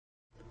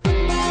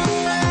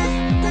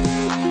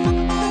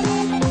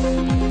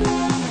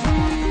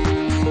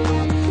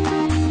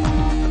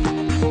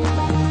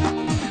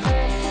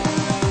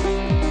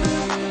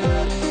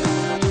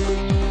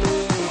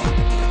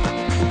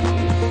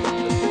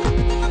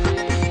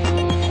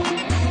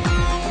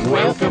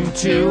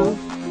Welcome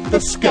to the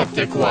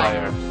Skeptic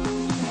Wire.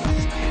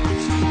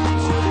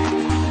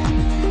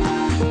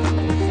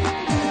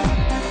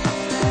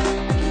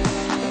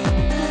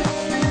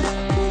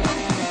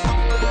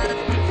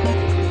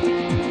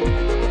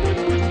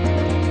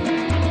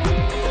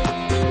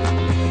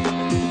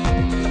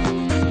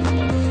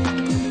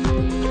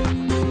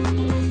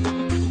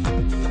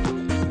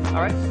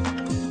 All right.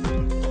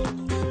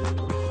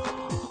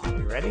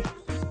 You ready?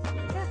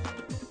 Yeah.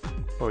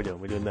 What are we doing?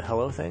 We doing the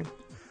hello thing?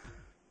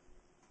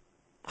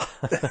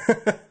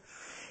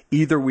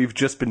 Either we've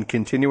just been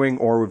continuing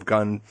or we've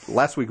gone...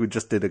 Last week we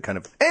just did a kind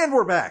of... And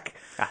we're back!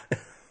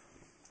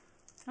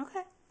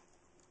 Okay.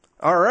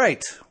 All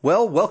right.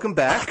 Well, welcome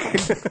back.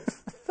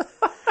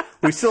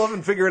 We still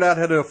haven't figured out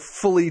how to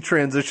fully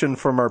transition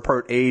from our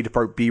Part A to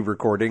Part B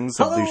recordings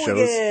of these shows.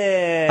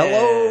 Again.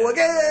 Hello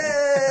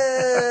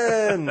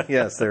again!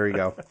 Yes, there we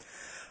go.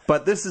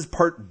 But this is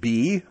Part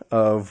B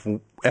of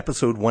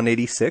episode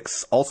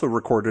 186, also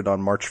recorded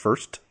on March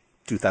 1st,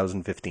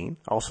 2015.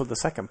 Also the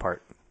second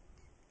part.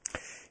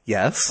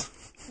 Yes.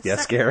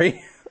 Yes,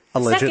 Gary.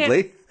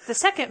 Allegedly. The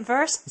second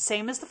verse,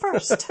 same as the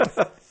first.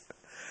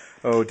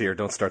 Oh dear,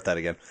 don't start that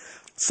again.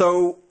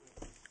 So,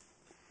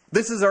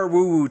 this is our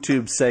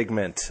WooWooTube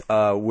segment,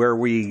 where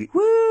we...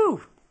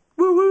 Woo!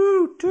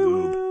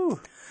 WooWooTube!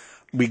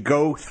 We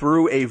go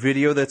through a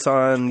video that's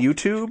on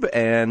YouTube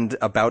and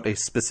about a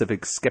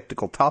specific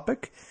skeptical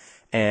topic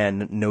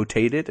and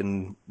notate it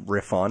and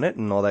riff on it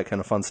and all that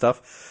kind of fun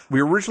stuff.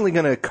 We were originally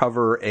going to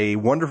cover a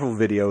wonderful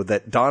video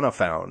that Donna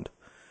found,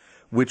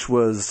 which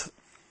was...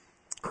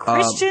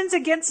 Christians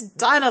against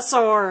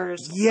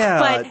dinosaurs. Yeah.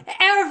 But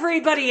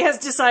everybody has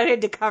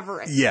decided to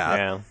cover it.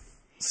 Yeah.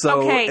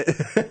 So, Okay.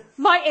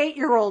 My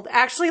 8-year-old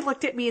actually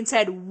looked at me and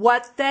said,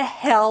 "What the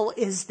hell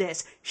is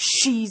this?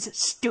 She's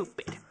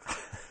stupid."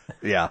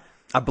 yeah.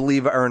 I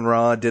believe Aaron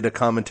Ra did a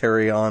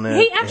commentary on it.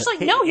 He actually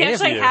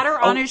had her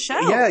on his show.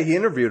 Yeah, he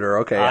interviewed her.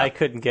 Okay. I Yeah.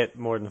 couldn't get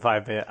more than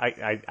 5 minutes.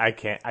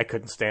 I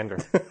couldn't stand her.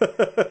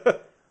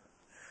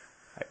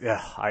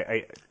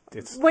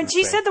 It's When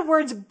she insane. said the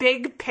words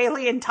big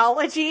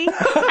paleontology,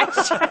 I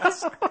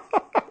just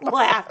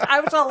laughed.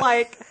 I was all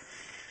like,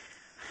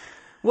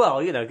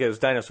 Well, because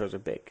dinosaurs are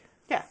big.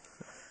 yeah.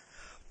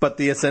 But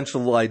the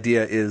essential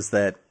idea is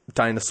that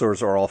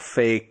dinosaurs are all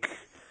fake.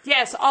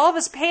 Yes, all of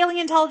us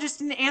paleontologists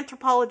and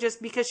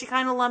anthropologists, because she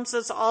kind of lumps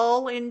us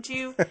all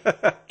into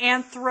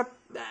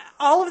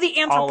all of the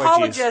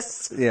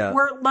anthropologists Yeah.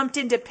 were lumped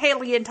into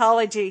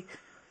paleontology.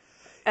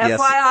 Yes.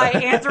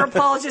 FYI,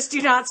 anthropologists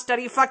do not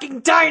study fucking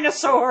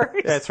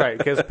dinosaurs. That's right,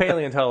 because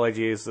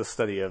paleontology is the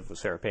study of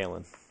Sarah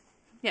Palin.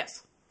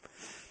 Yes.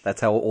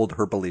 That's how old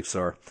her beliefs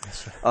are.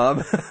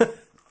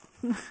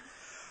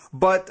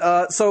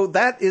 But so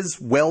that is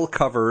well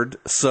covered.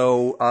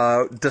 So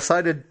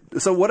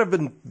So what I've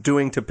been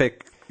doing to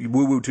pick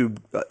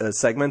WooWooTube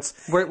segments?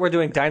 We're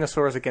doing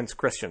dinosaurs against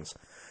Christians.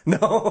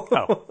 No.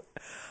 Oh.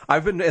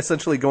 I've been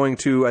essentially going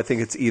to, I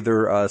think it's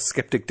either a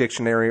Skeptic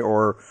Dictionary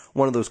or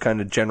one of those kind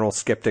of general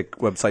skeptic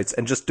websites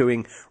and just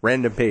doing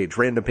random page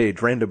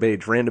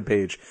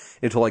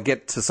until I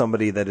get to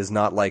somebody that is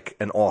not like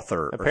an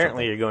author.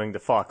 Apparently you're going to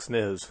Fox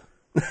News.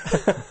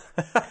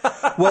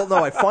 Well,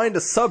 no, I find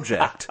a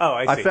subject. Oh,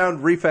 I see. I found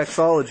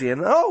reflexology,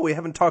 and we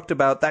haven't talked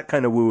about that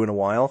kind of woo in a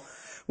while,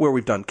 where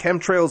we've done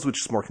chemtrails,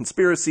 which is more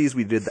conspiracies.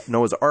 We did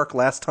Noah's Ark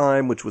last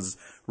time, which was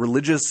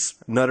religious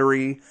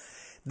nuttery.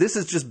 This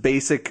is just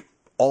basic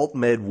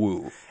alt-med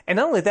woo. And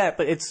not only that,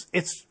 but it's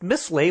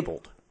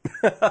mislabeled.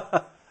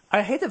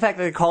 I hate the fact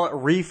that they call it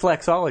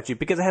reflexology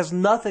because it has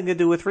nothing to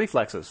do with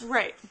reflexes.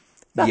 Right.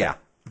 Yeah.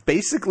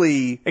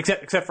 Basically...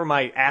 Except for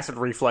my acid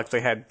reflux I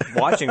had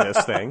watching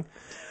this thing.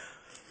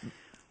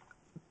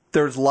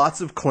 There's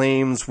lots of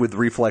claims with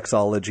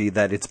reflexology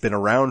that it's been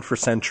around for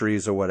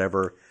centuries or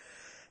whatever.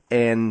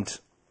 And...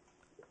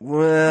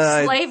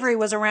 Slavery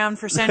was around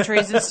for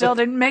centuries and still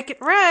didn't make it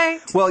right.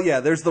 Well, yeah,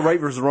 there's the right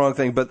versus wrong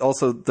thing, but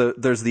also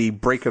there's the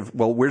break of,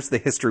 well, where's the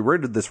history? Where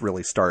did this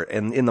really start?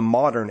 And in the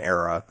modern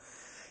era,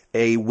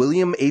 a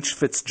William H.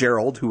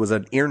 Fitzgerald, who was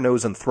an ear,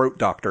 nose, and throat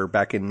doctor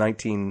back in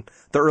the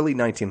early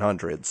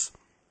 1900s.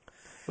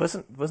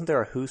 Wasn't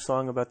there a Who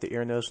song about the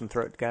ear, nose, and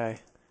throat guy?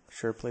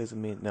 Sure plays with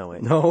me. No,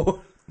 wait.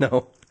 No.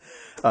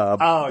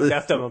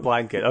 Deaf, dumb, and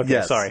blind kid. Okay,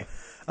 Yes. sorry.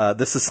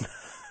 This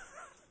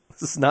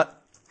is not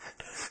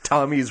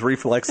Tommy's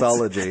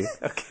reflexology.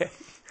 Okay.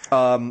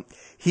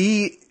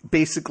 He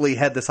basically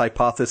had this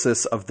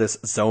hypothesis of this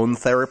zone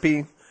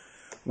therapy,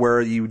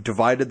 where you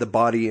divided the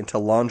body into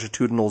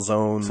longitudinal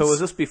zones. So was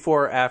this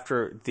before or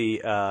after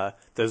the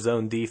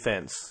zone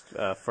defense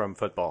from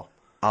football?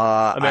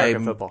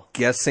 American football.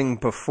 Guessing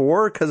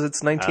before, because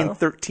it's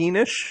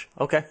 1913-ish.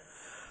 Okay.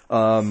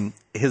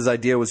 His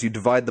idea was you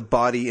divide the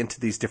body into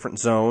these different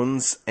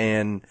zones,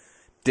 and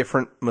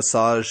different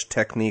massage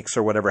techniques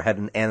or whatever had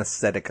an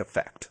anesthetic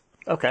effect.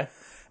 Okay.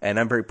 And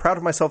I'm very proud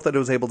of myself that I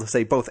was able to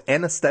say both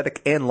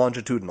anesthetic and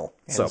longitudinal.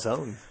 And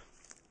zone.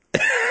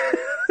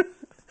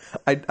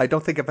 I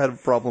don't think I've had a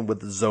problem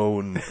with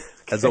zone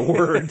as a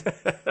word.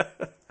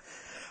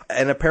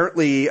 And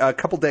apparently, a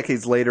couple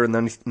decades later, in the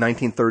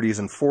 1930s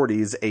and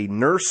 40s, a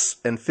nurse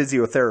and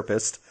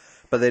physiotherapist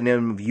by the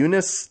name of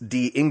Eunice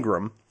D.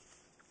 Ingram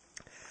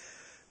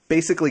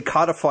basically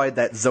codified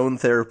that zone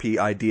therapy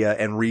idea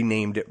and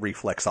renamed it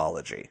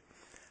reflexology.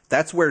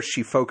 That's where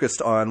she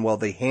focused on, well,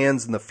 the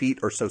hands and the feet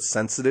are so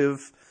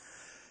sensitive.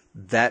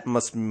 That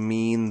must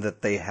mean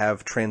that they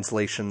have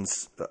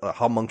translations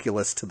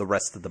homunculus to the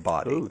rest of the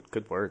body. Ooh,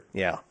 good word.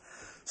 Yeah.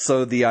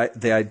 So the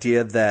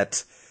idea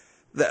that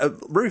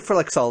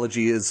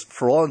reflexology is,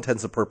 for all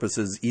intents and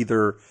purposes,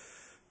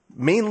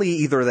 mainly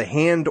either the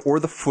hand or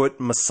the foot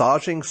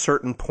massaging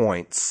certain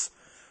points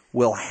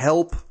will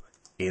help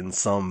in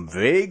some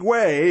vague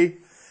way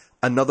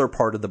another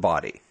part of the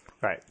body.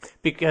 Right.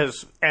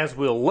 Because as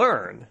we'll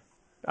learn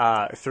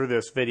through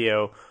this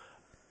video,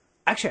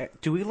 actually,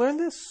 do we learn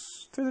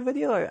this through the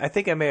video? I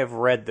think I may have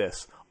read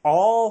this.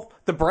 The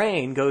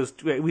brain goes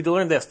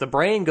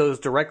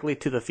directly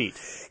to the feet.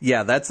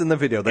 Yeah, that's in the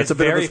video. That's a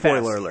bit of a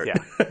spoiler alert.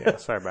 Yeah,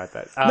 sorry about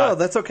that. No,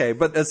 that's okay.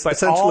 But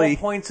essentially, all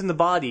points in the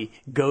body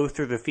go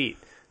through the feet.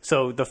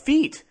 So the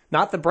feet,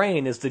 not the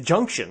brain, is the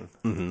junction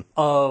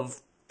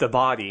of the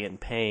body and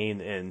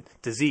pain and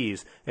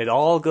disease. It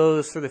all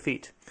goes through the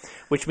feet,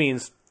 which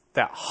means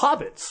that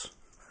hobbits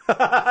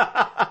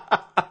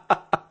are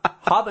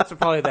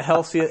probably the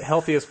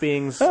healthiest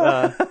beings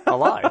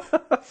alive.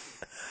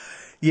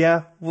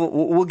 Yeah,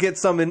 we'll get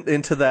some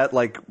into that,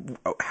 like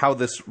how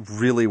this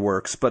really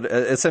works. But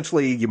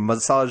essentially, you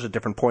massage a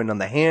different point on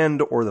the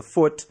hand or the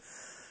foot,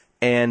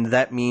 and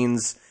that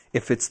means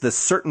if it's this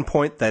certain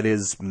point that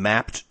is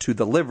mapped to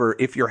the liver,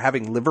 if you're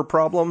having liver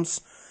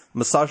problems,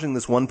 massaging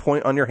this one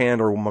point on your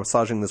hand or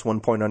massaging this one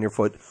point on your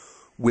foot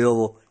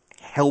will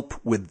help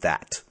with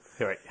that.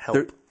 Right,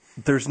 help.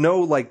 There's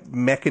no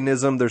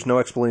mechanism. There's no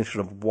explanation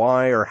of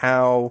why or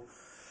how.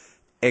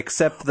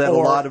 Except that a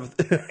lot of...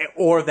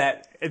 or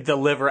that the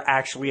liver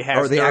actually has...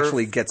 Or the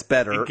actually gets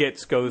better.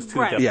 It goes to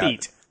the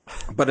feet.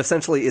 But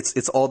essentially,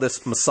 it's all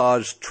this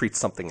massage treats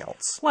something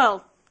else.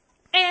 Well,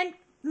 and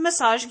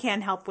massage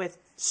can help with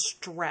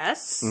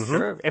stress.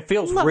 Sure. It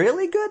feels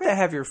really good to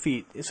have your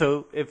feet.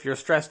 So if you're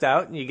stressed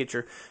out and you get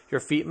your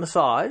feet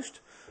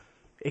massaged,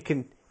 it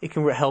can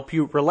help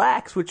you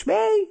relax, which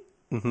may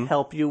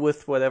help you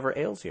with whatever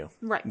ails you.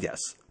 Right. Yes.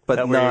 But Is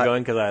that where you're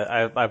going? Because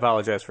I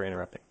apologize for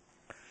interrupting.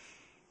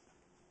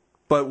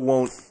 But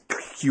won't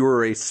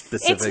cure a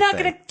specific It's not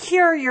going to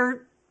cure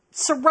your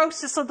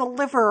cirrhosis of the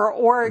liver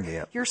or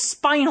your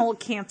spinal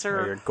cancer.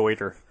 Or your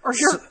goiter. Or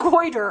your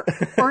goiter.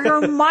 Or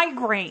your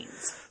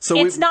migraines. So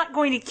it's not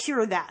going to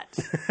cure that.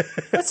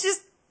 Let's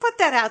just put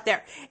that out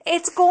there.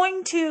 It's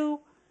going to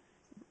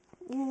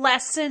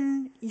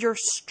lessen your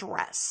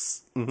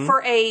stress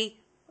for a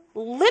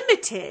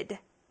limited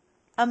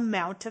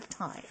amount of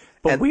time.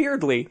 But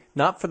weirdly,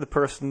 not for the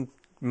person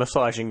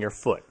massaging your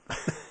foot.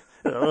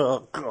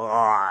 Oh,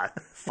 God.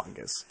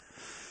 Fungus.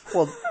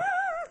 Well,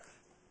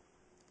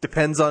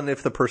 depends on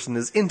if the person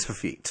is into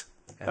feet.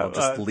 And I'll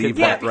just leave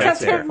that right there.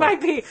 Because it might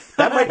be...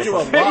 That might do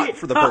a lot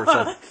for the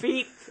person.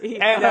 Feet.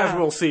 And as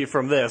we'll see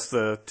from this,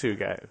 the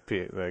guy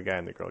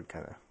and the girl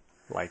kind of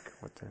like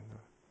what they're doing.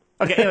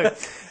 Okay, anyway.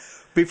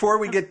 Before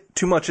we get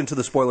too much into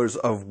the spoilers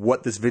of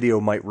what this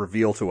video might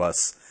reveal to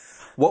us,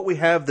 what we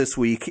have this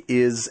week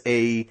is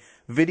a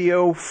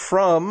video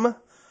from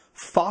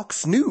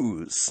Fox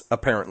News,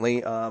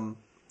 apparently.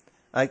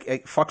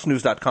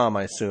 FoxNews.com,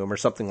 I assume, or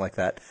something like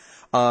that.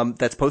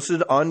 That's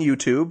posted on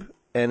YouTube,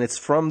 and it's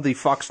from the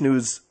Fox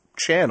News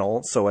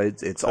channel, so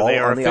it's all on the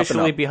up and up. They are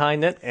officially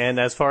behind it, and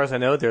as far as I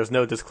know, there's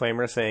no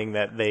disclaimer saying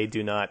that they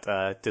do not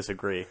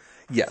disagree.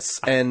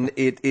 Yes, and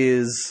it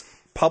is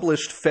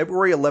published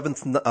February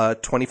 11th,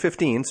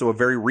 2015, so a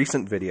very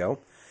recent video,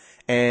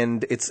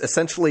 and it's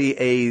essentially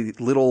a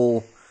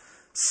little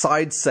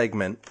side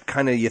segment,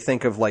 kind of you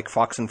think of like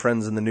Fox and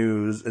Friends in the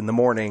news in the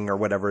morning or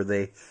whatever.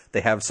 They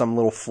have some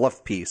little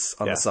fluff piece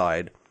on the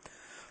side,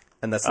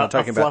 and that's not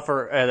talking about a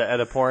fluffer at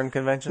a porn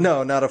convention.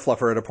 No, not a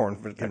fluffer at a porn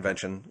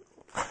convention.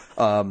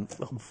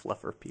 Little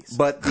fluffer piece.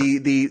 But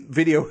the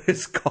video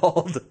is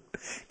called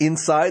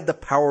 "Inside the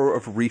Power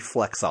of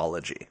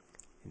Reflexology."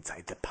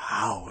 Inside the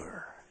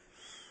power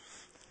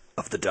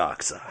of the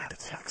dark side.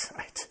 The dark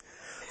side.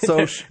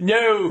 So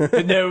know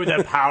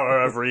the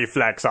power of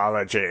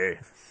reflexology.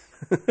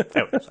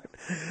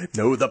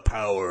 Know the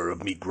power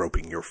of me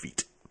groping your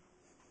feet.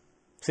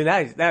 See,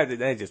 now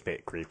just made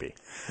it creepy.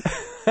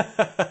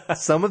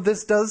 Some of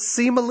this does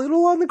seem a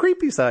little on the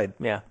creepy side.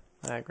 Yeah,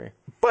 I agree.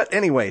 But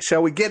anyway,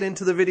 shall we get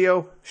into the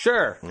video?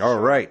 Sure. All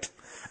right.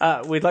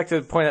 We'd like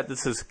to point out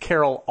this is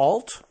Carol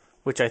Alt,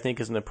 which I think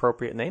is an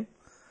appropriate name.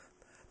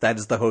 That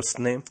is the host's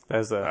name?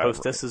 As the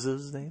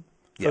hostess's name?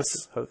 Yes.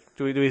 Host.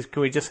 Can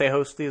we just say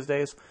host these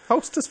days?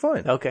 Host is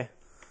fine. Okay.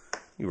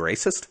 You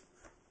racist?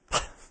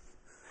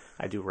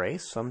 I do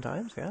race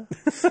sometimes, yeah.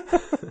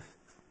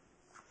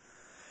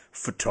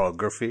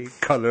 Photography,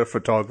 color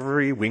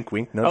photography, wink,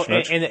 wink, nudge,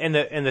 nudge. And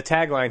the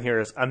tagline here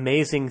is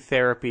 "Amazing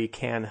therapy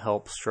can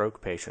help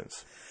stroke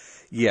patients."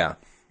 Yeah.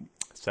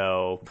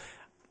 So,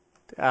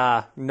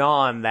 gnaw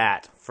on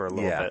that for a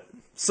little bit.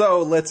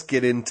 So let's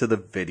get into the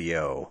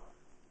video.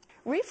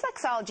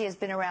 Reflexology has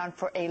been around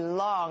for a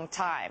long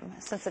time,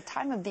 since the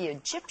time of the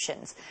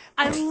Egyptians.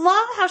 I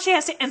love how she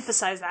has to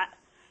emphasize that.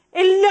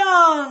 A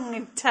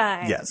long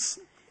time. Yes.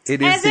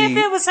 It is As if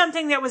it was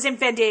something that was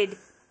invented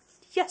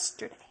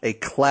yesterday. a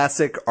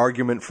classic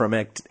argument from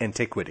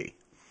antiquity.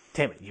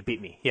 Damn it, you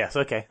beat me. Yes,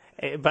 okay.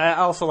 But I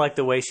also like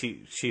the way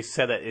she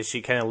said it, is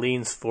she kind of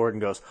leans forward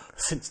and goes,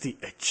 since the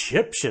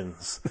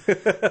Egyptians.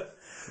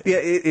 Yeah,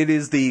 it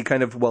is the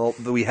kind of, well,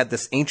 we had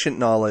this ancient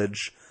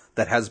knowledge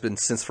that has been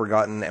since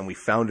forgotten, and we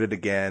found it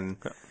again.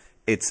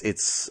 It's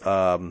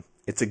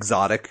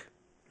exotic.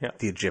 Yeah.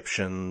 The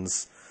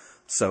Egyptians.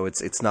 So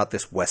it's not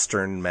this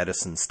Western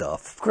medicine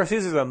stuff. Of course,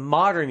 these are the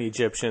modern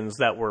Egyptians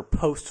that were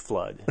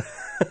post-flood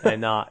and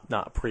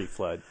not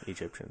pre-flood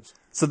Egyptians.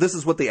 So this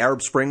is what the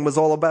Arab Spring was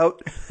all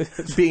about?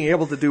 Being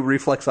able to do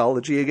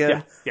reflexology again?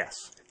 Yeah.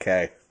 Yes.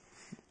 Okay.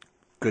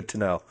 Good to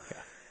know.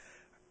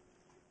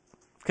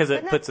 Because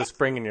it puts a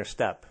spring in your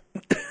step.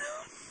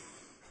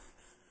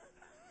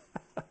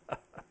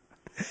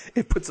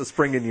 It puts a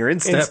spring in your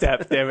instep.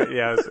 Instep, damn it,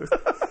 yeah.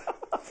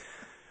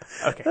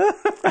 Okay.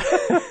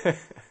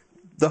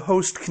 The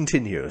host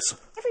continues.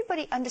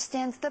 Everybody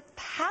understands the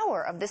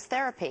power of this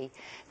therapy.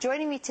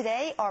 Joining me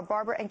today are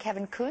Barbara and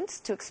Kevin Kuntz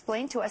to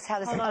explain to us how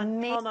this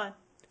amazing... Hold on.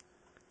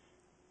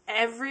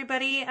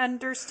 Everybody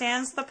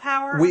understands the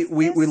power We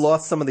of this?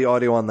 lost some of the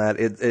audio on that.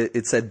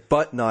 It said,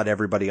 but not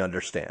everybody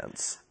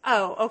understands.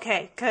 Oh,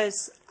 okay,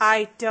 because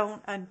I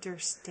don't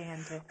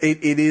understand it.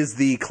 It is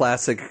the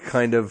classic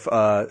kind of,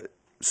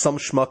 some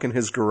schmuck in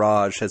his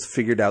garage has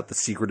figured out the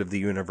secret of the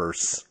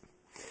universe.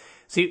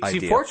 See,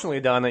 fortunately,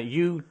 Donna,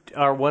 you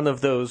are one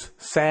of those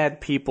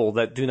sad people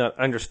that do not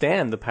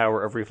understand the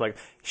power of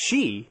reflex.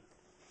 She,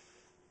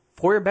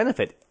 for your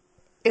benefit,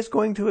 is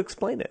going to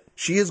explain it.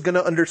 She is going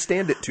to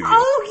understand it to you.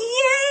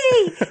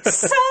 Oh, yay!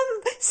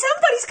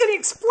 Somebody's going to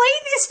explain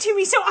this to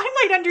me so I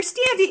might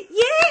understand it.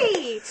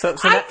 Yay! So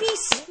I'd be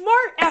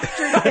smart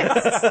after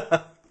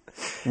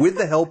this. With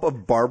the help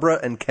of Barbara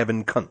and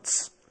Kevin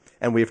Kuntz.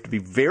 And we have to be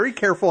very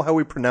careful how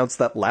we pronounce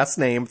that last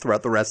name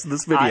throughout the rest of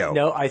this video.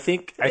 No, I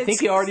think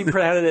you already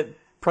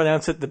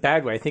pronounced it the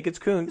bad way. I think it's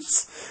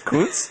Kuntz.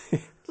 Kuntz?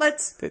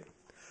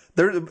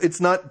 It's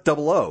not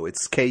double O.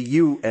 It's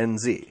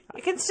K-U-N-Z.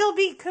 It can still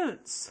be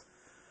Kuntz.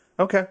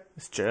 Okay.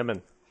 It's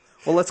German.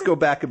 Well, let's go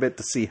back a bit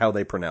to see how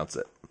they pronounce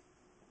it.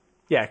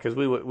 Yeah, because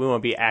we want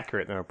to be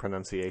accurate in our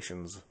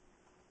pronunciations.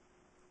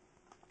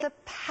 The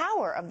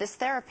power of this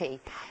therapy.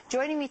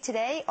 Joining me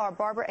today are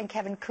Barbara and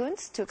Kevin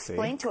Kuntz to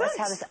explain to us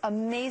how this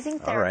amazing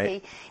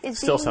therapy is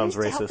Still being sounds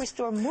used to help racist.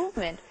 restore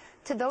movement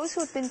to those who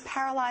have been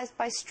paralyzed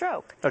by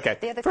stroke. Okay.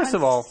 First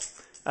of all,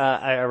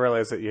 I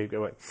realize that you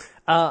go.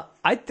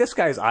 This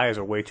guy's eyes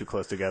are way too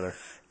close together.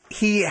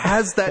 He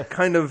has that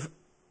kind of.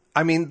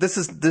 I mean, this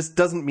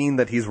doesn't mean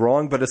that he's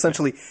wrong, but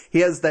essentially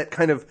he has that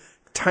kind of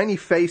tiny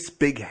face,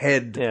 big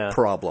head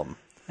problem,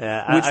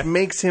 which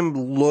makes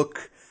him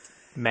look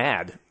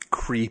mad,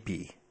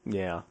 creepy.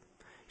 Yeah,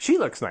 she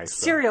looks nice.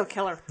 Serial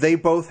killer. They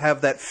both have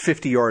that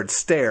 50-yard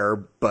stare,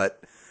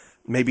 but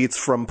maybe it's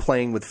from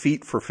playing with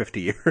feet for 50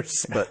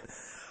 years. But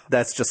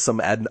that's just some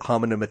ad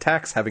hominem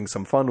attacks having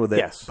some fun with it.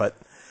 Yes, but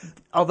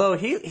although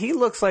he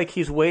looks like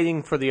he's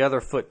waiting for the other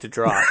foot to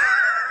drop.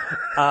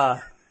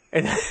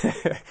 And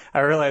I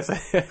realize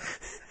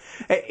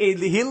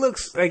he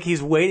looks like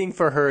he's waiting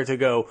for her to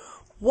go,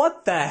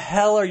 what the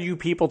hell are you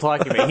people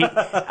talking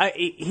about?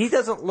 He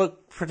doesn't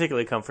look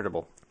particularly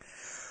comfortable.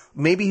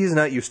 Maybe he's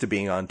not used to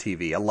being on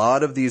TV. A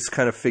lot of these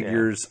kind of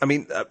figures, I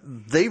mean,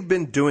 they've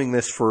been doing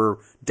this for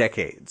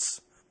decades.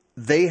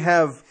 They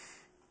have...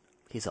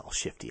 He's all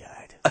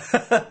shifty-eyed.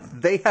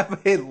 They have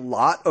a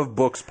lot of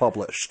books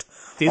published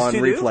on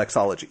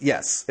reflexology.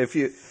 Yes. If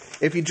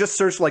you just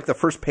search like the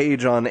first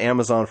page on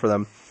Amazon for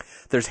them,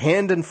 there's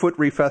Hand and Foot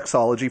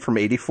Reflexology from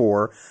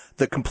 1984,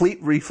 The Complete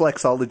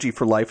Reflexology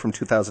for Life from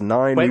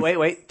 2009.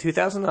 Wait,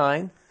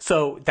 2009?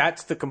 So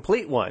that's the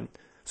complete one.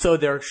 So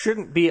there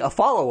shouldn't be a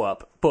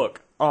follow-up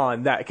book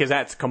on that, because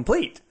that's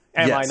complete.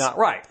 Am I not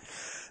right?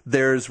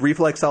 There's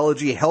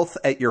Reflexology Health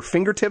at Your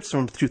Fingertips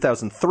from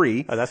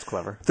 2003. Oh, that's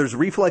clever. There's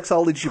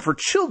Reflexology for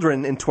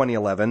Children in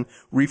 2011.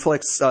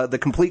 The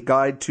Complete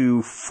Guide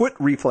to Foot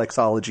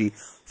Reflexology,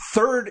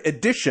 3rd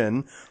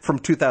edition from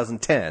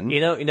 2010. You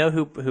know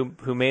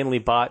who mainly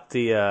bought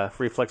the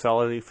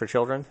Reflexology for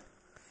Children?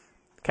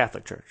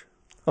 Catholic Church.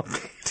 Oh,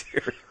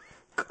 dear.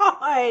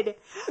 God.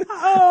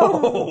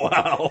 Oh. Oh,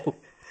 wow.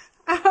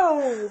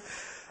 Oh.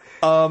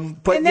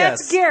 But and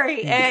that's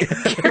Gary at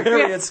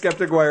Gary at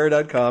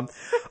SkepticWire.com.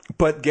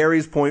 But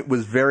Gary's point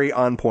was very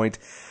on point.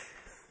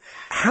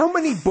 How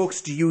many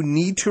books do you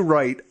need to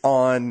write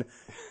on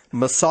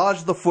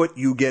massage the foot,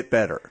 you get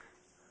better?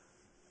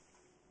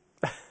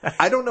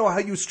 I don't know how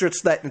you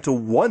stretch that into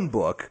one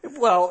book.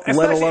 Well,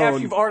 especially after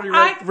you've already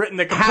written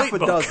the complete half a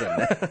book. dozen.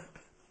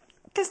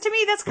 Because to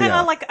me, that's kind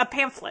of like a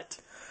pamphlet.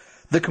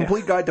 The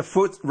Complete Guide to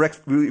Foot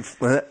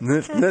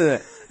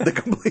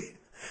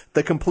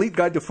The Complete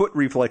Guide to Foot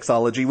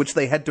Reflexology, which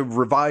they had to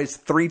revise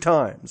 3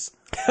 times.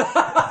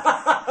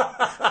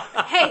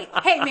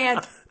 Hey,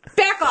 man.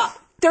 Back up.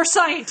 They're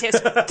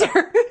scientists.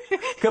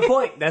 Good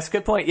point. That's a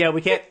good point. Yeah,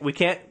 we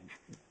can't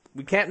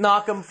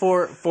knock them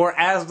for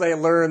as they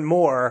learn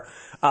more,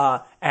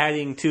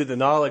 adding to the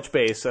knowledge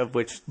base of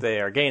which they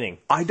are gaining.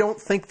 I don't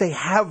think they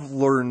have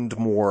learned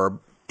more.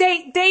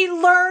 They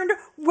learned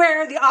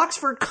where the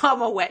Oxford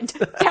comma went.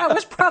 That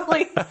was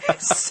probably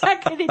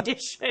second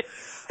edition.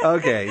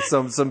 Okay,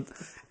 some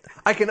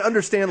I can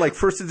understand like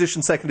first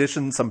edition, second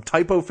edition, some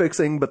typo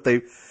fixing, but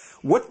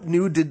what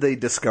new did they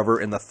discover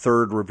in the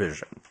third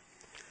revision?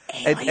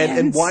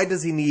 And why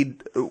does he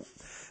need,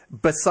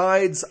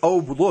 besides, oh,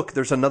 look,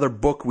 there's another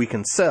book we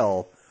can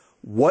sell,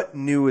 what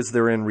new is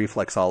there in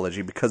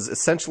reflexology? Because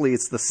essentially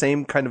it's the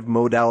same kind of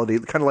modality,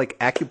 kind of like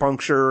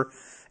acupuncture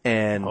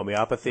and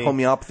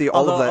homeopathy,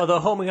 all of that. Although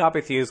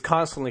homeopathy is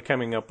constantly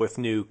coming up with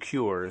new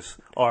cures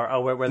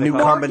or where they new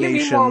call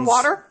combinations. You mean more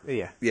water?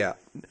 Yeah.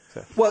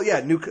 So. Well,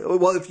 yeah.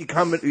 If you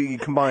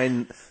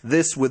combine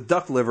this with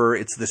duck liver,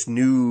 it's this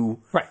new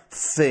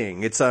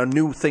thing. It's a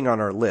new thing on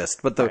our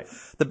list. But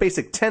the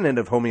basic tenet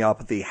of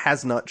homeopathy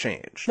has not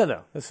changed.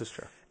 No, this is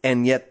true.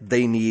 And yet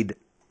they need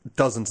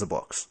dozens of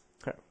books.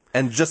 Okay.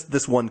 And just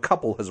this one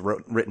couple has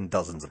written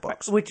dozens of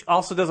books. Which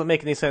also doesn't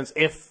make any sense.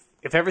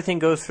 If everything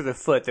goes through the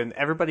foot, then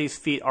everybody's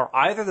feet are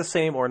either the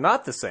same or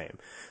not the same.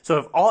 So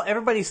if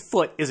everybody's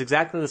foot is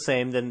exactly the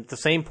same, then the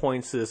same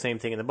points to the same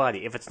thing in the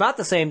body. If it's not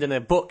the same, then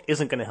a book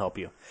isn't going to help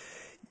you.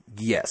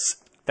 Yes.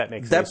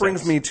 That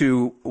brings me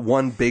to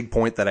one big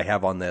point that I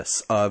have on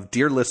this.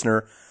 Dear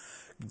listener,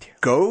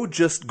 go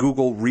just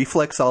Google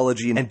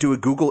reflexology and do a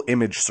Google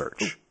image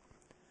search.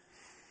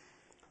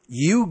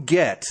 You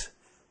get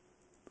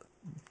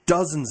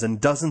dozens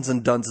and dozens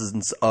and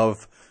dozens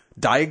of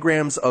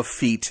diagrams of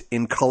feet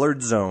in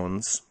colored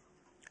zones,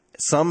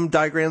 some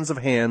diagrams of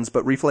hands,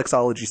 but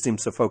reflexology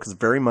seems to focus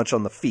very much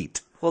on the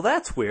feet. Well,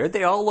 that's weird.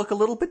 They all look a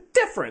little bit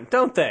different,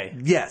 don't they?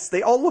 Yes,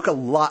 they all look a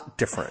lot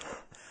different.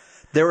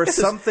 There are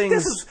some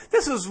things...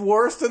 This is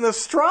worse than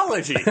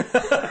astrology.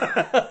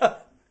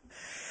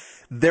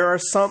 There are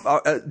some...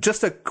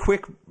 just a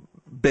quick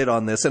bit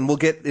on this, and we'll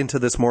get into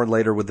this more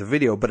later with the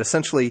video, but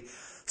essentially,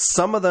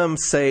 some of them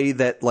say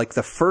that like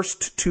the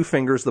first two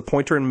fingers, the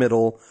pointer and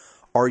middle,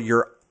 are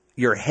your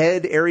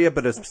head area,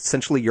 but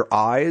essentially your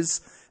eyes,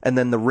 and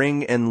then the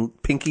ring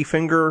and pinky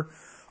finger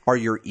are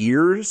your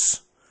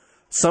ears.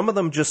 Some of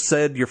them just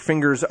said your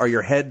fingers are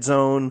your head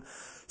zone.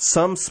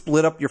 Some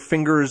split up your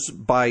fingers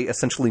by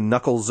essentially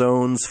knuckle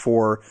zones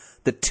for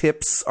the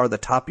tips are the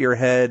top of your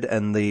head,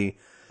 and the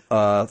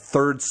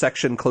third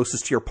section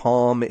closest to your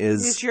palm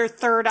is your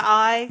third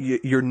eye.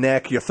 Your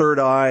neck, your third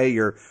eye,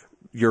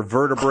 your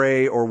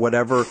vertebrae or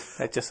whatever.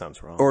 That just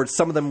sounds wrong. Or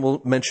some of them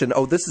will mention,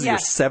 this is your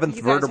seventh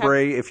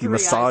vertebrae if you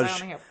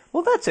massage.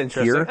 Well, that's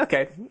interesting. Here.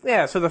 Okay.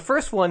 Yeah, so the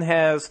first one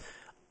has,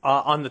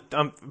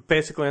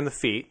 basically on the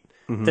feet,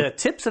 the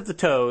tips of the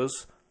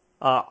toes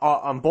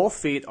on both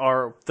feet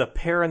are the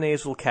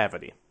paranasal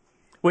cavity,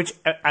 which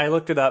I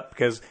looked it up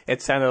because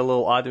it sounded a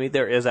little odd to me.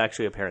 There is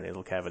actually a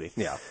paranasal cavity.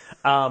 Yeah.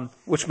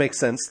 Which makes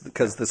sense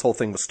because this whole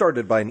thing was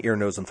started by an ear,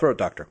 nose, and throat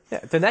doctor. Yeah.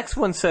 The next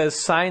one says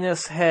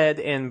sinus, head,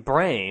 and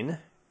brain.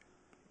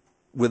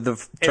 With the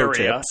toe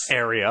tips.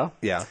 Area.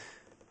 Yeah.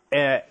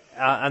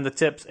 On the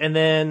tips. And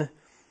then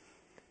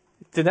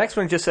the next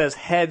one just says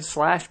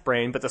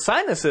head/brain, but the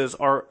sinuses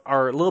are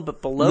a little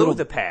bit below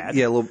the pad.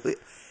 Yeah, a little bit.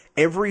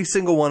 Every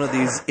single one of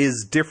these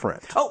is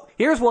different. Oh,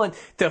 here's one.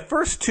 The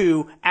first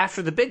two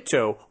after the big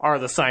toe are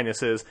the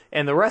sinuses,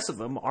 and the rest of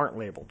them aren't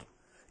labeled.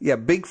 Yeah,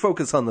 big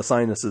focus on the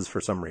sinuses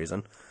for some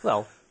reason.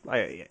 Well,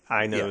 eye,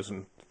 nose,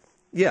 and...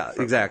 Yeah,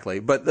 exactly.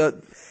 But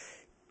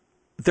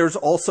there's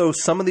also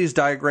some of these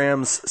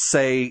diagrams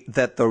say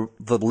that the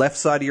left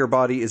side of your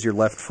body is your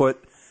left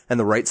foot, and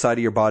the right side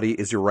of your body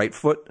is your right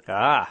foot.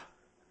 Ah.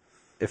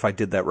 If I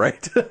did that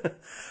right.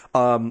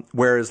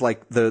 Whereas,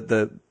 like,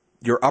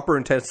 your upper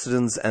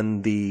intestines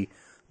and the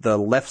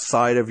left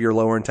side of your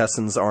lower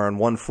intestines are on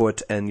one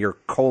foot, and your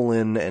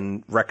colon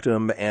and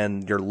rectum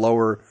and your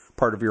lower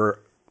part of your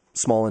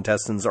small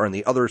intestines are on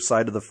the other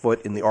side of the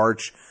foot in the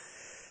arch.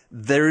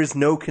 There is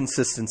no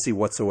consistency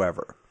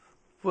whatsoever.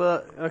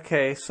 Well,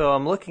 okay, so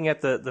I'm looking at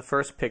the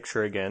first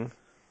picture again,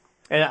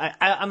 and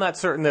I'm not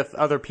certain if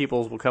other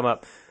people's will come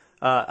up.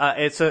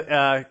 It's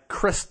a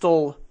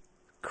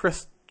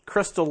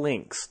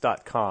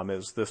crystallinks.com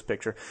is this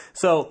picture.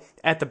 So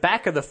at the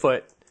back of the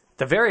foot,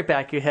 the very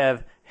back, you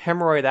have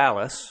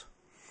hemorrhoidalis.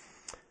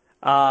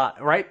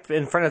 Right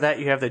in front of that,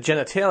 you have the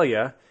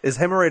genitalia. Is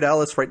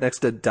hemorrhoidalis right next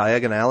to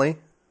diagonally?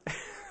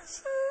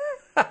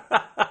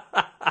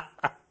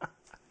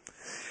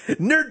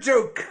 Nerd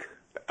joke!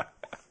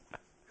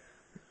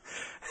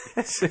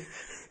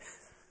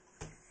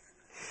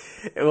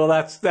 Well,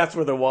 that's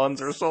where the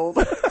wands are sold.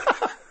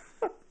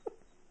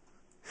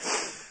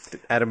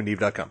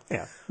 AdamandEve.com.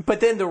 Yeah.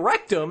 But then the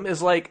rectum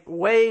is like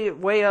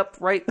way up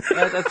right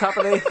at the top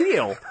of the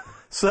heel.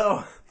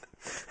 So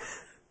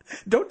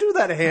don't do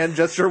that hand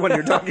gesture when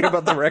you're talking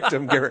about the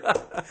rectum, Garrett.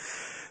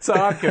 So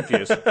I'm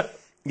confused.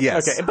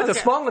 Yes. Okay, but the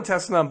small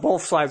intestine on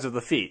both sides of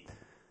the feet.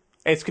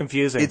 It's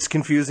confusing. It's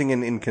confusing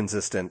and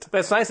inconsistent. But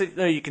it's nice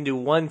that you can do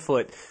one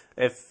foot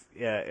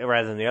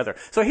rather than the other.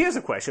 So here's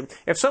a question: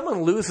 if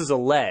someone loses a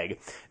leg,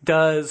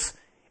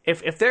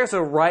 if there's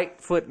a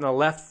right foot and a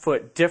left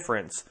foot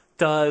difference,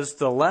 does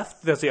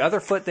the other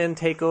foot then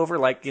take over?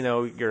 Like,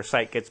 your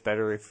sight gets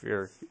better if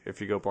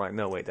you go blind.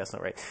 No, wait, that's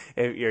not right.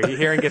 Your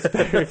hearing gets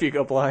better if you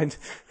go blind.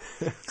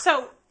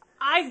 So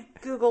I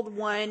Googled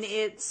one.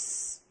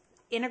 It's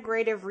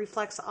Integrative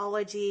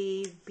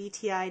Reflexology,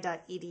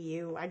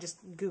 bti.edu. I just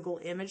Google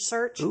image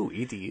search. Ooh,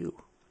 edu.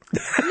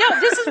 No,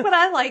 this is what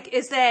I like,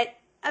 is that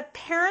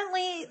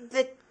apparently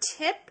the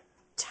tip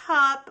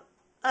top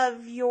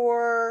of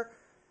your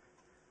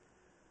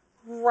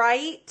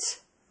right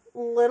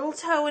little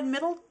toe and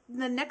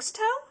the next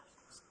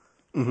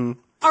toe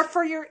are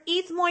for your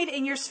ethmoid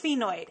and your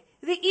sphenoid.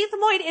 The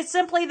ethmoid is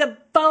simply the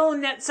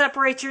bone that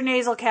separates your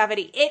nasal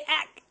cavity.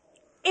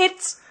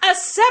 It's a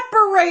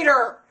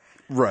separator.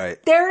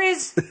 Right. There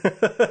is.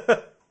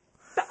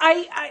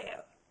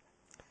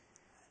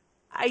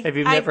 Have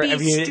you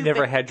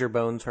never had your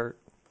bones hurt?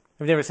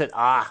 Have you never said,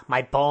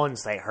 my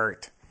bones, they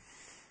hurt?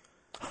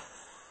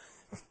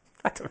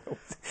 I don't know.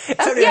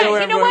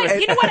 You know what?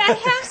 I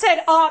have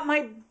said,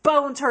 my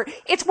bones hurt.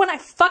 It's when I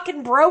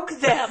fucking broke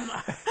them.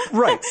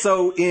 Right.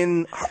 So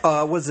in,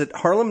 was it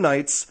Harlem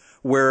Nights,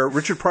 where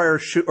Richard Pryor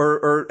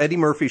or Eddie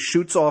Murphy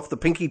shoots off the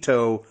pinky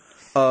toe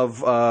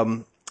of,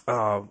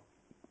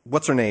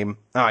 what's her name?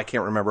 Oh, I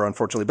can't remember,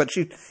 unfortunately. But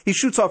he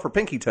shoots off her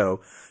pinky toe.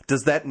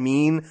 Does that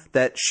mean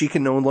that she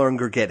can no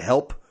longer get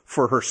help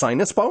for her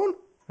sinus bone?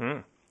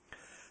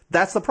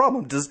 That's the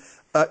problem.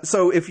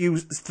 So if you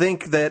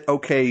think that,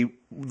 okay,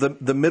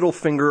 the middle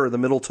finger or the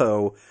middle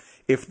toe,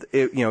 if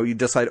you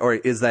decide, all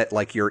right, is that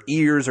like your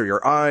ears or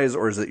your eyes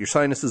or is it your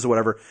sinuses or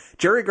whatever?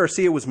 Jerry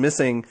Garcia was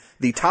missing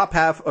the top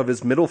half of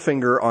his middle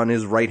finger on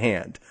his right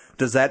hand.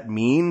 Does that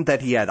mean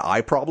that he had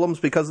eye problems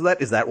because of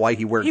that? Is that why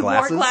he wore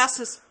glasses? He wore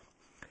glasses.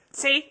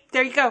 See?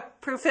 There you go.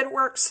 Proof it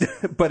works.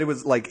 But it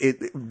was like,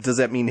 does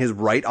that mean his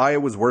right eye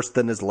was worse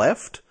than his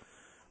left?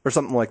 Or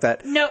something like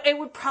that? No, it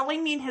would probably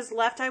mean his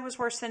left eye was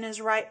worse than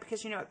his right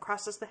because, it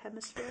crosses the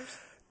hemispheres.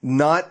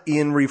 Not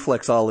in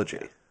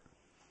reflexology.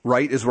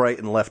 Right is right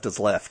and left is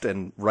left,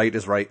 and right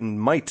is right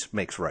and might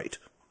makes right.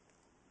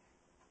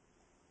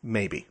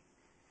 Maybe.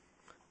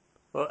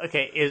 Well,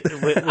 okay.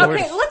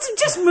 Okay, let's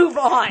just move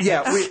on.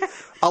 Yeah,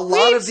 a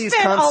lot of these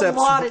concepts. A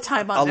lot of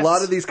time on this. A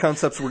lot of these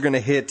concepts we're going to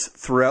hit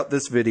throughout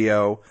this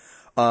video.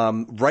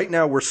 Right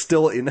now, we're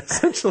still in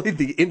essentially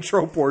the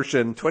intro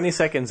portion. 20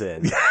 seconds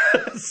in.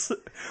 Yes.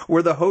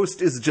 Where the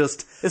host is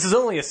just... This is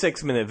only a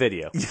 6-minute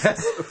video.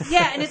 Yes.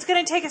 Yeah, and it's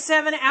going to take us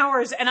 7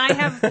 hours, and I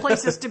have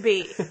places to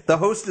be. The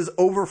host is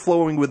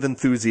overflowing with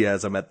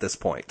enthusiasm at this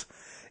point.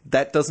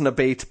 That doesn't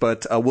abate,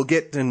 but we'll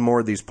get in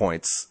more of these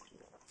points.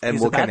 And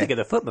He's about to get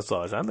a foot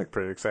massage. I'm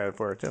pretty excited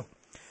for it, too.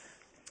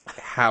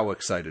 How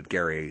excited,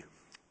 Gary?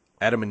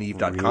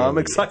 AdamandEve.com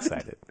Really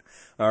excited?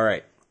 All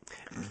right.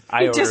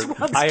 I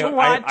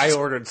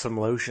ordered some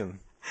lotion.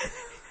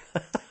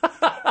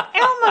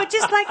 Elmo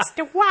just likes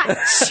to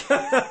watch.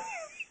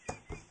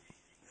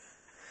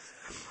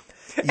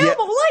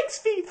 Elmo likes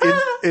feet.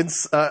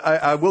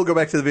 I will go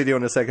back to the video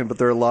in a second, but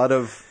there are a lot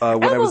of...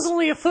 Elmo's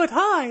only a foot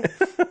high.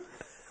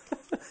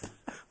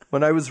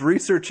 When I was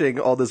researching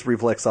all this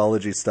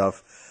reflexology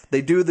stuff,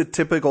 they do the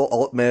typical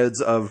alt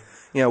meds of,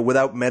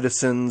 without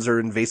medicines or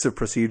invasive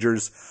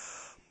procedures.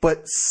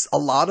 But a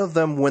lot of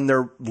them, when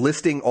they're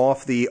listing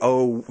off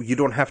you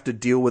don't have to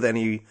deal with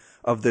any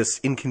of this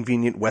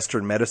inconvenient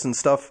Western medicine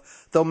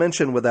stuff, they'll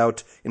mention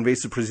without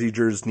invasive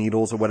procedures,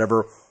 needles or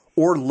whatever,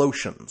 or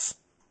lotions.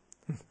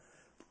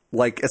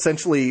 Like,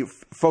 essentially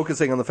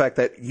focusing on the fact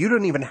that you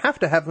don't even have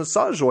to have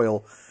massage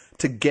oil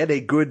to get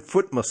a good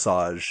foot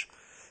massage.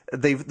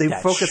 They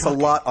focus a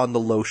lot on the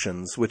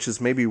lotions, which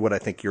is maybe what I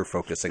think you're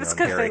focusing on, Gary.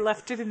 That's because they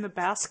left it in the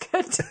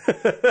basket.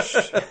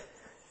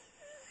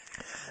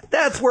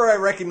 That's where I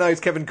recognize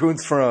Kevin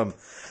Kuntz from.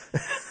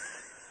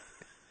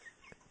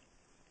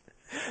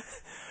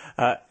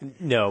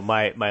 No,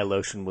 my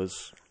lotion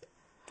was...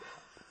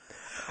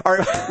 All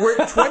right, we're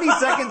 20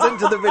 seconds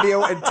into the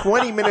video and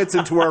 20 minutes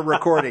into our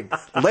recording.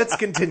 Let's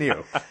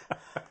continue.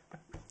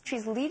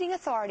 She's leading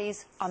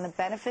authorities on the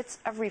benefits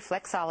of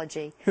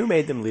reflexology. Who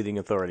made them leading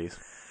authorities?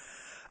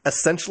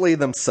 Essentially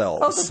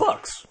themselves. Oh, the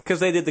books. Because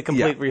they did the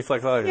complete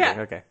reflexology thing.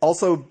 Okay.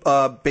 Also,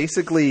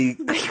 basically...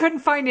 They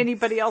couldn't find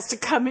anybody else to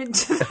come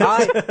into this.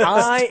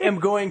 I am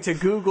going to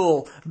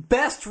Google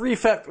best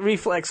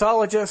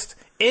reflexologist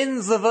in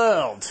the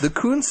world. The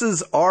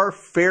Kuntzes are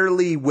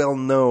fairly well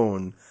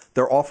known.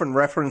 They're often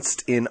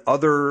referenced in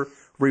other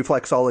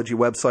reflexology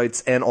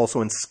websites and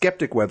also in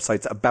Skeptic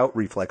websites about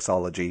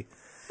reflexology.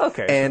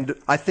 Okay. And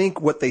I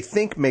think what they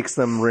think makes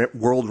them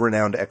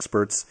world-renowned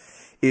experts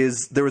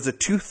is there was a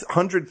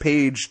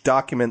 200-page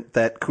document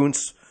that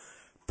Kuntz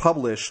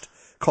published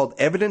called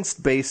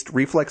Evidence-Based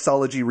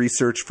Reflexology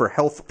Research for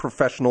Health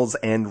Professionals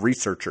and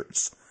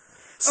Researchers.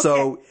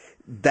 So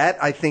that,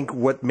 I think,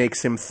 what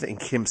makes him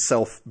think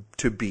himself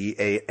to be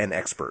an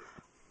expert.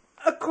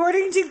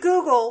 According to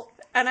Google,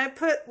 and I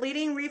put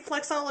leading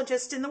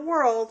reflexologist in the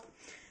world,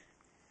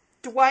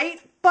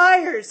 Dwight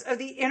Byers of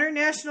the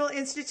International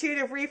Institute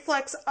of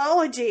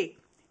Reflexology.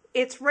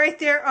 It's right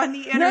there on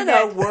the internet.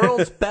 No,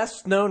 world's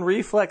best-known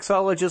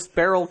reflexologist,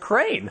 Beryl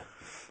Crane.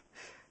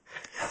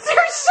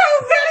 There's so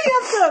many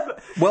of them!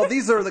 Well,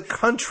 these are the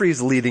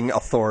country's leading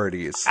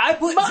authorities. I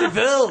put the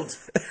build.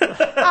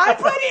 I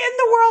put in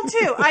the world,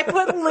 too. I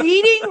put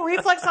leading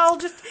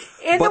reflexologist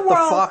in the But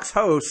world. the Fox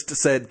host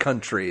said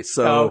country,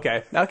 so... Oh,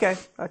 okay.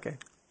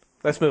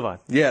 Let's move on.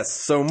 Yes,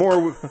 so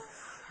more...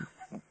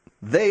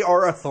 They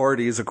are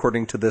authorities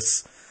according to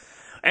this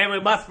And we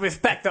must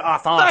respect the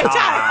authority.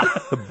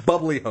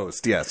 bubbly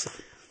host, yes.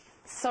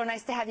 So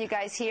nice to have you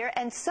guys here.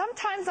 And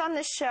sometimes on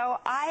this show,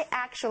 I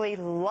actually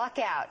luck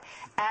out.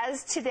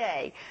 As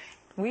today,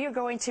 we are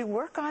going to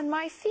work on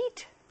my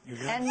feet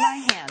and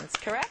my hands,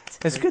 correct?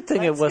 It's a good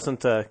thing it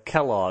wasn't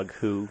Kellogg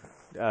who...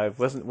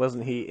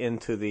 wasn't he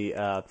into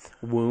the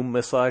womb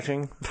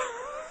massaging?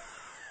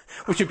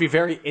 Which would be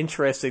very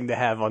interesting to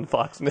have on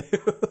Fox News.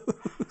 Okay,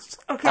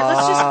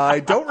 let's just... I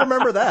don't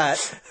remember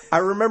that. I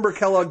remember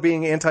Kellogg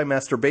being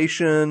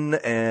anti-masturbation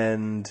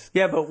and...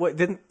 Yeah, but what,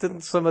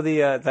 didn't some of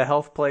the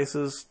health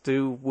places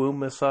do womb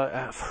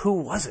massage?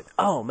 Who was it?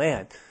 Oh,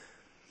 man.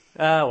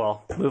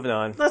 Well, moving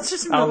on. Let's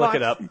just move I'll look on.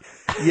 it up.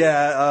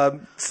 Yeah,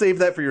 save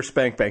that for your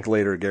spank bank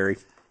later, Gary.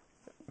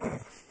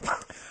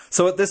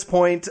 So at this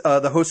point,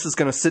 the host is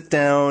going to sit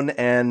down,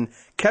 and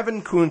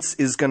Kevin Kuntz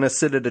is going to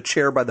sit at a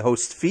chair by the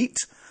host's feet.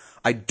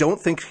 I don't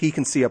think he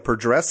can see up her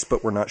dress,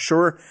 but we're not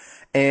sure.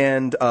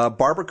 And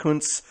Barbara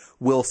Kuntz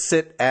will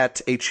sit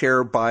at a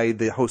chair by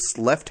the host's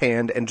left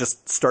hand and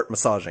just start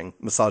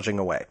massaging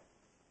away.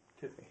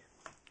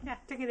 Yeah, I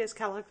think it is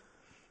Kellogg.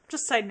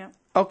 Just side note.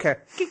 Okay.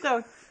 Keep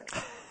going.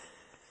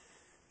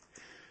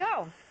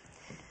 No.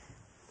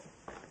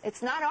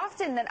 It's not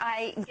often that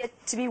I get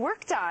to be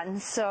worked on,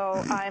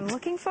 so I'm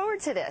looking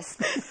forward to this.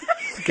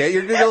 Get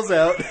your giggles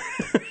out.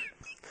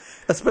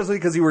 Especially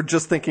because you were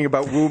just thinking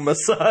about womb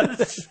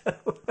massage.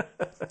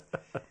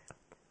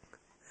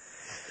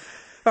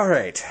 All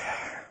right.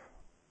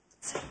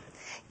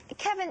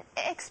 Kevin,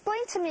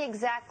 explain to me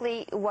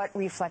exactly what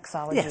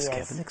reflexology Yes, is.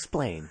 Kevin,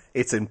 explain.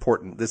 It's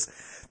important.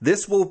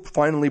 This will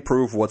finally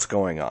prove what's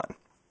going on.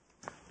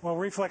 Well,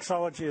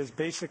 reflexology is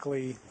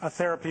basically a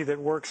therapy that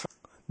works.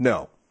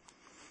 No.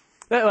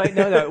 No,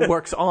 it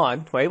works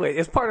on. Wait,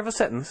 it's part of a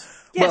sentence.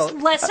 Yes,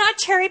 let's not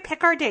cherry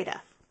pick our data.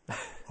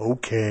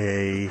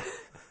 Okay.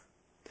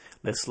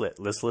 Let's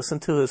listen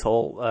to his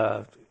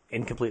whole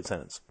incomplete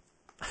sentence.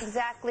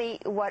 Exactly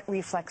what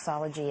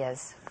reflexology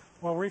is.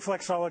 Well,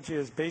 reflexology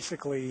is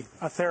basically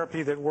a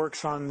therapy that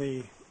works on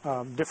the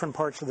different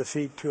parts of the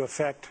feet to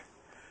affect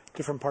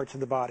different parts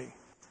of the body.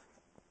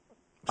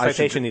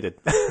 Citation needed.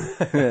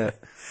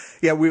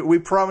 Yeah, we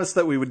promised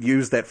that we would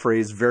use that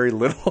phrase very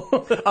little.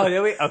 Oh,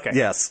 did we? Okay.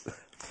 Yes.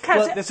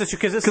 Well, this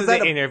is an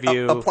that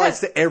interview.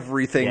 applies to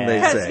everything they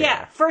Because, say.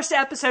 yeah, first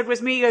episode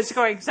was me just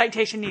going,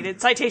 citation needed,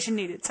 citation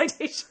needed,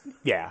 citation.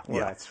 Yeah, well,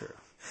 Yeah. that's true.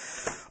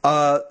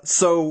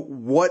 So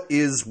what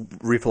is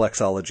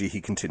reflexology?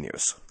 He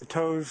continues. The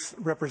toes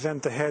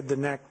represent the head, the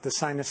neck, the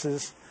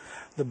sinuses.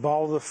 The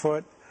ball of the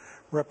foot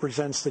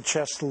represents the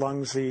chest,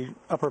 lungs, the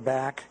upper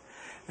back.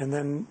 And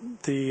then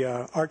the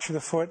arch of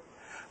the foot,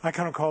 I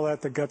kind of call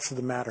that the guts of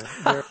the matter.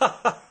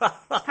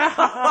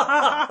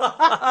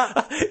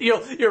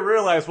 You'll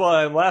realize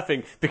why I'm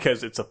laughing,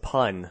 because it's a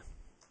pun.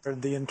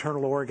 The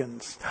internal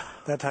organs,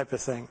 that type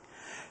of thing.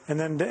 And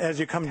then as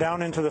you come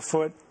down into the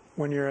foot,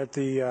 when you're at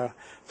the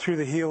through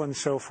the heel and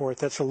so forth,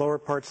 that's the lower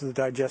parts of the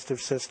digestive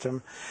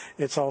system.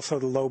 It's also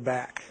the low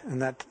back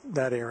and that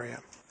area.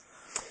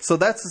 So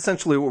that's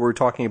essentially what we were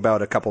talking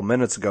about a couple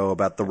minutes ago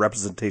about the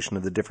representation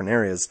of the different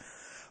areas.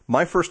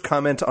 My first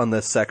comment on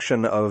this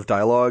section of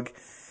dialogue,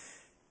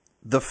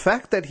 the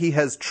fact that he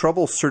has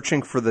trouble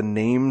searching for the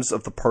names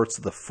of the parts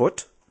of the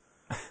foot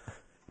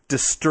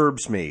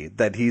disturbs me.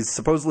 That he's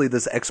supposedly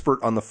this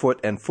expert on the foot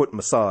and foot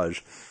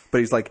massage, but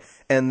he's like,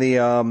 and the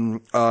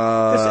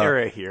This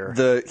area here.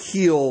 the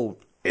heel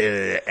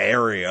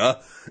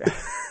area.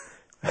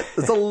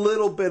 It's a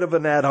little bit of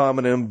an ad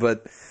hominem,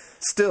 but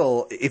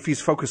still, if he's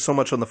focused so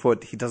much on the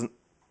foot, he doesn't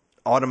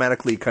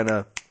automatically kind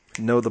of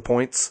know the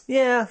points.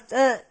 Yeah,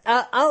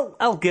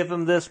 I'll give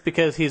him this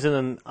because he's in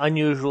an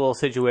unusual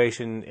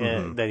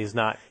situation that he's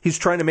not. He's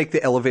trying to make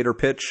the elevator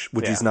pitch,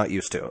 which he's Yeah. not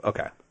used to.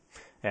 Okay.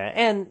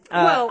 And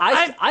Well,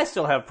 I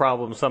still have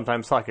problems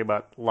sometimes talking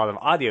about a lot of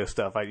audio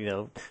stuff.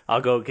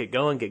 I'll go get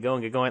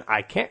going.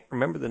 I can't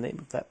remember the name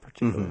of that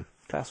particular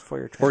fast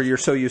forward. Or you're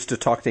so used to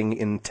talking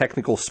in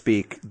technical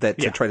speak that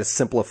to Yeah. try to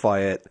simplify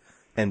it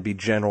and be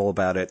general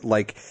about it.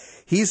 Like,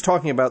 he's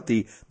talking about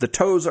the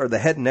toes are the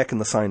head, neck, and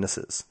the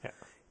sinuses. Yeah.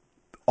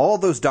 All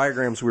those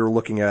diagrams we were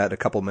looking at a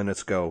couple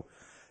minutes ago,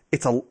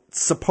 it's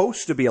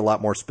supposed to be a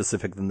lot more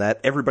specific than that.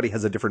 Everybody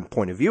has a different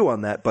point of view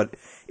on that, but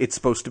it's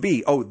supposed to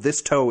be,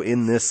 this toe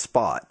in this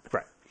spot.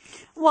 Right.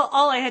 Well,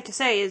 all I had to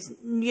say is,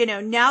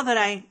 now that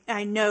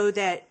I know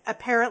that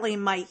apparently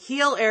my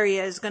heel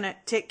area is going to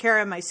take care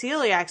of my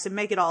celiacs and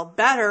make it all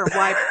better,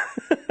 why,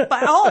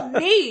 by all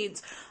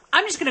means,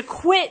 I'm just going to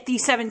quit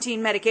these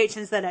 17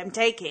 medications that I'm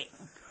taking.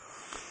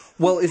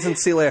 Well, isn't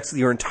celiac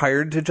your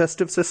entire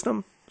digestive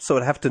system? So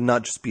it'd have to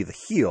not just be the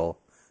heel.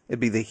 It'd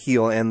be the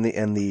heel and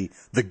the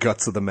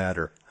guts of the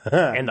matter.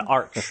 And the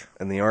arch.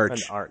 And the arch. And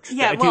the arch.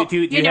 Yeah, Do well,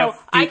 you have-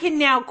 I can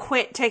now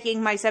quit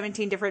taking my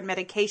 17 different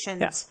medications.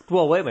 Yeah.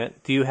 Well, wait a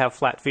minute. Do you have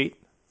flat feet?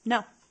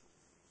 No.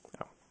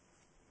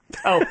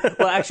 Oh,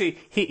 well, actually,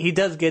 he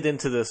does get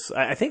into this.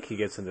 I think he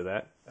gets into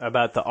that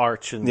about the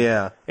arch. And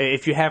Yeah.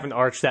 if you have an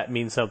arch, that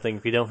means something.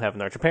 If you don't have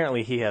an arch,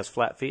 apparently he has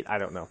flat feet. I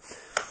don't know.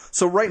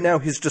 So right now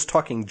he's just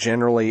talking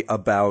generally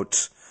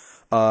about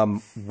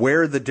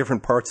where the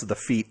different parts of the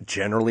feet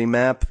generally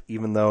map,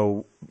 even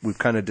though we've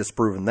kind of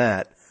disproven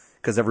that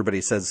because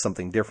everybody says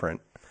something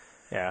different.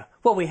 Yeah.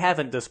 Well, we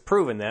haven't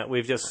disproven that.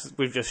 We've just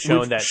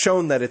shown that.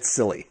 Shown that it's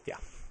silly. Yeah.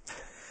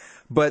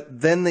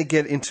 But then they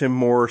get into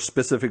more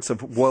specifics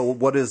of, well,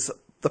 what is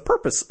the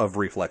purpose of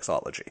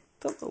reflexology?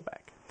 Don't go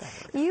back.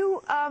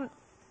 You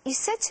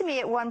said to me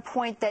at one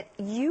point that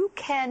you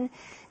can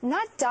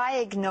not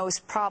diagnose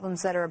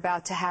problems that are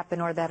about to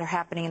happen or that are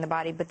happening in the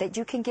body, but that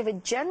you can give a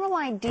general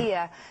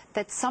idea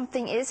that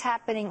something is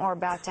happening or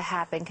about to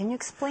happen. Can you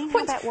explain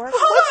how that works?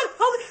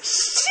 Hold on.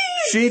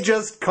 She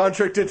just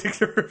contradicted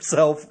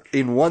herself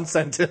in one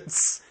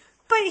sentence.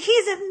 But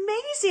he's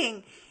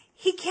amazing.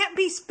 He can't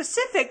be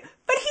specific,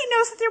 but he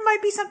knows that there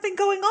might be something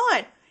going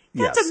on.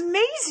 That's Yes.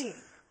 amazing.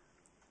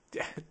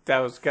 That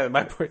was kind of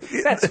my point.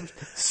 That's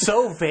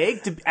so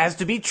vague as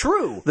to be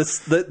true.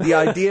 The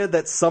idea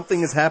that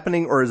something is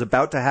happening or is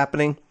about to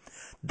happening,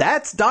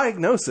 that's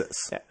diagnosis.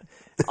 Yeah.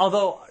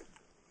 Although,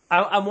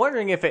 I'm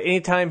wondering if at any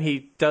time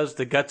he does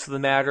the guts of the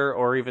matter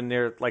or even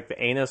near like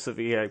the anus, if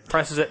he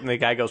presses it and the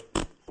guy goes,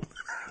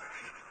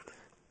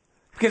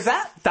 because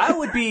that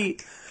would be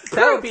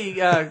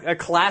a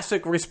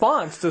classic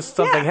response to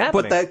something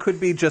happening. But that could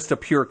be just a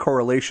pure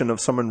correlation of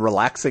someone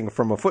relaxing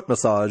from a foot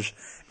massage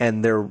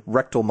and their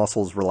rectal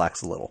muscles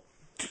relax a little.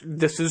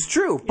 This is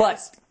true,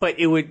 Yes. but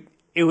it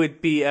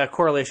would be a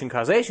correlation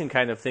causation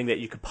kind of thing that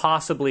you could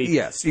possibly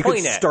Yes, you point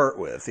could at. start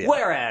with. Yeah.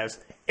 Whereas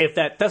if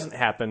that doesn't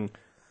happen,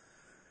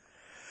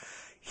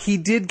 He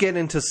did get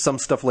into some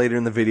stuff later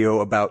in the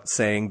video about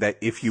saying that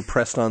if you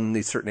pressed on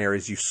these certain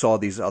areas, you saw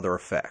these other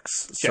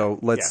effects. So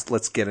Yeah.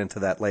 let's get into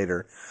that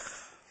later.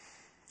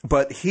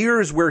 But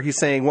here's where he's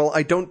saying, well,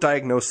 I don't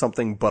diagnose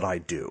something, but I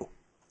do.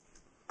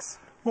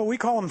 Well, we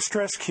call them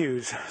stress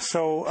cues.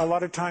 So a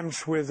lot of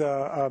times with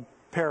a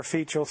pair of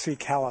feet, you'll see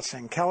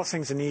callousing.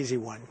 Callousing's an easy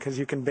one because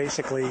you can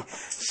basically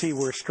see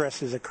where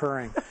stress is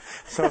occurring.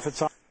 So if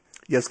it's on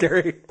Yes,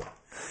 Gary?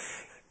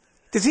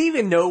 does he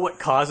even know what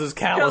causes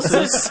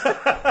calluses?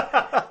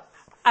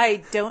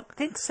 I don't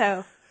think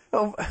so.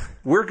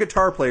 We're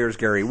guitar players,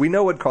 Gary. We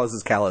know what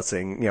causes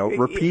callousing. You know,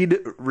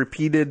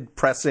 repeated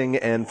pressing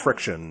and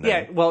friction.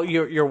 Yeah, well,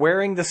 you're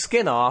wearing the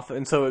skin off,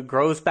 and so it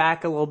grows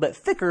back a little bit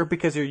thicker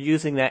because you're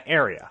using that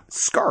area.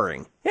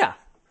 Scarring. Yeah.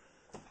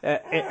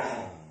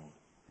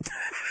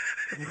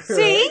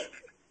 See?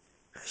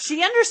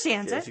 She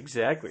understands Yes, it.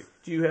 exactly.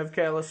 Do you have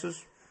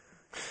calluses?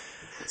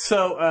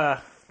 So,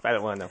 I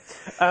don't want to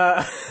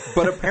know.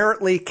 But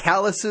apparently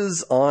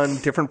calluses on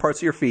different parts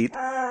of your feet.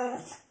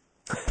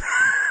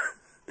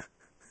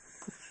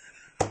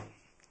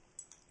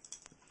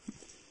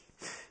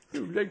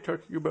 You like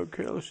talking about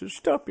calluses?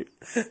 Stop it.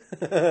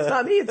 It's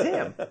not me, it's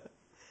him.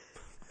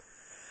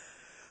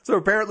 So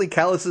apparently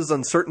calluses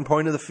on certain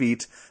point of the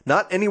feet,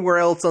 not anywhere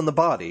else on the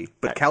body,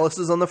 but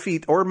calluses on the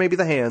feet or maybe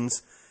the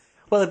hands.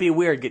 Well, it'd be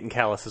weird getting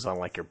calluses on,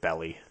 like, your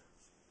belly.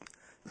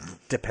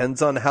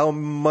 Depends on how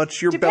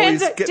much your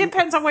belly's getting.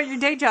 Depends on what your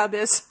day job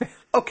is.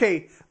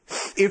 Okay,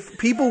 if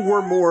people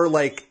were more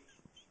like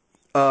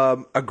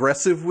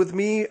aggressive with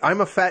me, I'm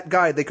a fat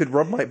guy. They could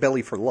rub my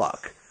belly for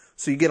luck.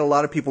 So you get a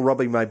lot of people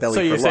rubbing my belly.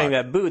 So for you're luck. saying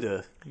that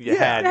Buddha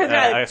had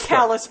a a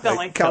callous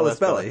belly. Callous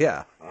belly,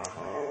 yeah.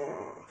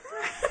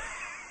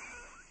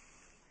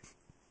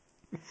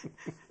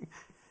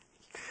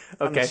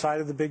 on the Okay.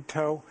 side of the big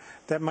toe,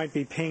 that might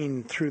be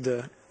pain through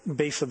the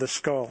base of the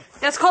skull.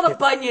 That's called a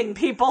bunion,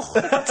 people.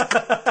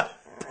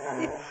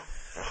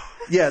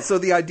 Yeah, so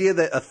the idea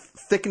that a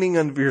thickening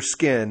of your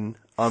skin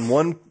on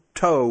one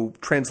toe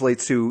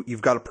translates to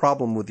you've got a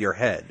problem with your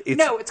head.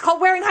 No, it's called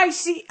wearing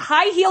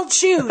high-heeled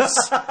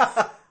shoes.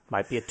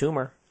 Might be a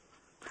tumor.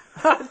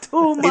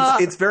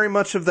 It's very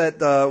much of that,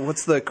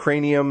 what's the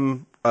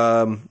cranium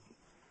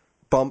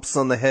bumps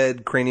on the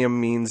head? Cranium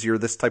means you're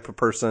this type of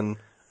person.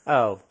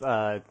 Oh,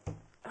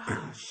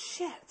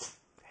 Shit.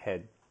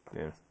 head.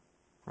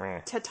 Yeah.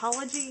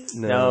 Tautology?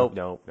 No.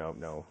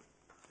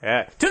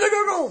 Yeah. To the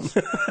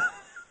Googles!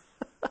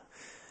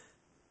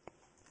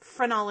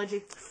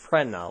 Phrenology.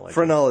 Phrenology.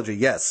 Phrenology,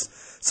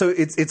 yes. So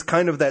it's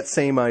kind of that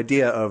same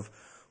idea of,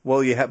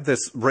 well, you have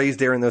this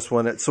raised air in this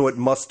one, so it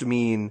must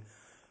mean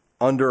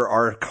under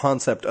our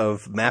concept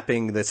of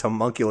mapping this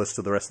homunculus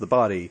to the rest of the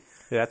body.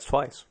 Yeah, that's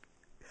twice.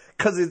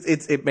 Because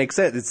it makes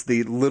sense. It's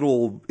the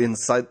little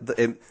inside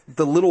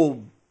the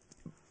little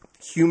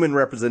human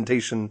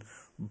representation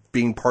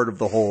being part of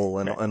the whole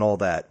and all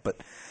that.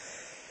 But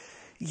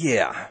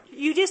yeah,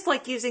 You just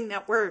like using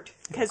that word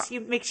because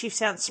it makes you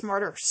sound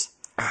smarter.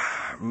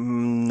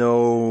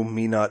 No,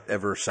 me not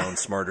ever sound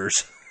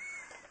smarters.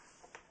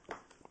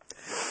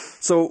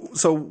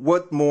 So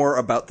what more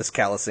about this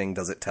callousing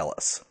does it tell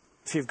us?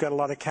 If you've got a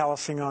lot of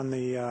callousing on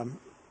the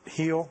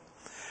heel,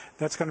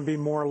 that's going to be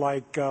more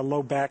like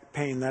low back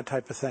pain, that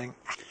type of thing.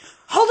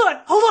 Hold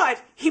on.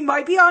 He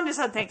might be onto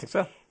something. I think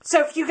so.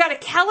 So if you got a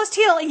calloused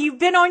heel and you've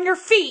been on your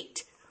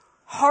feet,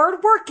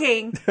 hard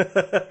working,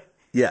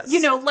 Yes.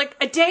 like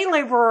a day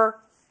laborer,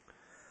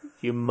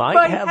 You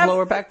might have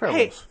lower back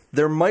problems. Hey,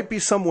 there might be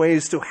some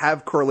ways to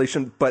have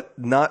correlation, but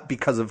not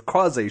because of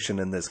causation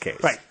in this case.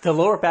 Right. The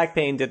lower back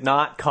pain did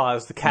not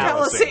cause the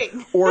callousing.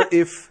 callousing. Or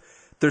if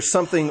there's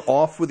something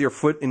off with your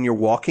foot and you're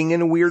walking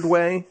in a weird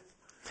way.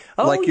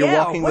 Oh, Like you're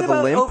yeah. walking what with a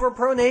about limp?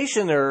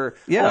 overpronation or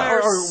Yeah.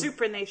 Or or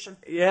supination.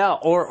 yeah,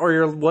 or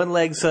your one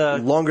leg's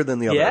Longer than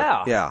the other.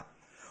 Yeah. Yeah.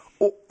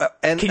 Oh,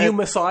 Can you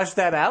massage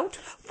that out?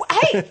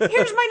 Hey,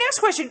 here's my next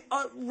question.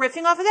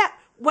 Riffing off of that,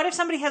 what if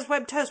somebody has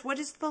webbed toes? What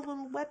is the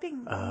little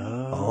webbing?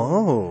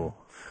 Oh.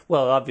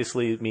 Well,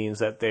 obviously it means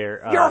that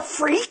they're You're a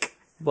freak?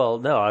 well,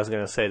 no, I was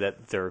going to say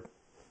that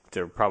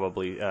they're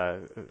probably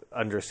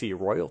undersea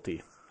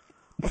royalty.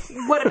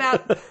 What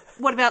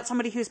about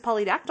somebody who's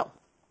polydactyl?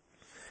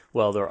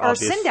 Well, they're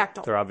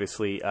syndactyl. They're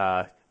obviously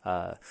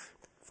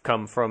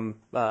come from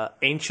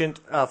ancient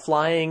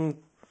flying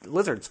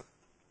lizards.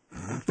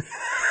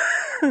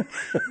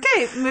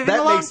 Okay, moving That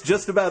along. makes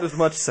just about as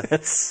much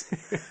sense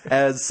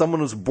as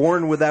someone who's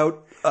born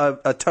without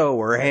a toe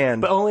or a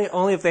hand. But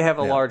only if they have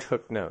a large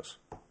hooked nose.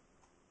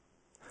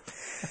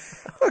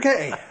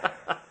 Okay.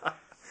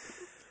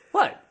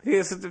 What?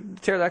 Because the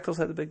pterodactyls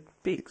had the big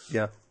beaks.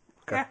 Yeah.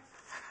 Okay. Yeah.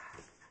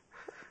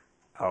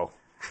 Oh,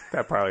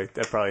 that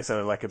probably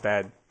sounded like a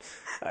bad.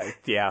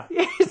 Yeah.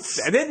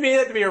 I didn't mean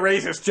it to be a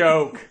racist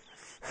joke.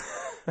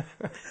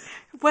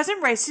 It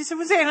wasn't racist, it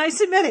was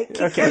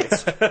anti-Semitic. Okay.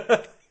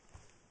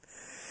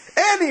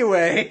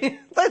 Anyway,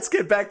 let's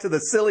get back to the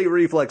silly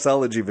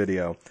reflexology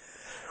video.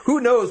 Who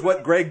knows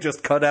what Greg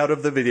just cut out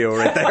of the video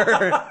right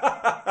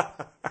there?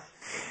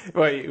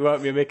 Wait, you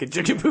want me to make a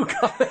jigaboo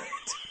comment?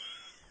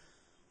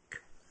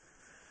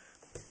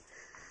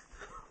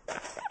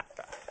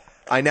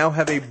 I now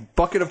have a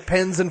bucket of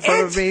pens in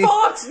front of me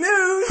Fox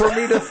News! for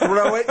me to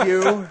throw at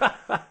you.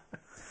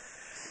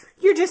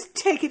 You're just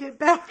taking it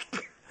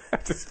back. I'm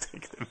just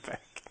taking it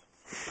back.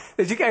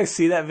 Did you guys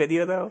see that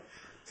video, though?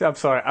 I'm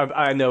sorry.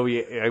 I know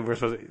we're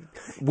supposed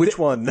to... Which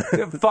one?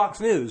 Fox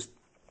News,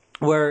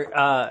 where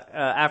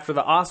after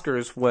the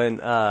Oscars,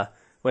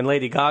 when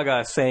Lady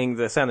Gaga sang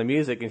The Sound of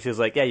Music, and she's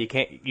like, "Yeah, you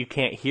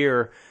can't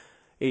hear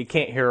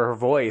her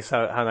voice.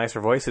 How nice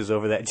her voice is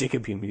over that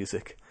jigaboo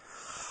music."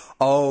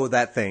 Oh,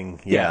 that thing.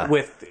 Yeah.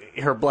 with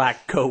her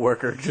black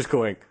coworker just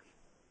going.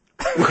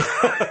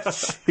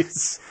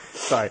 Jeez.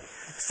 Sorry.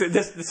 So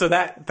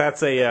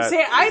that's a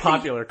See, I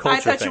popular culture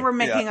I thought thing. you were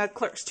making Yeah. a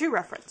Clerks 2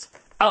 reference.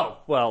 Oh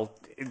well,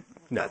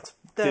 no.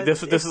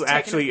 This it's is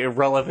actually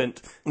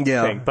irrelevant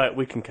Yeah. thing, but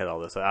we can cut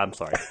all this. I'm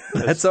sorry.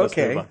 That's Let's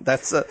okay. move on.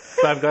 That's But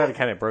I'm glad it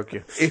kind of broke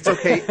you. it's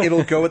okay.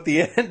 It'll go at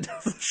the end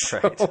of the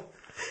show.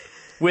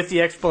 With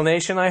the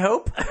explanation, I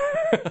hope.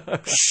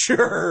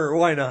 Sure,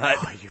 why not?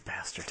 Oh, you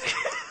bastard.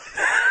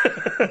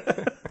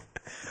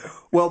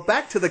 Well,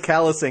 back to the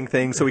callousing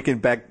thing so we can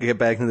get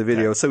back into the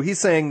video. So he's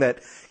saying that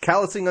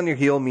callousing on your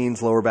heel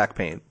means lower back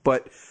pain,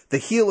 but the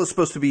heel is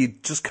supposed to be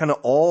just kind of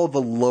all the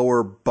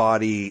lower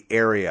body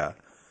area.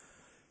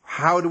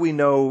 How do we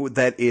know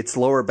that it's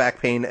lower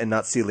back pain and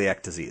not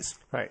celiac disease?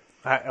 Right.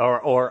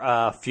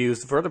 Or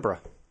fused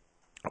vertebra.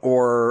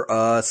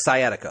 Or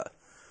sciatica?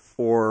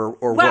 Or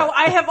Wow, what?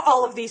 I have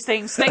all of these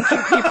things. Thank you,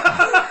 people.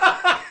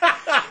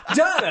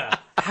 Donna,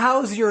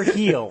 how's your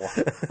heel?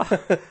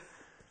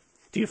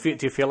 Do you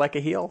feel like a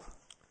heel?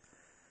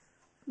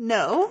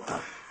 No.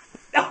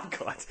 Oh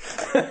God.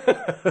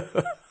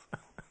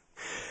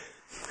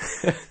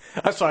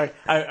 I'm sorry.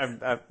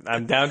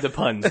 I'm down to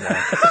puns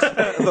now.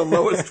 The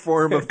lowest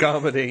form of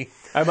comedy.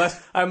 I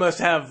must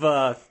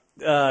have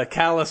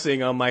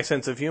callousing on my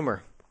sense of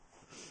humor.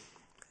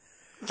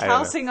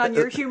 Callousing on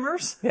your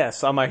humors?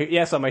 Yes, I'm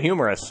a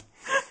humorous.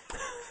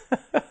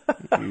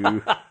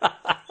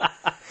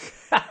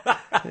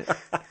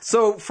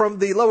 So, from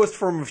the lowest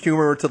form of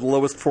humor to the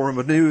lowest form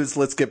of news,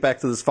 let's get back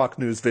to this Fox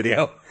News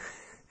video.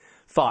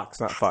 Fox,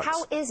 not Fox.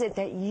 How is it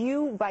that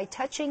you, by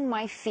touching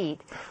my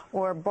feet,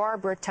 or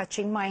Barbara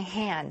touching my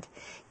hand,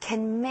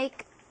 can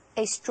make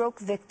a stroke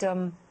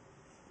victim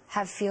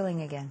have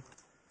feeling again?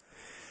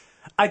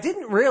 I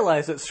didn't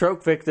realize that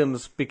stroke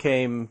victims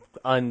became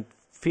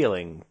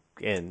unfeeling.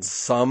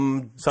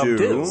 Some do.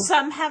 do.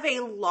 Some have a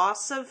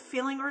loss of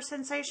feeling or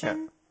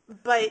sensation,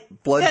 but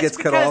Blood that's gets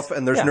cut because- off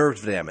and there's Yeah.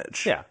 nerve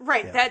damage. Yeah.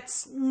 Right, Yeah.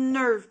 that's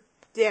nerve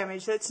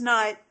damage. That's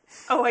not,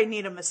 oh, I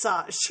need a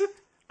massage.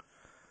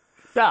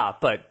 Ah,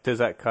 but does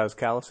that cause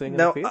callousing in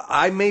Now, the feet?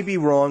 I may be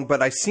wrong,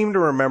 but I seem to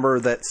remember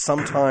that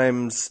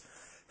sometimes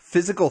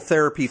physical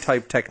therapy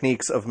type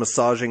techniques of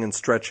massaging and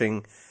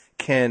stretching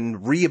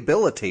can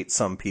rehabilitate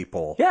some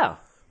people Yeah.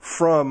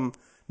 from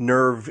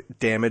nerve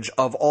damage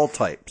of all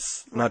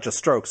types, not just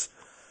strokes.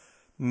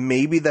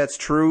 Maybe that's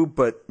true,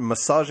 but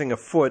massaging a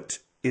foot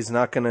is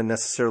not going to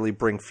necessarily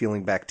bring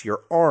feeling back to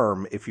your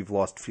arm if you've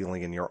lost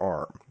feeling in your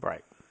arm.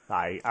 Right.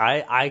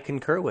 I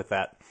concur with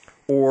that.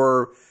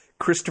 Or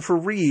Christopher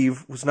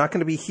Reeve was not going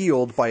to be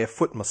healed by a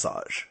foot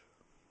massage.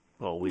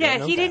 Well, we Yeah, don't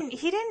know he that.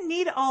 didn't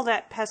need all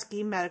that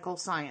pesky medical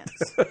science.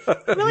 He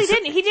really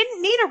didn't. He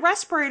didn't need a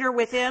respirator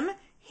with him.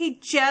 He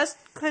just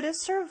could have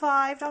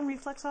survived on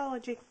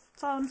reflexology.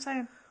 That's all I'm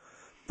saying.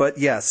 But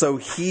yeah, so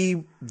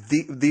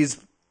these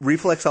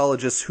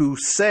reflexologists who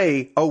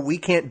say, oh, we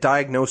can't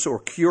diagnose or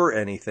cure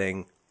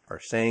anything, are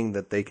saying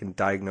that they can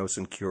diagnose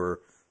and cure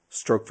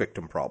stroke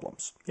victim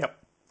problems. Yep.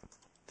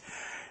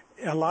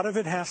 A lot of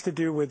it has to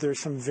do with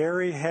there's some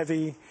very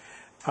heavy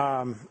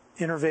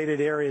innervated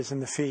areas in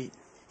the feet,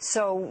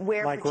 So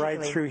where like right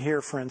particularly? through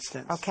here, for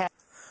instance. Okay.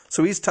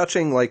 So he's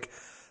touching like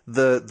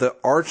the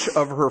arch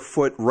of her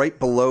foot right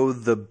below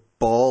the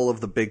ball of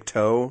the big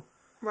toe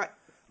Right.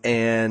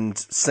 and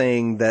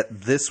saying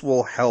that this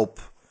will help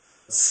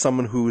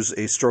someone who's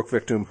a stroke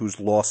victim who's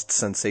lost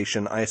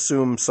sensation, I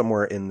assume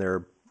somewhere in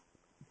their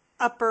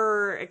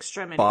Upper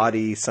extremity.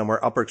 body,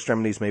 somewhere, upper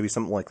extremities, maybe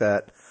something like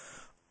that.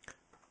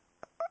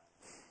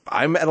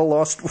 I'm at a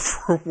loss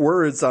for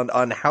words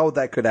on how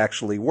that could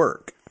actually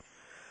work.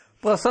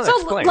 Well, it's not So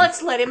explained.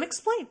 let's let him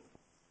explain.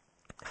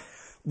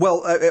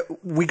 Well,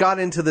 we got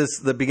into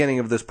the beginning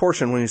of this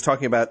portion when he's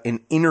talking about an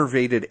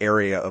innervated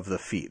area of the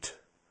feet.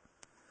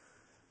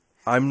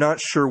 I'm not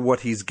sure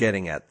what he's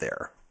getting at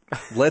there.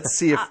 Let's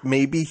see if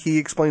maybe he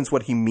explains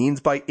what he means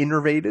by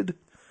innervated.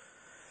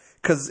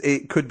 Because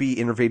it could be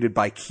innervated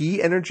by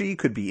ki energy,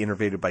 could be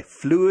innervated by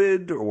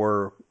fluid,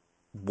 or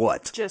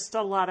what? Just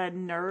a lot of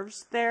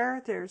nerves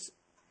there.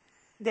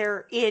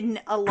 They're in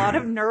a lot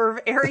of nerve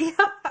area.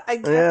 I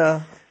guess.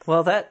 Yeah.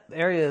 Well, that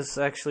area is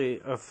actually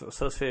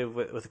associated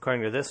with,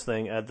 according to this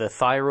thing, the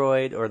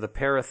thyroid or the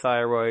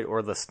parathyroid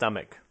or the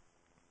stomach.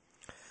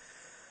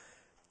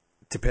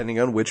 Depending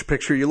on which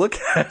picture you look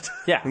at.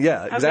 Yeah.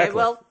 Yeah, exactly. Okay,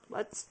 well,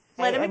 let's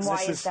let him And why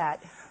explain. is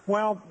that?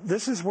 Well,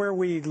 this is where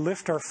we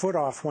lift our foot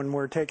off when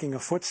we're taking a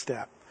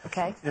footstep.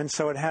 Okay. And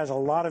so it has a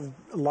lot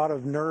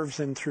of nerves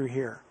in through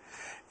here.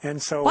 And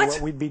so What?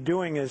 what we'd be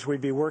doing is we'd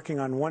be working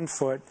on one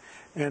foot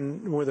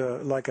and with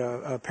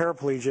a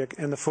paraplegic,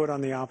 and the foot on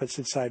the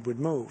opposite side would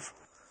move.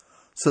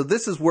 So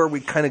this is where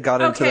we kind of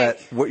got into Okay. that,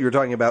 what you were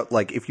talking about,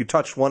 like if you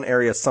touch one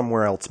area,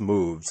 somewhere else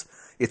moves.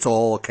 It's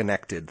all a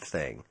connected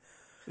thing.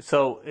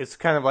 So it's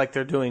kind of like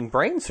they're doing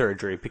brain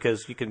surgery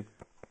because you can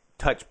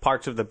touch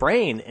parts of the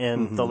brain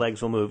and the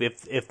legs will move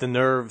if the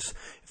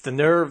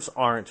nerves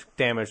aren't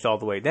damaged all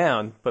the way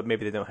down, but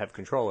maybe they don't have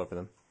control over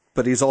them.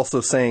 But he's also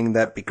saying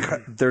that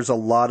because there's a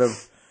lot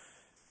of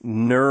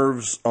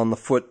nerves on the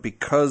foot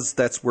because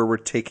that's where we're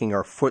taking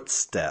our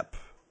footstep.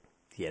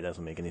 Yeah, it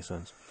doesn't make any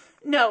sense.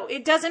 No,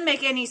 it doesn't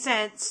make any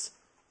sense.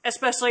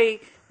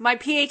 Especially my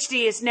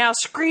PhD is now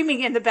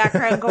screaming in the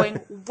background going,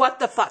 what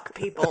the fuck,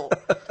 people?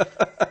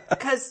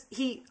 Because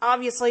he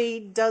obviously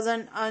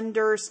doesn't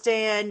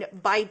understand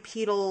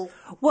bipedal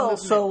Well,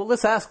 movement. so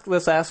let's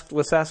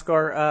ask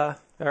our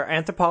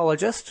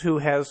anthropologist who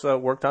has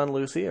worked on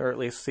Lucy, or at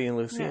least seen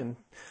Lucy, and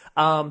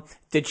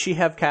did she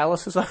have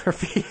calluses on her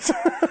feet?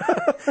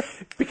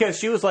 Because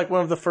she was like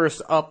one of the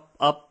first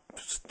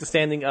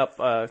standing up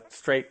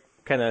straight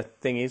kind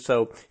of thingy.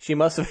 So she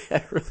must have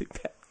had really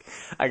bad.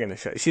 I'm gonna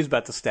show you. She's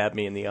about to stab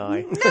me in the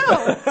eye.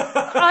 No,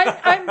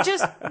 I'm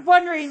just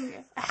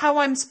wondering how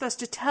I'm supposed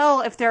to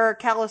tell if there are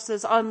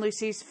calluses on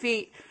Lucy's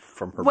feet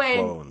From her when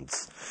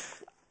bones.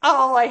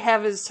 all I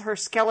have is her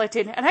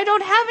skeleton, and I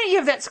don't have any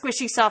of that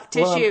squishy soft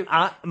Well, tissue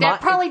my-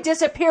 that probably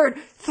disappeared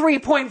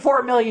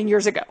 3.4 million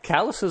years ago.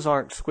 Calluses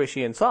aren't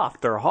squishy and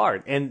soft; they're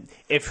hard. And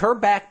if her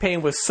back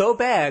pain was so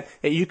bad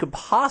that you could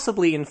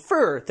possibly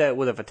infer that it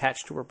would have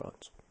attached to her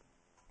bones.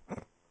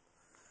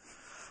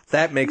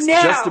 That makes No.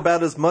 just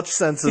about as much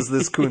sense as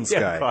this coon Yeah,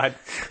 guy. God.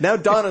 Now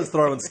Donna's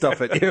throwing stuff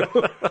at you.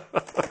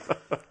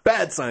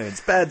 Bad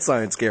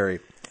science, Gary.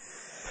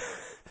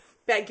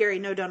 Bad Gary,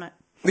 no donut.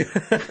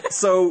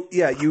 So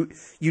yeah,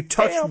 you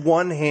touch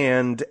one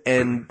hand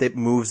and it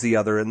moves the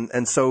other,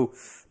 and so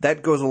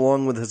that goes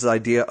along with his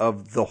idea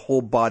of the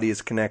whole body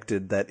is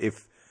connected. That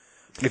if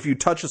you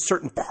touch a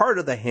certain part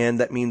of the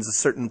hand, that means a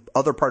certain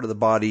other part of the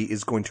body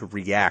is going to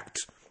react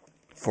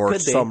for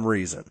Could be. some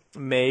reason.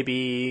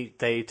 Maybe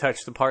they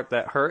touched the part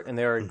that hurt, and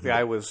the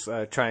guy was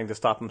trying to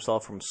stop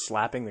himself from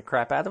slapping the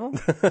crap out of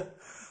him.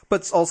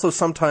 But also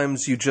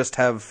sometimes you just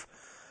have,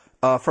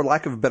 for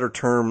lack of a better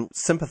term,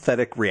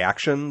 sympathetic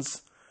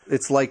reactions.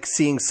 It's like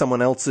seeing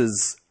someone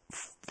else's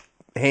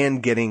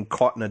hand getting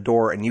caught in a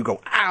door and you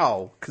go,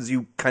 ow, because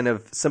you kind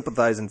of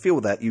sympathize and feel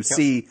with that. You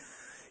see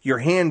your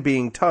hand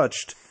being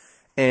touched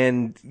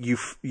and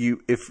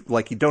if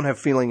like you don't have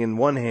feeling in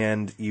one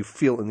hand, you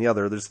feel in the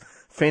other. There's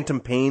phantom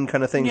pain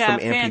kind of thing Yeah, from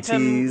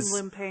phantom amputees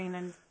limb pain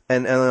and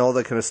and all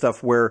that kind of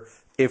stuff where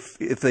if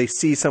they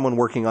see someone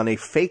working on a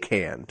fake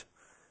hand,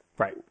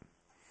 Right.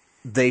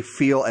 they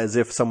feel as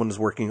if someone is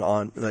working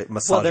on like, Well,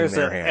 massaging there's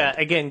their hand.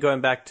 again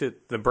going back to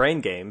the brain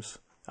games,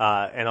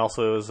 and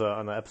also it was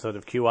on the episode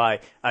of QI.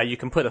 You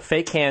can put a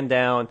fake hand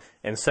down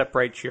and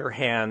separate your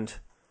hand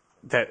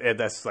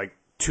that's like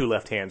two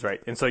left hands,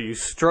 right? And so you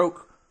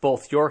stroke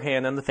both your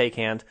hand and the fake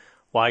hand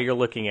while you're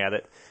looking at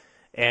it,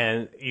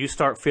 and you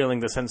start feeling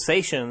the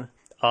sensation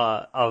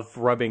of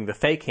rubbing the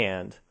fake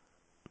hand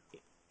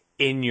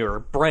in your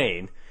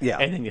brain,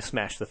 and then you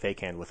smash the fake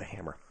hand with a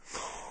hammer.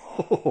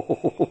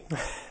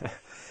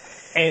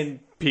 And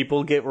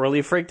people get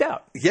really freaked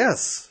out.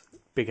 Yes.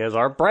 Because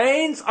our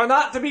brains are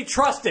not to be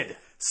trusted.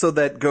 So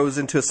that goes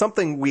into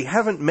something we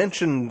haven't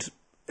mentioned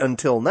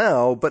until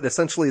now, but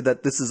essentially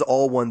that this is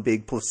all one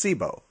big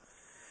placebo.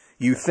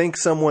 You think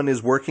someone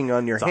is working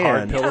on your It's hand. a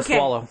hard pill to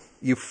swallow.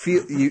 You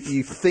feel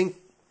you think.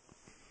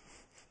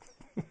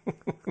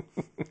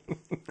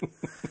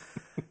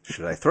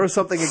 Should I throw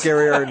something at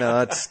Gary or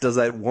not? Does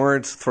that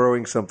warrant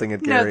throwing something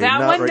at Gary? No, that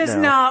not one right does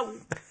now. not.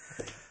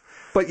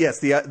 But yes,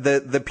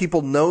 the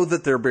people know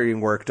that they're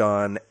being worked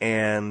on,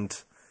 and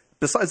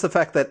besides the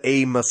fact that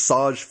a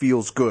massage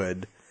feels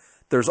good,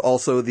 there's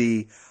also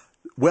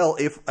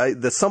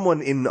if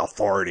someone in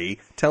authority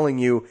telling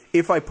you,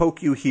 if I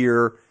poke you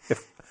here,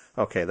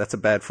 okay, that's a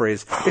bad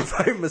phrase. If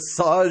I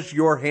massage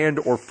your hand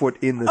or foot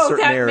in the certain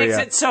that area,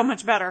 makes it so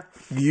much better.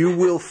 you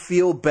will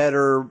feel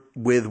better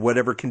with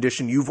whatever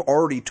condition you've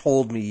already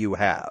told me you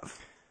have.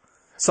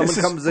 Someone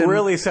This comes is in,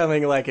 really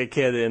sounding like a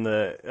kid in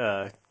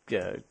the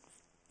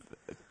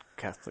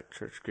Catholic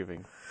Church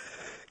giving.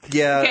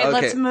 yeah, Okay,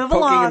 let's move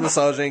poking along. and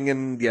massaging,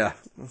 and yeah.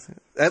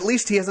 At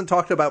least he hasn't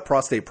talked about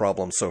prostate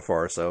problems so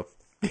far, so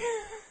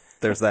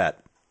there's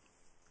that.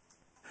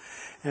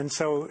 And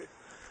so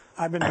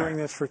I've been doing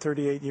this for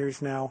 38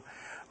 years now.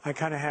 I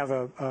kind of have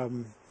a,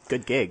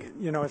 Good gig.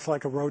 it's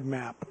like a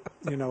roadmap,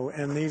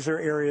 and these are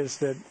areas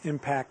that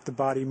impact the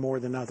body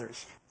more than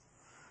others.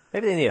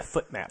 Maybe they need a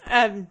foot map.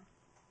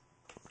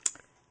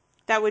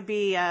 That would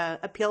be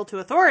appeal to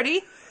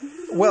authority.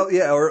 Well,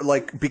 yeah, or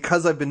like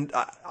because I've been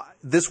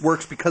this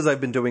works because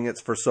I've been doing it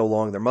for so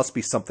long. There must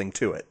be something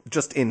to it,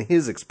 just in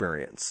his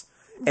experience,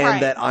 and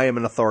Right. that I am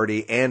an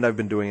authority, and I've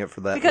been doing it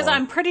for that. Because long.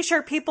 I'm pretty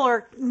sure people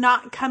are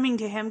not coming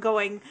to him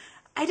going,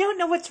 I don't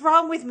know what's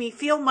wrong with me.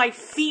 Feel my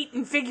feet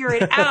and figure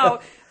it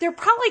out. They're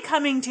probably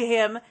coming to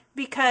him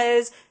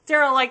because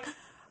they're like,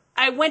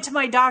 I went to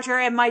my doctor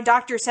and my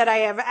doctor said I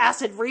have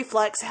acid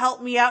reflux.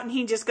 Help me out. And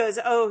he just goes,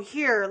 oh,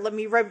 here, let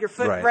me rub your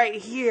foot right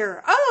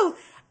here. Oh,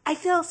 I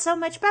feel so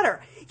much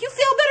better. You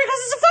feel better because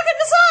it's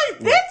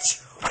a fucking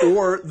massage, bitch.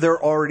 Or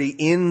they're already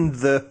in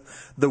the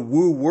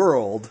woo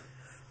world,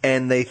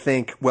 and they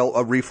think, well,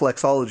 a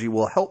reflexology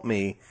will help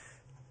me.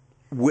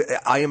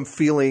 I am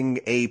feeling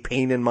a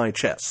pain in my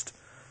chest,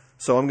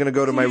 so I'm going to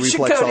go to my You should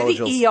go reflexologist.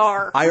 to the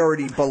ER. I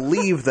already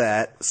believe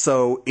that,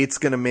 so it's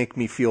going to make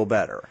me feel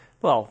better.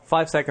 Well,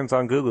 5 seconds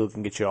on Google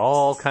can get you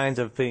all kinds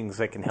of things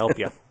that can help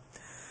you.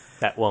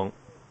 That won't.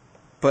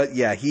 But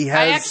yeah, he has.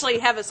 I actually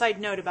have a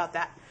side note about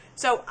that.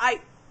 So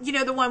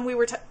the one we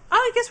were,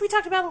 I guess we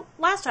talked about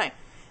last time,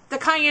 the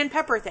cayenne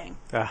pepper thing.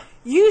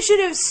 You should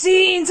have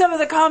seen some of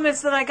the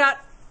comments that I got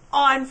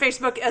on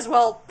Facebook as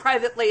well,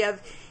 privately, of,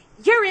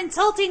 you're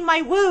insulting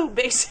my woo,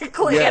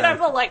 basically. Yeah. And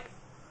I'm all like,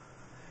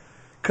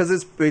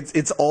 because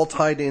it's all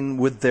tied in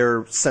with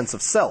their sense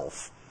of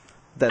self.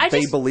 That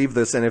they believe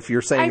this, and if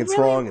you're saying it's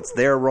wrong, it's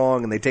their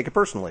wrong, and they take it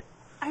personally.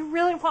 I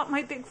really want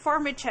my big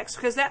pharma checks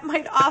because that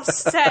might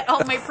offset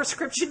all my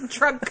prescription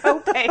drug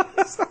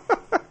copays.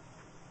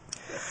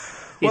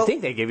 You'd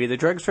think they give you the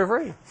drugs for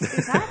free.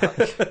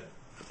 Exactly.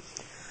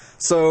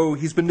 So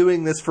he's been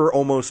doing this for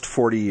almost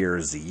 40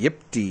 years.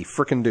 Yip-de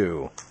frickin'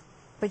 do.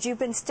 But you've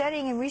been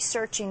studying and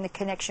researching the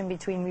connection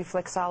between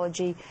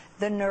reflexology,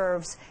 the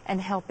nerves, and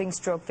helping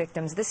stroke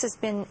victims. This has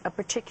been a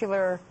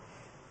particular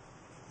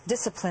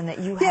discipline that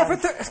you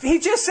have. Yeah, he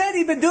just said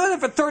he'd been doing it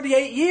for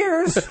 38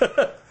 years.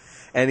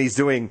 And he's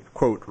doing,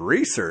 quote,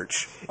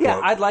 research. Yeah,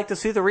 quote. I'd like to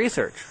see the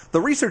research.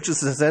 The research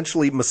is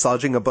essentially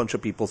massaging a bunch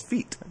of people's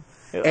feet.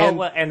 And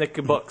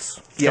the books.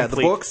 Yeah,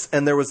 Complete. the books,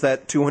 and there was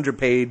that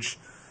 200-page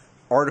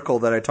article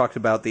that I talked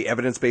about, the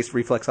evidence-based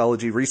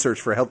reflexology research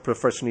for health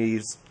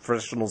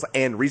professionals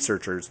and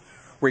researchers,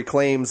 where he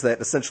claims that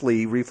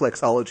essentially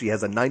reflexology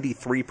has a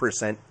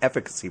 93%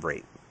 efficacy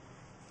rate.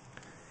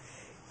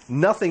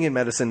 Nothing in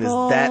medicine is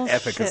that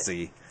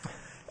efficacy.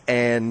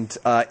 And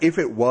if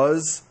it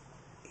was,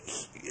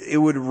 it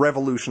would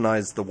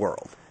revolutionize the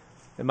world.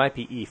 It might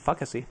be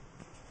efficacy.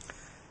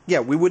 Yeah,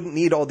 we wouldn't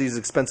need all these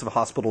expensive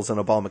hospitals and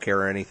Obamacare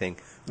or anything.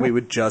 We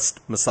would just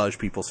massage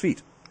people's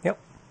feet. Yep.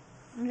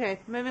 Okay,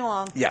 moving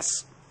along.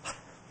 Yes.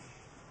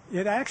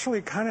 It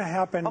actually kind of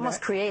happened.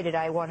 Almost created,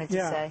 I wanted to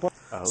say.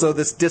 So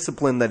this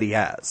discipline that he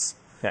has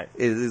Okay.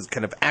 is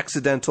kind of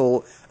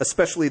accidental,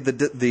 especially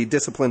the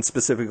discipline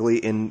specifically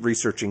in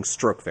researching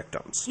stroke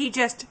victims. He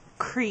just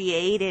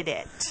created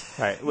it.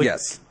 Right.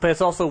 Yes. But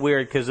it's also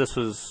weird because this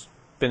was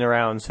been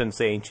around since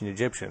the ancient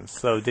Egyptians.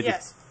 So did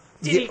Yes.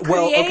 Did Yeah, he create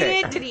well, okay.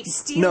 it? Did he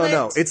steal it?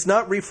 No, it's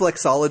not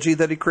reflexology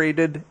that he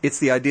created. It's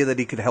the idea that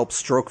he could help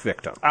stroke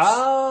victims.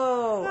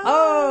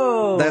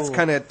 Oh. That's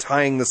kind of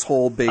tying this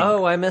whole big...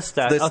 Oh, I missed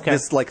that. This, Okay.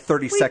 this like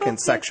 30-second both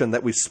did. section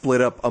that we split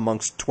up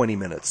amongst 20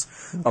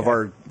 minutes of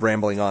our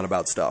rambling on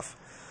about stuff.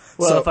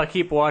 Well, So- if I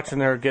keep watching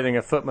her getting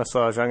a foot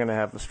massage, I'm going to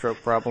have a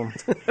stroke problem.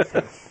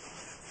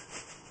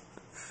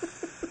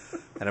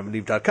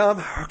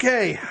 AdamandEve.com.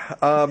 Okay.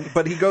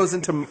 But he goes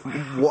into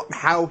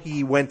how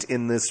he went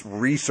in this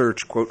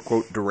research,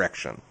 quote,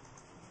 direction.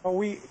 Well,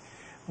 we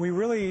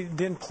really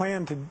didn't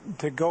plan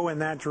to go in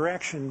that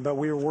direction, but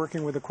we were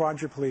working with a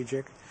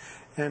quadriplegic,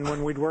 and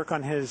when we'd work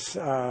on his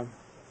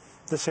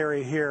this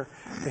area here,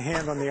 the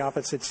hand on the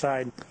opposite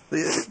side.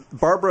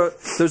 Barbara,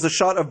 there's a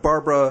shot of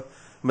Barbara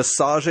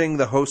massaging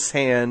the host's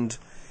hand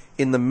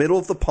in the middle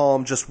of the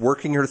palm, just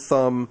working her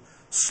thumb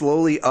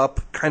slowly up,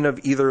 kind of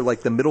either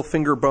like the middle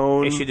finger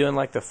bone. Is she doing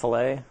like the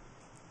fillet?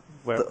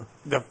 Where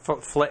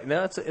fillet?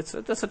 No, it's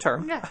a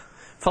term. Yeah.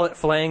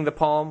 Filleting the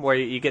palm, where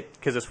you get,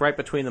 because it's right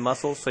between the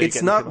muscles. So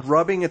it's not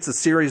rubbing; it's a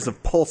series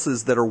of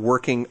pulses that are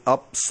working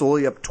up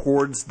slowly up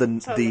towards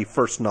the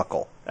first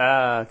knuckle.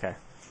 Okay.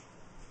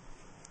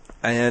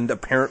 And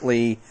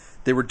apparently,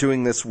 they were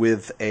doing this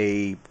with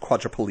a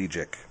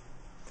quadriplegic,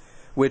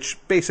 which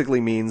basically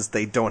means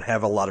they don't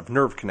have a lot of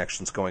nerve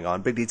connections going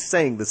on. But he's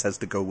saying this has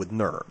to go with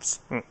nerves.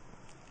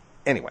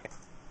 Anyway,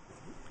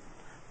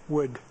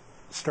 would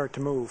start to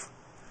move,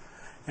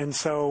 and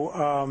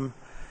so.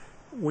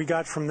 We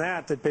got from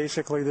that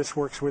basically this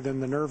works within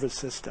the nervous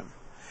system.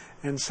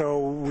 And so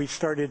we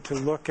started to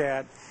look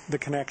at the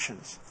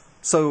connections.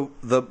 So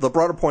the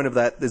broader point of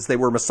that is they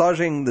were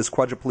massaging this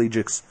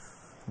quadriplegic's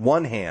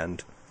one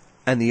hand,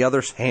 and the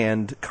other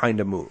hand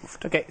kind of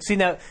moved. Okay, see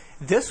now,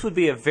 this would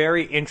be a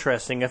very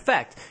interesting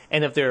effect.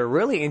 And if they're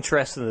really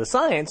interested in the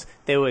science,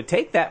 they would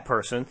take that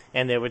person,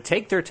 and they would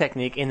take their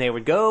technique, and they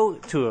would go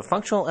to a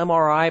functional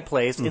MRI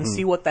place and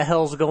see what the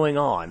hell's going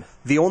on.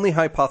 The only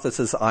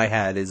hypothesis I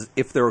had is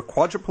if they're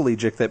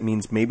quadriplegic, that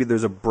means maybe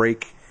there's a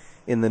break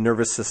in the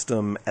nervous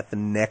system at the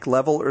neck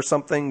level or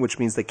something, which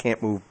means they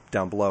can't move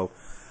down below.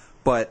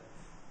 But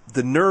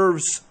the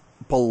nerves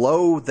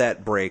below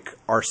that break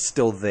are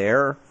still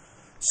there.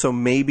 So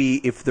maybe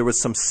if there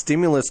was some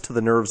stimulus to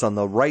the nerves on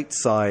the right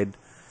side,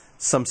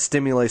 some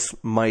stimulus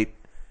might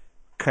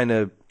kind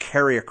of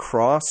carry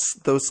across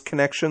those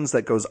connections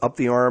that goes up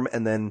the arm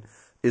and then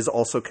is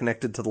also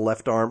connected to the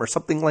left arm or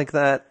something like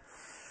that.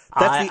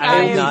 That's the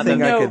only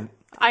thing I could...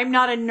 I'm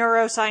not a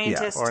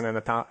neuroscientist. Or an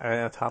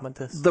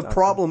anatomist. The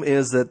problem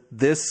is that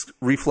this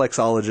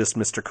reflexologist,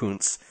 Mr.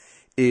 Kuntz,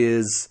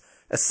 is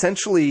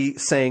essentially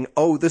saying,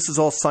 oh, this is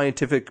all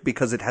scientific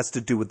because it has to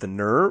do with the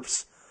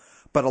nerves.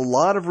 But a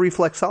lot of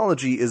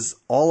reflexology is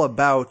all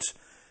about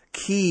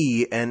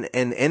ki and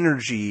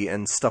energy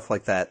and stuff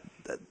like that.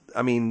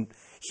 I mean,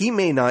 he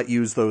may not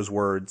use those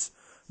words,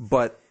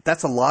 but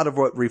that's a lot of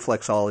what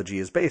reflexology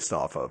is based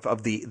off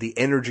of the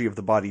energy of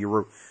the body.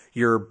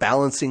 You're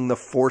balancing the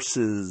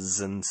forces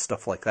and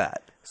stuff like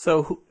that.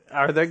 So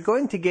are they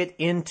going to get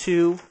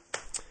into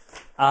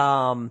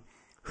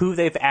who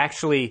they've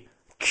actually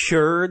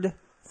cured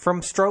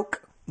from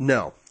stroke?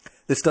 No.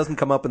 This doesn't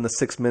come up in the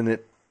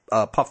 6-minute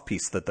puff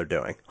piece that they're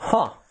doing.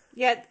 Huh.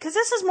 Yeah, because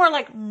this is more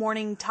like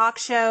morning talk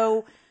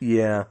show.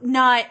 Yeah.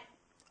 Not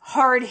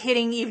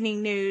hard-hitting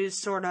evening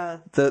news, sort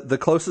of. The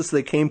closest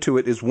they came to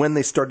it is when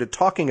they started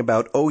talking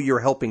about, oh, you're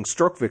helping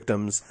stroke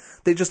victims.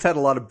 They just had a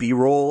lot of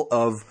B-roll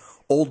of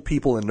old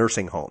people in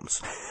nursing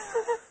homes.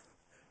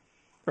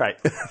 Right.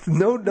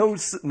 No,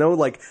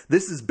 like,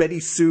 this is Betty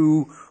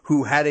Sue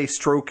who had a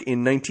stroke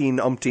in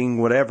 19-umpting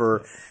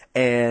whatever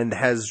and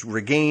has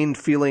regained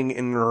feeling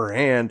in her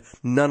hand.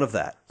 None of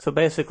that. So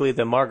basically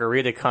the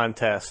margarita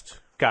contest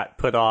got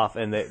put off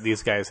and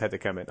these guys had to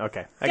come in.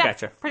 Okay, I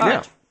gotcha. Pretty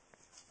much.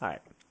 All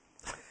right.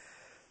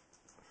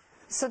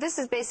 So this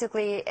is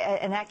basically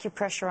an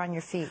acupressure on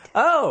your feet.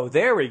 Oh,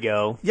 there we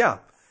go. Yeah.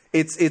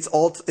 It's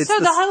so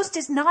the host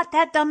is not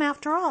that dumb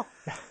after all.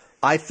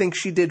 I think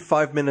she did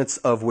 5 minutes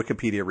of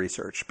Wikipedia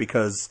research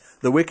because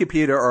the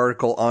Wikipedia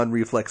article on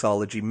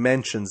reflexology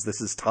mentions this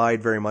is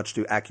tied very much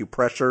to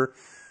acupressure,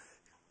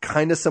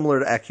 kind of similar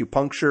to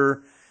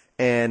acupuncture,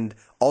 and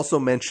also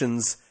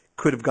mentions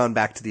could have gone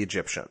back to the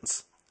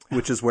Egyptians,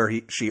 which is where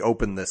she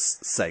opened this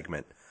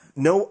segment.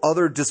 No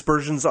other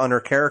dispersions on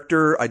her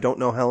character. I don't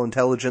know how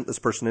intelligent this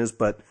person is,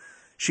 but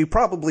she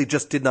probably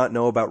just did not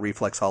know about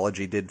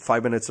reflexology, did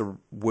 5 minutes of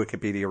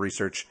Wikipedia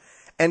research,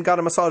 and got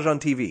a massage on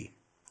TV.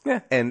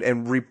 Yeah.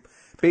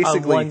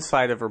 Basically... On one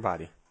side of her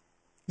body.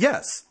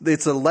 Yes.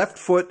 It's a left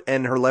foot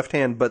and her left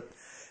hand, but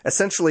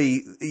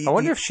essentially... I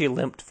wonder if she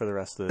limped for the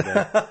rest of the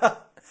day.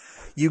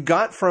 You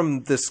got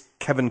from this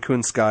Kevin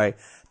Kuntz guy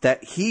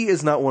that he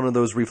is not one of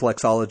those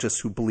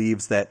reflexologists who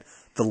believes that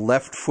the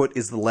left foot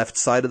is the left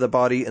side of the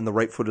body and the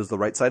right foot is the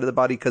right side of the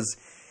body, because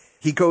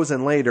he goes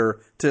in later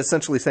to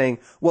essentially saying,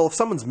 well, if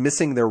someone's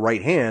missing their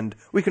right hand,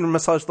 we can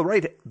massage the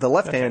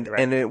left hand,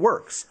 right. And it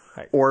works.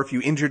 Right. Or if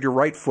you injured your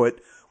right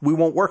foot, we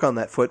won't work on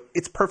that foot.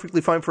 It's perfectly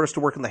fine for us to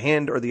work on the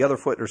hand or the other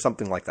foot or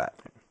something like that.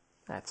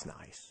 That's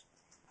nice.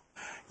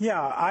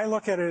 Yeah, I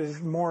look at it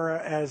as more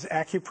as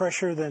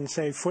acupressure than,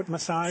 say, foot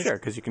massage. Sure,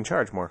 because you can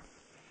charge more.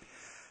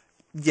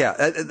 Yeah,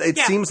 it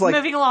seems like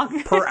moving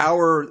along. per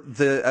hour,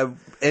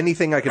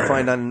 anything I could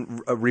find on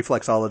a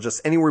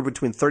reflexologist, anywhere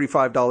between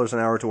 $35 an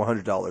hour to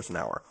 $100 an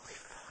hour.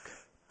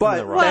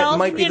 But that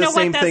might be the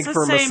same thing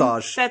for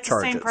massage That's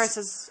charges. the same price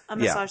as a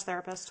massage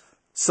therapist.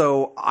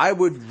 So I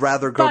would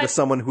rather go to But-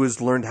 someone who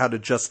has learned how to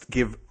just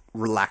give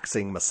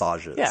relaxing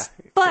massages. Yeah.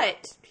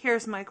 But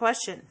here's my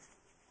question.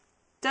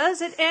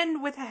 Does it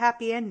end with a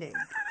happy ending?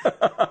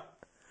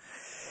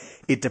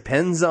 It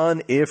depends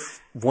on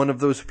if one of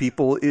those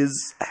people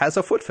has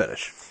a foot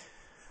fetish.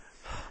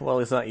 Well,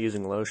 he's not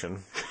using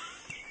lotion.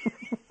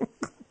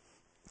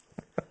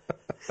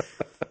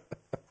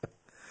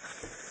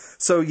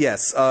 So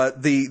yes,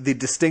 the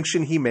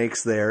distinction he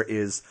makes there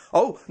is,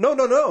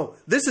 no,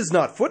 this is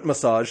not foot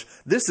massage.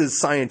 This is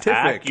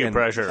scientific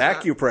Acupressure. and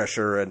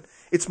acupressure, and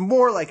it's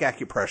more like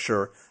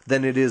acupressure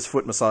than it is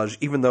foot massage.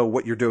 Even though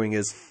what you're doing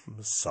is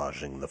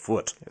massaging the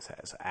foot. This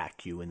has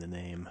acu in the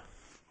name.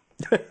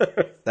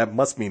 That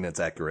must mean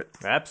it's accurate.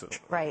 Absolutely.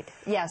 Right.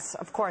 Yes,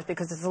 of course,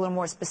 because it's a little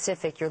more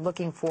specific. You're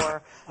looking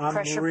for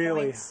pressure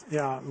points.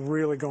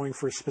 Really going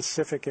for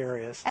specific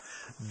areas.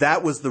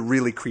 That was the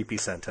really creepy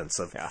sentence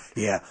of,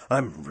 Yeah.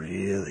 I'm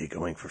really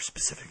going for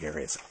specific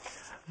areas.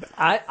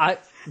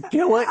 You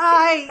know what?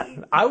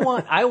 I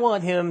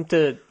want him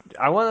to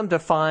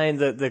find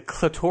the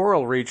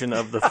clitoral region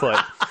of the foot,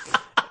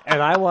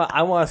 and I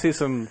want to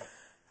see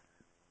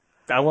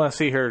I want to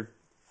see her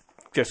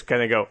just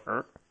kind of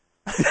go.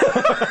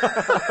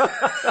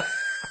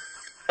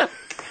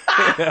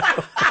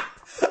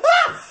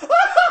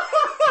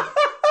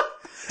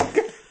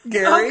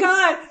 Gary? Oh,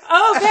 God.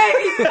 Oh,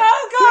 baby.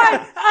 Oh,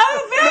 God.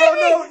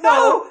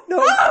 Oh, baby.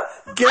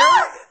 No.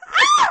 Gary?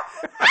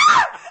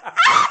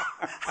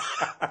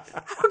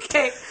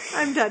 Okay,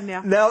 I'm done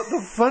now. Now,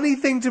 the funny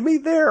thing to me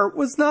there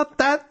was not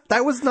that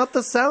was not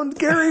the sound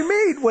Gary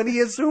made when he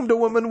assumed a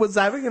woman was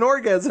having an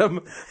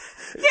orgasm.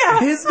 Yeah.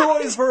 His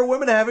noise for a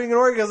woman having an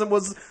orgasm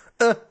was,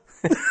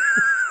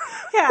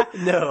 Yeah.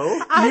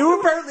 No. you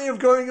apparently have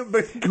going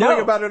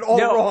about it all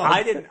wrong.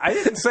 I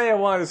didn't say I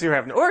wanted to see her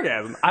have an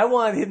orgasm. I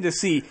wanted him to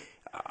see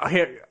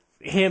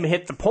him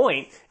hit the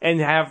point and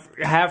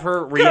have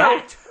her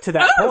react to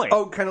that point.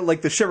 Oh, kind of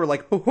like the shiver,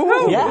 like,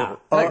 Yeah.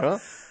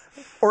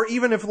 or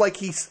even if like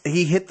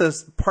he hit the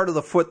part of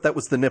the foot that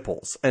was the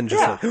nipples and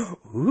just like,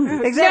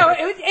 ooh.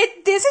 Exactly. No,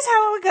 this is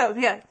how it would go.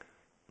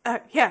 Yeah.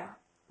 Yeah.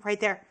 Right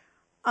there.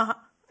 A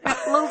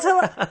little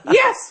to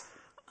Yes.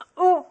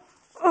 Oh.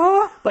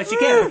 But she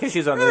can't because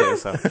she's on the video,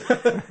 so.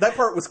 That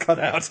part was cut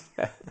out.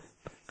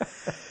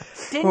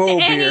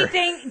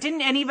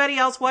 Didn't anybody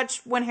else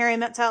watch When Harry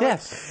Met Sally?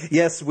 Yes.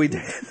 Yes, we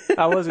did.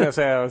 I was going to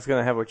say I was going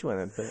to have what you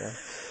wanted, but yeah.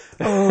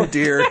 Oh,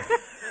 dear.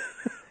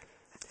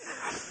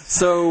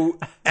 So,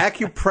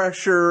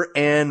 acupressure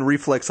and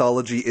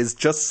reflexology is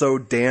just so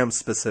damn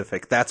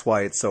specific. That's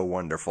why it's so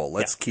wonderful.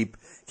 Let's keep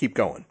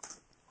going.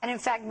 And in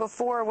fact,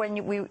 before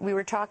when we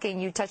were talking,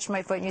 you touched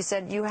my foot and you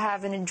said you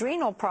have an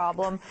adrenal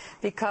problem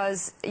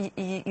because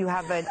you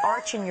have an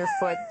arch in your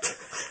foot.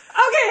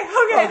 Okay.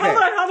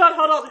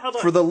 Hold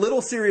on. For the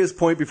little serious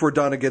point before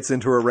Donna gets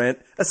into her rant,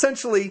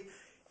 essentially,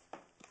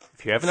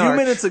 If you have a an few arch,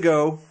 minutes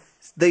ago,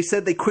 they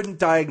said they couldn't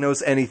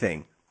diagnose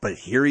anything. But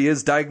here he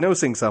is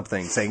diagnosing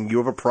something, saying you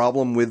have a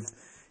problem with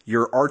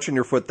your arch in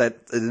your foot,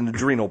 that's an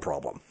adrenal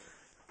problem.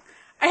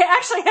 I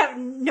actually have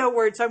no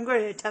words, so I'm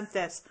going to attempt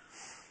this.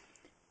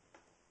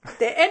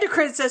 The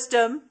endocrine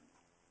system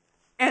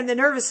and the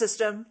nervous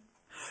system,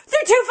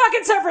 they're two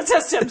fucking separate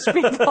systems,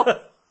 people.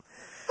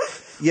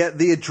 Yeah,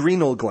 the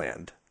adrenal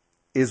gland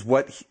is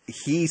what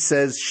he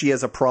says she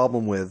has a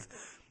problem with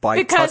by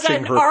Because touching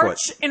an her arch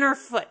foot. in her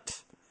foot.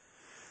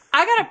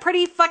 I got a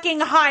pretty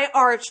fucking high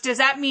arch. Does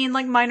that mean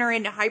like mine are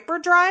in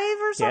hyperdrive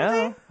or something?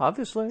 yeah,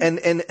 obviously. And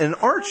an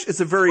arch is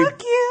a very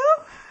Fuck you.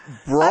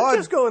 broad, I'm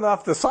just going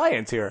off the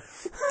science here.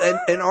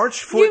 an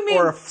arch foot You mean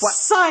or a flat,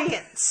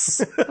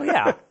 science. Well,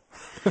 yeah.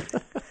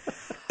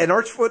 an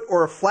arch foot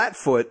or a flat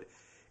foot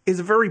is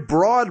a very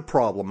broad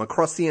problem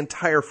across the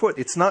entire foot.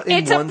 It's not in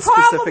It's one a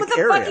problem specific with the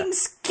area. fucking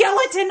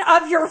skeleton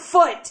of your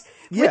foot.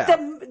 Yeah.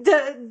 With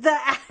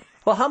the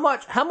Well, how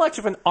much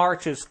of an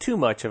arch is too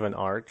much of an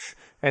arch,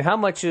 and how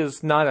much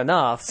is not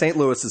enough? St.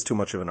 Louis is too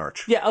much of an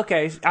arch. Yeah,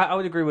 okay, I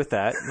would agree with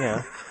that.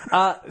 Yeah.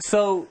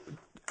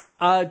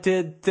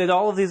 Did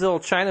all of these little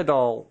China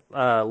doll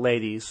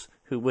ladies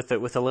who with the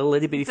little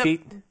itty bitty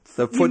feet,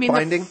 The you foot mean the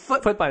binding?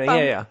 foot binding?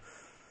 Yeah.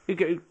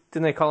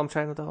 Didn't they call them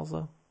China dolls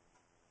though?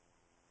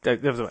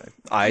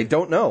 I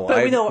don't know.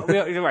 But we know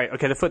you're right.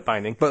 Okay, the foot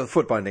binding. But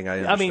foot binding, I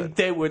understood. I mean,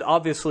 they would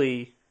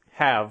obviously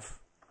have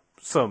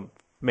some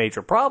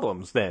major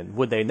problems then,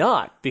 would they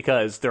not?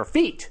 Because their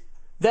feet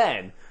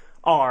then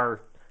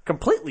are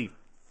completely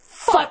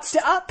fucked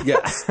up.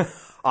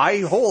 Yes. I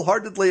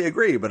wholeheartedly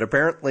agree, but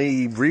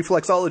apparently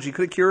reflexology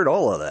could have cured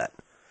all of that.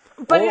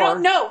 But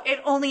Or- it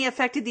only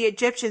affected the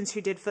Egyptians who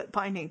did foot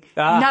binding,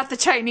 not the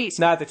Chinese.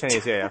 Not the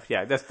Chinese,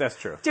 yeah, that's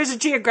true. There's a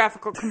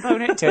geographical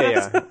component to it.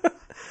 Yeah.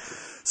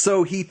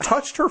 So he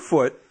touched her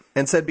foot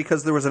and said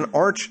because there was an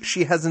arch,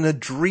 she has an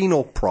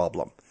adrenal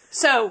problem.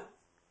 So,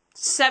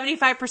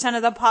 75%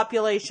 of the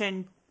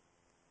population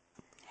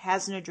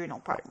has an adrenal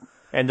problem.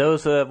 And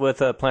those with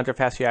plantar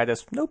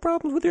fasciitis, no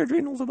problems with their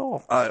adrenals at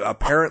all.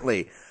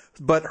 Apparently.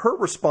 But her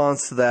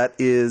response to that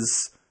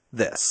is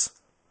this.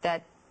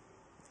 That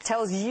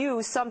tells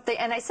you something.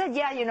 And I said,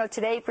 yeah, you know,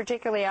 today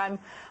particularly I'm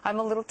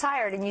a little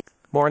tired. And you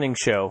Morning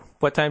show.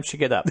 What time should she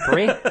get up?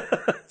 3?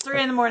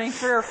 3 in the morning,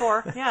 3 or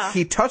 4. Yeah.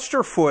 He touched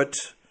her foot.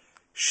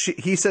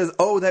 He says,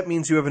 "Oh, that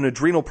means you have an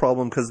adrenal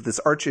problem because of this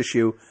arch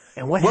issue."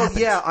 And what Well,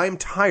 happens? yeah, I'm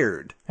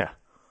tired. Yeah.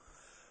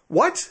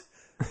 What?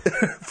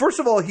 First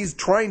of all, he's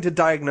trying to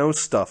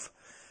diagnose stuff,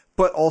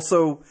 but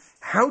also,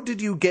 how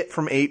did you get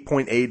from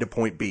point A to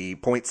point B,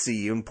 point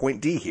C, and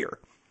point D here?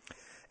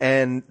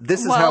 And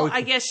this is how. Well,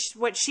 I guess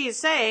what she is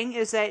saying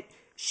is that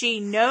she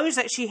knows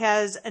that she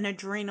has an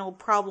adrenal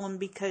problem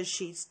because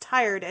she's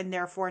tired and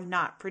therefore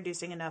not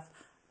producing enough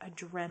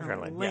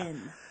adrenaline.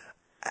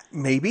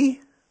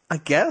 Maybe, I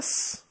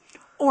guess.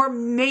 Or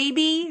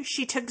maybe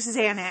she took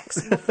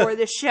Xanax before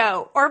the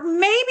show. Or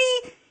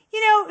maybe, you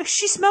know,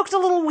 she smoked a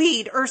little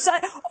weed or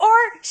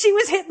she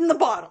was hitting the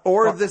bottle.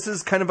 Or this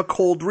is kind of a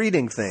cold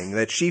reading thing,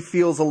 that she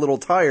feels a little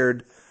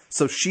tired,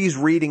 so she's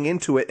reading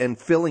into it and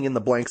filling in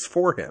the blanks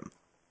for him.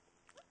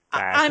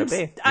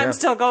 I'm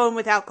still going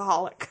with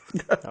alcoholic.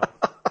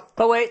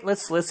 But wait,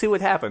 let's see what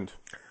happened.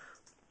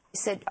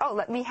 said, oh,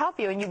 let me help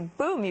you. And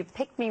you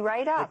picked me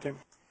right up.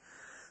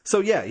 So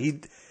yeah, he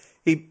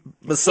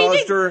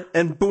massaged her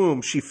and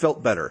boom, she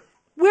felt better.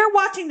 We're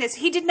watching this.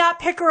 He did not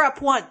pick her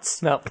up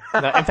once. No.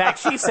 In fact,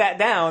 she sat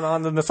down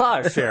on the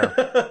massage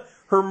chair.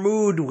 Her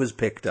mood was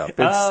picked up.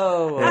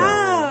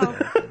 Oh.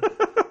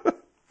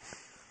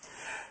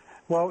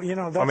 Well, you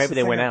know, that's Or maybe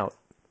they went out.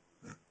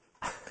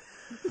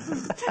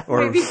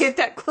 Or Maybe get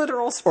that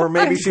clitoral spot. or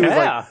maybe she was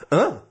Yeah.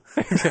 like,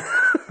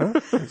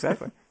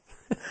 Exactly.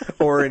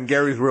 or in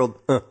Gary's world,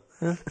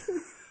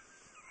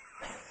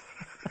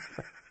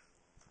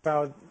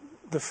 about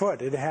the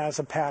foot. It has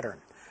a pattern.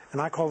 And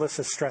I call this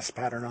a stress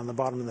pattern on the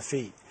bottom of the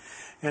feet.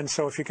 And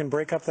so if you can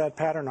break up that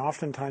pattern,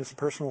 oftentimes the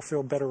person will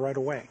feel better right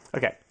away.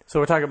 Okay,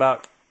 so we're talking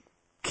about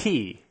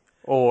ki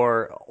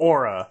or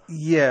aura.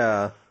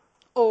 Yeah.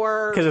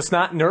 Or Because it's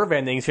not nerve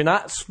endings. You're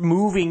not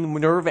moving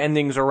nerve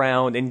endings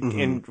around,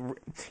 and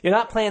you're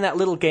not playing that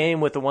little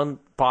game with the one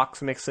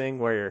box mixing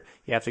where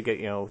you have to get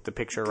the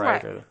picture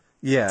right. Right.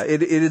 Yeah,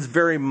 it is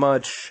very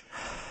much.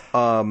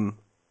 Because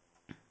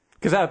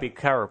that would be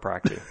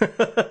chiropractic.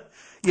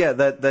 Yeah,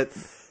 that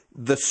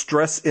the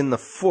stress in the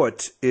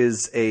foot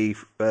is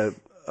an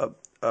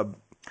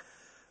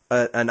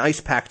ice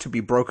pack to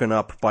be broken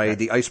up by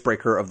the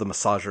icebreaker of the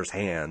massager's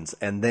hands,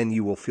 and then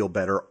you will feel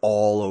better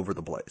all over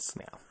the place.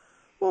 Yeah.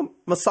 Well,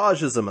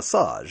 massage is a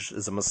massage.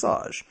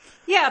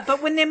 yeah,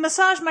 but when they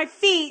massage my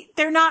feet,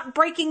 they're not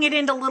breaking it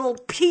into little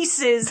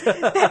pieces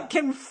that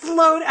can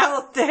float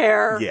out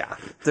there. Yeah,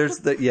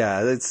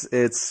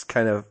 it's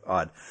kind of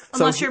odd.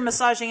 Unless you're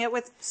massaging it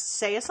with,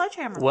 say, a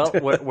sledgehammer. Well,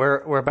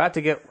 we're about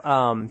to get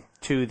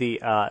to the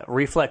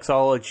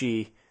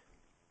reflexology.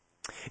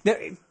 Now,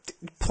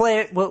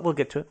 play it. We'll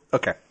get to it.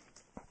 Okay.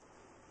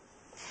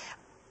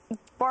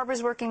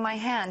 Barbara's working my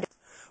hand.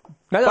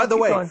 No, By the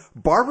keep way, going.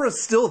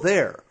 Barbara's still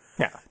there.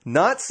 Yeah.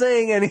 Not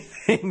saying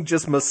anything,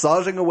 just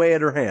massaging away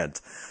at her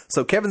hands.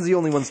 So Kevin's the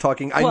only one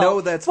talking. I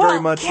know that's very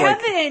much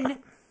Kevin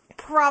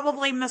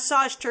probably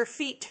massaged her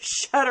feet to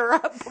shut her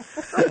up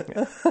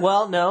before.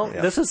 Well, no.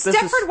 This is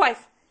Stepford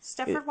wife.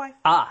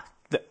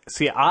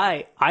 See,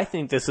 I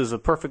think this is a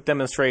perfect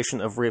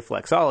demonstration of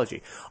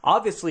reflexology.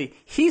 Obviously,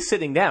 he's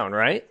sitting down,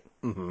 right?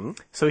 Mm-hmm.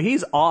 So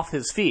he's off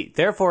his feet.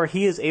 Therefore,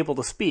 he is able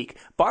to speak.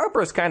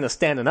 Barbara's kind of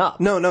standing up.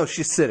 No,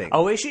 she's sitting.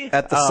 Oh, is she?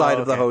 At the side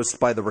of the okay.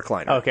 host by the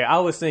recliner. Okay, I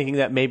was thinking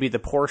that maybe the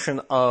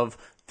portion of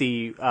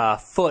the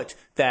foot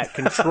that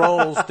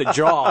controls the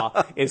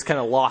jaw is kind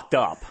of locked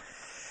up.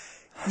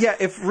 Yeah,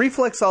 if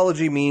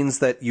reflexology means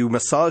that you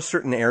massage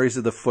certain areas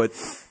of the foot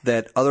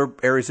that other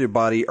areas of your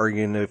body are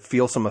going to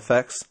feel some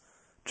effects,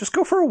 just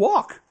go for a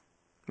walk.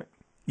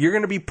 You're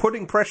going to be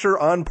putting pressure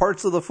on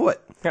parts of the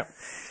foot. Yeah.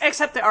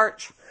 Except the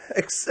arch.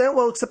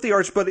 Except the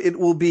arch, but it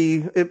will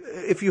be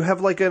if you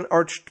have like an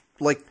arched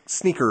like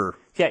sneaker.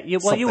 Yeah, you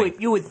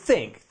would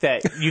think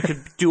that you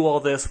could do all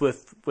this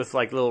with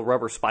like little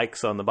rubber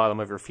spikes on the bottom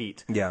of your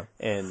feet. Yeah,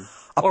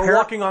 or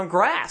walking on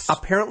grass.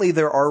 Apparently,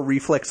 there are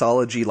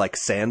reflexology like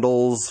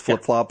sandals,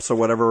 flip flops, or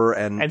whatever,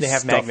 and they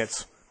have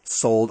magnets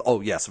sold.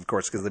 Oh yes, of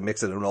course, because they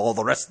mix it in all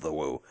the rest of the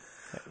woo.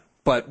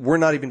 But we're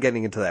not even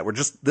getting into that.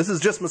 This is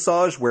just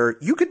massage where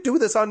you could do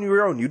this on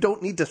your own. You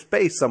don't need to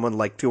pay someone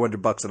like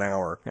 $200 an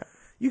hour. Yeah.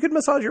 You could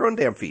massage your own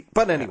damn feet.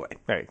 But anyway.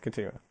 Yeah. Right,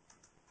 continue.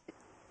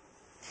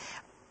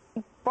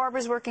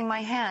 Barbara's working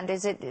my hand.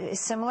 Is it a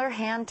similar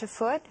hand to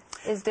foot?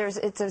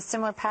 It's a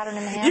similar pattern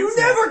in the hands? You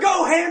never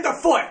go hand to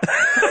foot!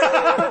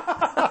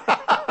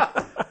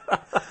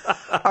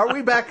 Are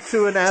we back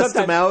to an ass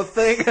to mouth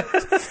thing?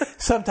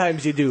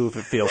 Sometimes you do if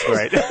it feels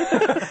right.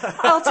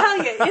 I'll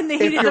tell you, in the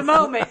heat of the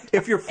moment,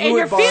 if you're and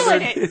you're fluid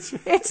feeling it,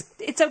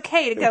 it's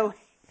okay to go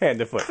hand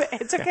to foot.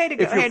 It's okay to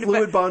go if you're hand to foot.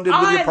 fluid bonded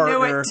with your partner,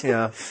 knew it.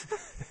 yeah.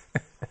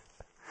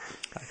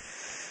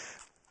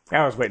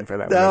 I was waiting for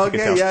that one.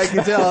 Okay, yeah, I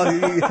can tell.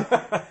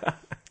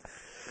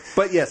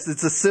 But yes,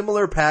 it's a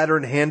similar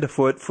pattern, hand to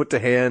foot, foot to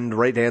hand,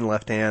 right hand,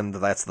 left hand.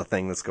 That's the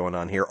thing that's going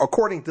on here.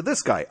 According to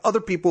this guy, other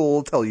people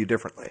will tell you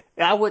differently.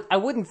 I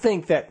wouldn't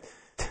think that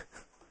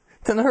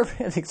The nerve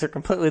endings are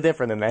completely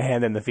different than the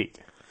hand and the feet.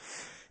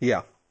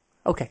 Yeah.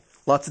 Okay.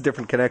 Lots of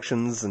different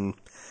connections and...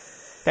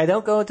 They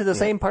don't go into the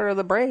same part of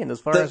the brain, as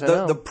far as I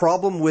know. The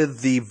problem with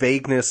the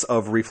vagueness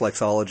of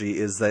reflexology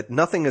is that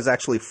nothing is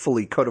actually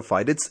fully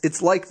codified.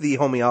 It's like the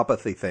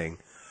homeopathy thing,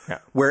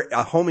 where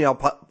a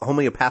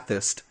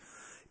homeopathist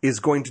is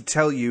going to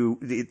tell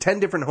you, 10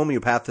 different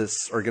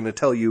homeopathists are going to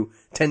tell you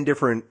 10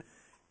 different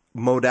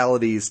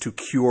modalities to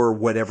cure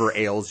whatever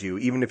ails you,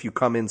 even if you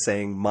come in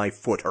saying, my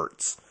foot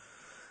hurts,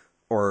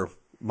 or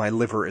my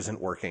liver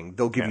isn't working.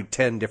 They'll give you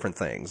 10 different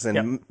things.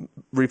 And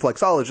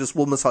reflexologists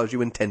will massage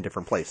you in 10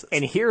 different places.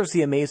 And here's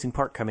the amazing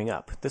part coming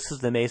up. This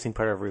is the amazing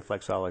part of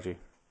reflexology.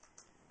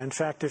 In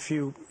fact,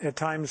 at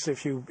times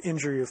if you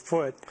injure your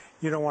foot,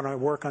 you don't want to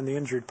work on the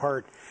injured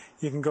part.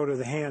 You can go to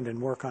the hand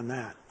and work on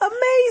that.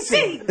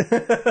 Amazing!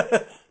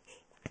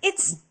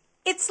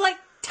 It's like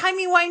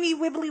timey-wimey,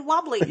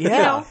 wibbly-wobbly. Yeah. You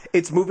know?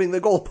 It's moving the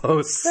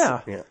goalposts.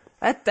 Yeah.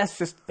 That's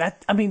just...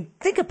 I mean,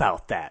 think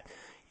about that.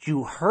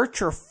 You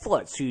hurt your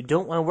foot, so you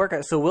don't want to work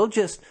on it. So we'll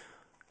just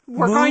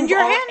Work move on your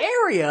our hand.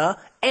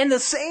 area, and the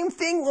same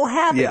thing will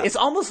happen. Yeah. It's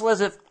almost as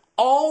if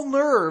all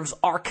nerves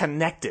are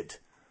connected.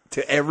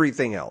 To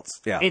everything else.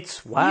 Yeah.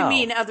 It's wow. You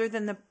mean other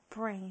than the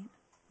brain?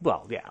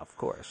 Well, yeah, of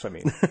course. I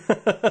mean,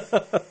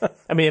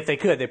 if they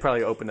could, they'd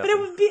probably open up. But it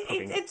would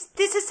be.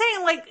 This is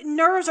saying like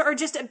nerves are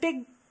just a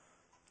big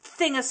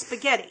thing of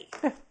spaghetti.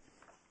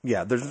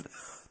 Yeah,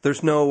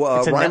 there's no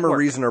It's a rhyme or network.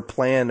 reason or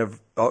plan of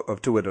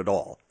to it at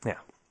all. Yeah,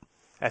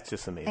 that's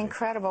just amazing.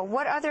 Incredible.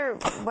 What other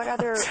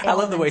I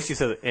love the way she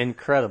said it.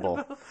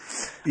 Incredible.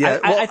 Yeah,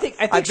 I think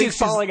she's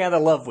falling out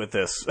of love with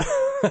this.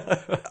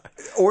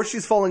 Or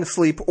she's falling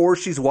asleep, or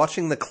she's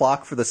watching the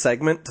clock for the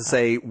segment to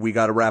say, we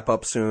got to wrap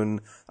up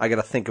soon. I got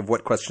to think of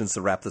what questions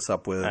to wrap this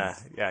up with.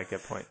 Yeah,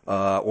 good point.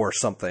 Or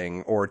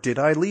something. Or did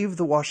I leave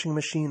the washing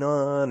machine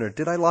on? Or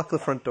did I lock the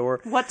front door?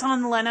 What's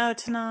on Leno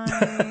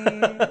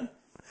tonight?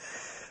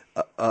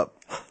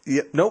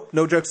 Yeah, nope,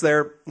 no jokes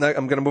there.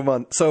 I'm going to move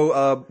on.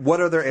 So what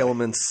other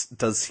ailments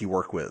does he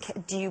work with?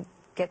 Do you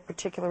get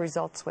particular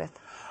results with?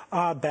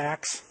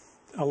 Backs,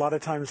 a lot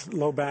of times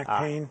low back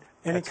pain,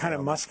 any kind of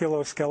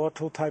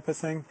musculoskeletal type of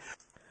thing.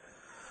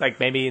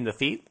 Like maybe in the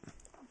feet?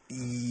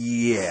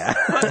 Yeah.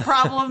 Foot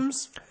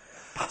problems,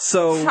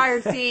 So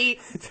tired feet.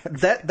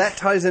 that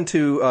ties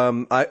into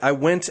I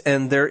went,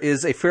 and there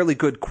is a fairly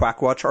good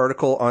Quackwatch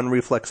article on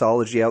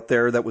reflexology out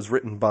there that was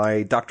written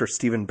by Dr.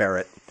 Stephen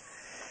Barrett.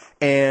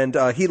 And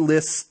he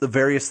lists the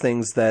various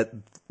things that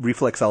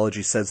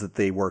reflexology says that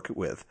they work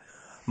with.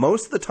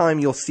 Most of the time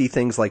you'll see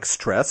things like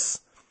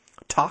stress,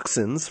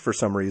 toxins for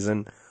some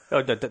reason.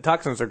 Oh, the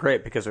toxins are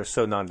great because they're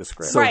so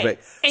nondescript. Right,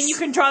 and you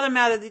can draw them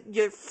out of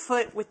your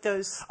foot with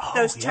those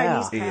Chinese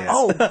pads. Yeah.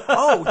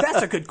 Oh,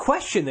 that's a good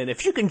question. Then,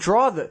 if you can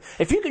draw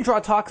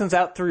toxins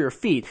out through your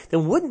feet,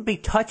 then wouldn't be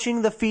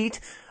touching the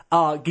feet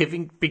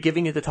be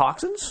giving you the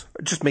toxins?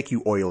 Just make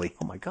you oily.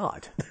 Oh my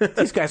God,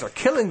 these guys are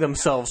killing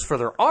themselves for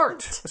their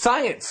art,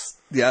 science.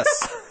 Yes.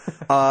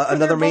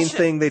 Another main bullshit.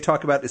 thing they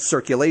talk about is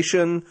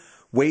circulation,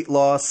 weight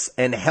loss,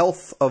 and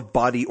health of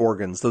body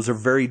organs. Those are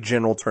very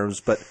general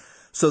terms, but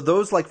so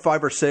those like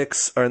 5 or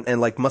 6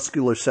 and like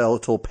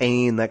musculoskeletal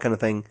pain, that kind of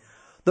thing,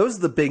 those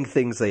are the big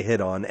things they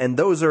hit on. And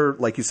those are,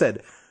 like you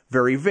said,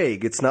 very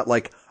vague. It's not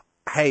like,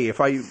 hey,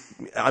 if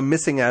I'm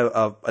missing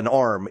an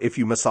arm, if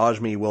you massage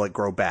me, will it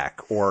grow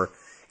back? Or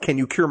can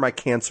you cure my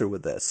cancer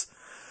with this?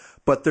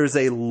 But there's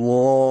a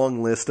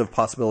long list of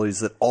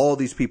possibilities that all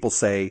these people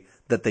say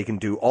that they can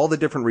do, all the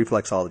different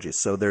reflexologies.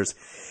 So there's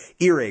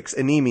earaches,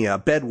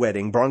 anemia,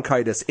 bedwetting,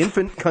 bronchitis,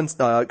 infant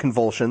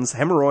convulsions,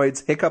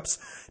 hemorrhoids, hiccups,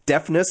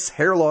 deafness,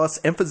 hair loss,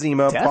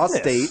 emphysema,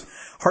 prostate,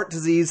 heart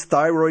disease,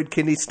 thyroid,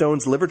 kidney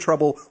stones, liver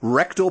trouble,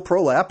 rectal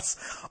prolapse,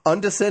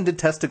 undescended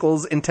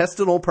testicles,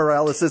 intestinal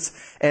paralysis,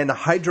 and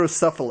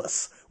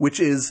hydrocephalus, which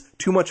is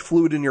too much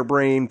fluid in your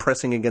brain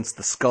pressing against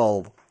the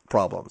skull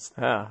problems.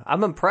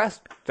 I'm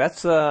impressed.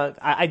 That's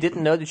I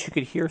didn't know that you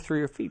could hear through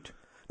your feet.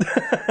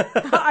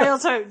 I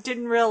also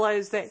didn't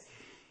realize that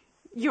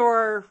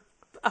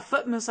a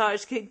foot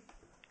massage could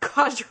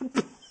cause your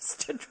balls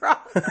to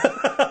drop.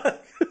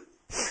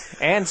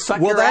 And suck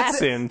your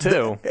ass in,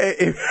 too.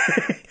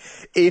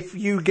 If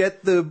you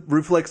get the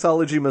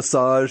reflexology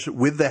massage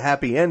with the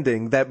happy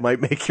ending, that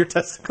might make your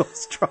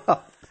testicles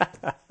drop.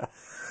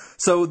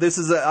 So this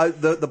is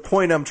the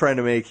point I'm trying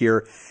to make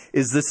here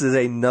is this is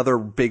another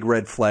big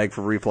red flag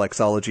for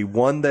reflexology.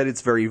 One, that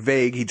it's very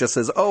vague. He just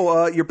says,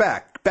 your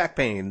back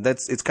pain.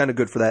 It's kind of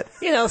good for that.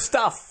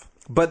 Stuff.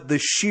 But the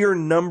sheer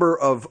number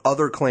of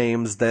other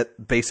claims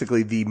that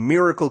basically the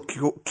miracle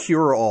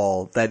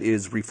cure-all that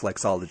is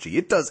reflexology.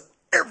 It does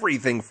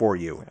everything for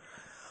you.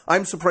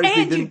 I'm surprised they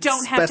didn't And you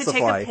don't specify. have to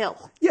take a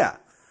pill. Yeah.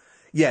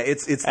 Yeah,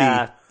 it's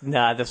the...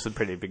 Nah, that's a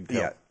pretty big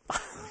deal. Yeah.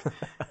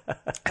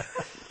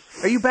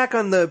 Are you back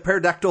on the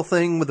pterodactyl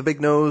thing with the big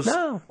nose?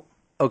 No.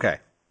 Okay.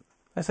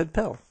 I said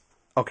pill.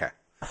 Okay.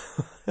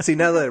 See,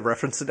 now that I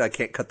referenced it, I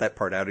can't cut that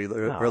part out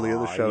earlier in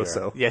the show,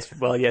 so... Yes,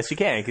 you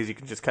can, because you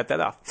can just cut that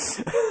off.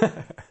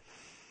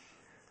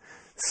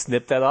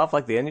 Snip that off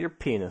like the end of your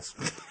penis.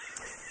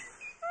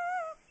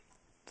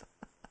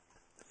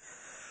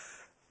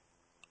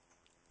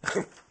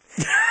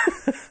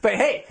 But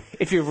hey,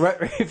 if you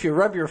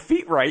rub your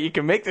feet right, you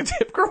can make the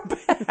tip grow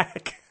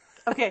back.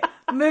 Okay,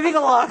 moving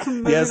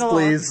along. Yes,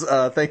 please.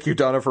 Thank you,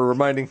 Donna, for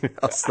reminding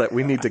us that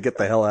we need to get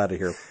the hell out of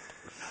here.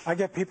 I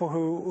get people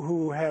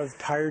who have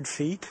tired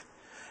feet.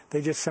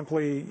 They just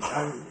simply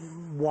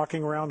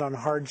walking around on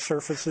hard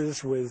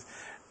surfaces with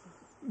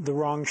the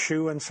wrong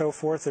shoe and so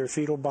forth. Their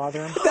feet will bother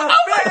them.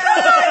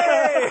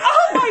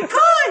 Oh my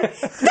god!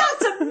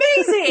 That's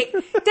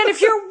amazing! That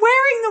if you're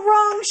wearing the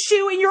wrong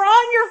shoe and you're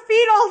on your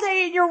feet all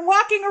day and you're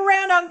walking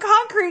around on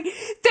concrete,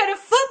 that a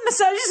foot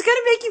massage is going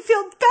to make you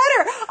feel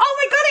better. Oh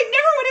my god, I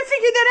never would have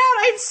figured that out.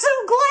 I'm so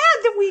glad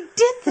that we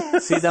did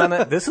this. See,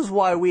 Donna, this is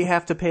why we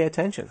have to pay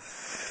attention.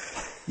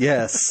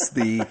 Yes,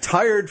 the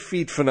tired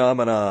feet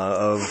phenomena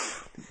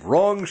of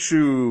wrong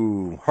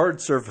shoe,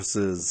 hard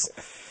surfaces.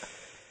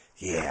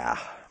 Yeah.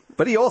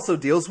 But he also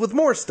deals with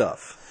more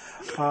stuff.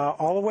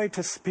 All the way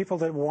to people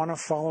that want to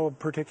follow a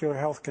particular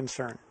health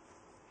concern.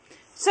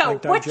 So,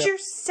 Like what you're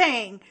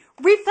saying,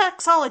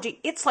 reflexology,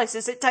 it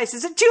slices, it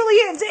dices, it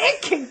juliennes,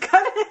 it can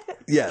cut a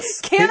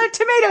Yes. can of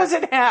tomatoes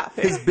in half.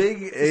 His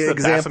big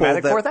example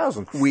Bassomatic that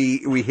 4000.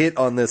 we hit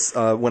on this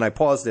when I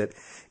paused it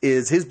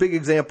is his big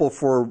example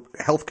for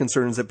health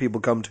concerns that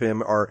people come to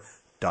him are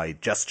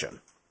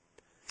digestion.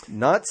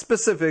 Not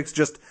specifics,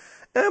 just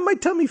my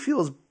tummy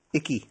feels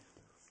icky.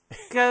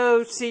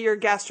 Go see your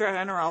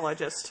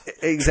gastroenterologist.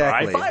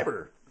 Exactly. Try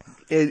fiber.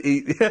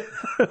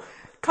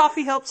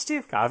 Coffee helps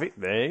too. Coffee.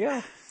 There you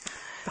go.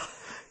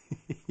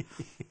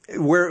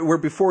 Where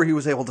before he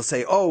was able to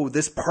say, oh,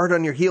 this part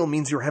on your heel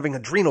means you're having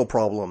adrenal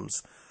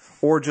problems.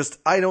 Or just,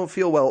 I don't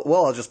feel well.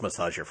 Well, I'll just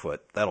massage your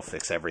foot. That'll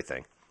fix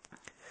everything.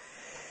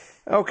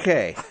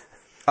 Okay.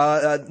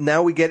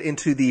 Now we get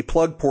into the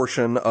plug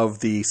portion of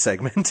the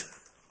segment.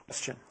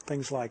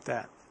 Things like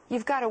that.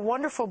 You've got a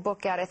wonderful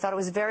book out. I thought it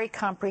was very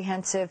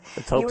comprehensive.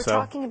 Let's hope You were so.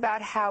 talking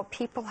about how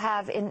people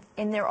have,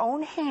 in their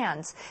own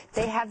hands,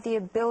 they have the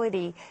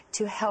ability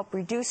to help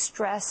reduce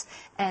stress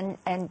and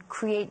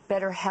create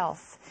better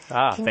health.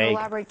 Can you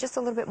elaborate just a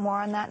little bit more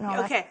on that? And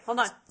all Okay, hold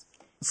on.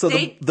 So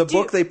the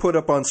book they put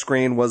up on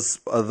screen was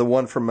the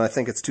one from, I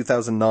think it's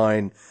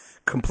 2009,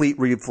 Complete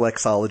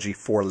Reflexology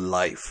for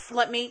Life.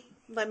 Let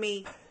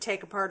me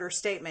take apart her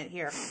statement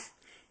here.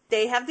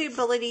 They have the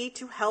ability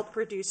to help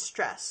reduce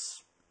stress.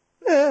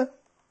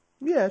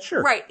 Yeah,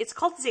 sure. Right. It's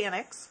called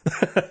Xanax.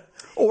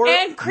 Or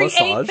And create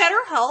massage.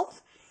 better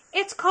health.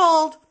 It's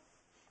called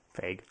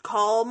Vague.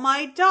 call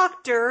my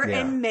doctor Yeah.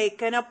 and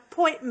make an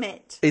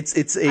appointment.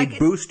 It's a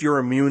boost your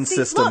immune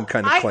system Look,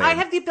 kind of claim. I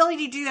have the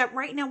ability to do that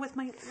right now with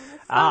my little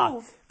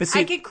phone. but see-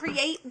 I can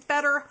create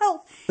better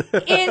health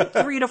in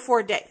 3 to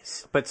 4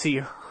 days. But see,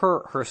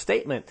 her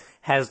statement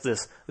has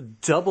this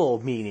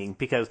double meaning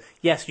because,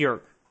 yes,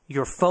 your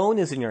phone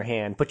is in your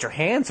hand, but your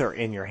hands are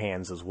in your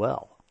hands as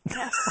well.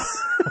 Yes.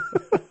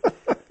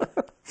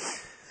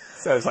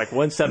 So it's like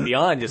one step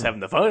beyond just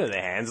having the phone in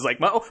the hands. It's like,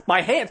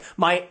 my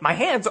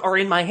hands are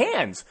in my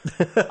hands.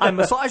 I'm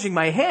massaging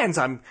my hands.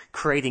 I'm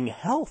creating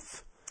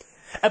health.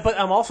 But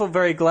I'm also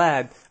very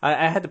glad.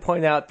 I had to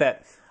point out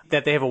that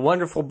they have a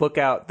wonderful book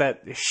out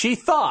that she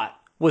thought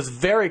was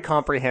very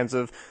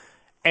comprehensive.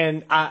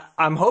 And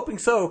I'm hoping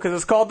so because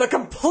it's called The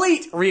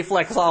Complete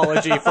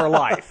Reflexology for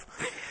Life.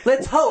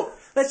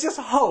 Let's just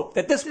hope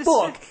that this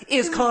book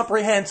is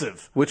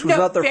comprehensive. Which was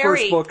not their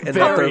very, first book and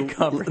very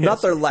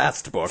not their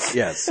last book,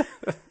 yes.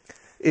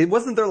 It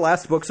wasn't their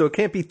last book, so it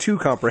can't be too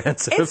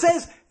comprehensive. It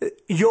says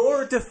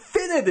your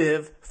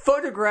definitive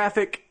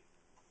photographic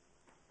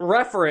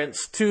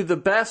reference to the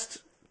best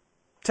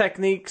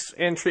techniques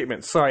and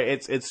treatments. Sorry,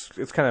 it's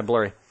kind of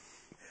blurry.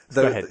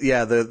 Go ahead.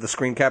 Yeah, the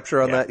screen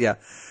capture on that, yeah.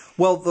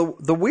 Well,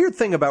 the weird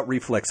thing about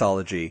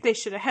reflexology... They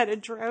should have had a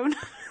drone.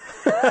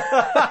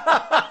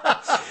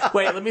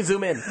 Wait, let me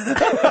zoom in.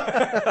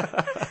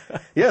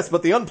 Yes,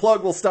 but the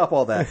unplug will stop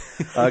all that.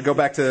 Go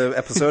back to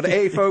episode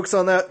A, folks,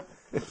 on that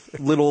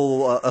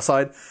little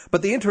aside.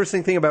 But the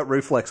interesting thing about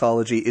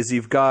reflexology is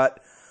you've got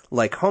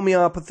like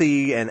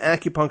homeopathy and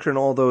acupuncture and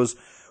all those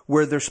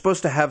where they're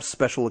supposed to have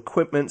special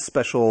equipment,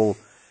 special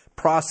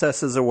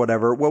processes or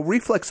whatever. Well,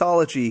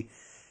 reflexology,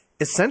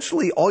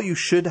 essentially all you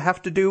should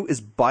have to do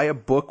is buy a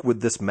book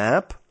with this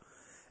map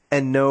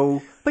and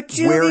know But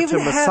you where don't even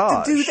to massage.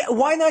 have to do that.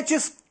 Why not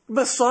just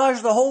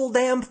massage the whole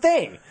damn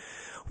thing?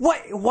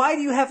 Why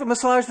do you have to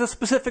massage the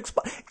specific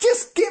spot?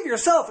 Just give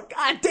yourself a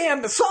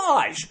goddamn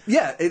massage.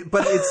 Yeah,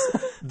 but they're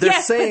Yes,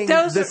 but saying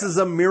those this is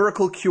a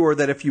miracle cure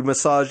that if you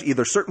massage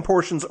either certain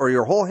portions or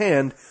your whole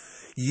hand,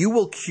 you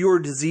will cure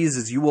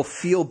diseases. You will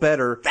feel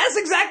better. That's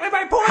exactly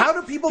my point. How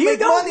do people you make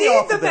don't money need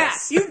off the of map.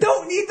 this? You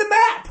don't need the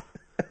map.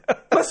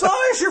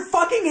 Massage your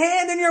fucking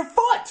hand and your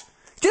foot.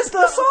 Just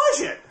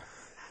massage it.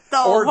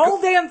 The Or whole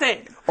damn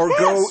thing. Or Yes.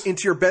 go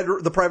into your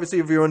bedroom, the privacy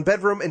of your own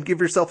bedroom, and give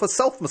yourself a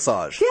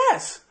self-massage.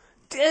 Yes.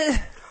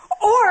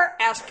 Or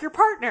ask your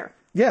partner.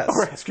 Yes.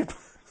 Or ask your...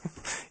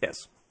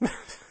 Yes.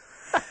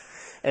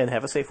 And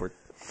have a safe word.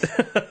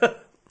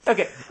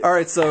 Okay. All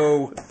right,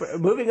 so...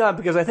 Moving on,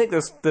 because I think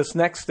this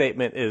next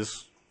statement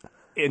is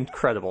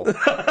incredible.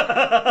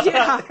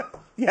 Yeah.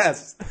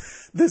 Yes.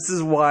 This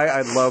is why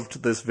I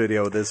loved this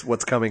video,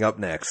 what's coming up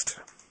next.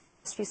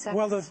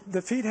 Well,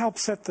 the feet help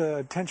set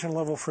the tension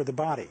level for the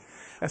body.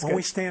 That's when good.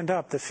 we stand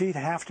up, the feet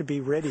have to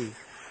be ready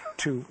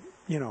to,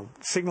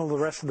 signal the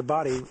rest of the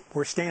body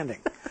we're standing.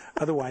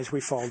 Otherwise, we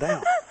fall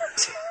down.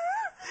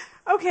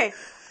 Okay.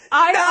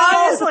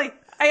 I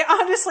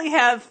honestly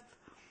have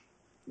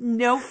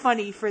no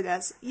funny for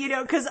this.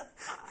 Because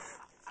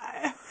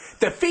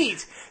The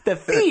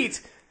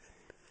feet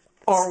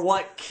are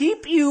what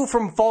keep you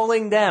from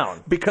falling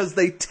down. Because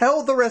they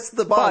tell the rest of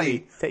the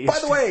body, that by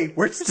the way,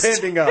 we're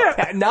standing up.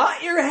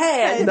 Not your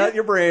head. Not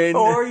your brain.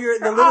 Or the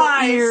little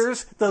eyes.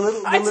 ears. The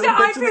little it's bits the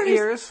eye of the fairies.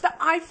 ears. The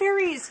eye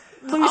fairies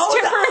lose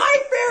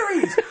eye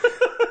fairies!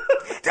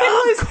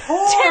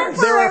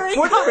 There are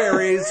foot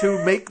fairies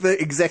who make the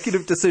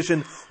executive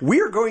decision,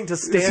 we're going to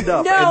stand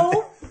up.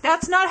 No,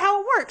 that's not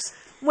how it works.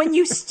 When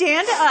you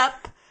stand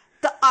up,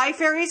 the eye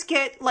fairies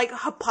get like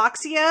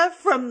hypoxia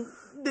from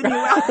the new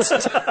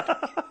altitude.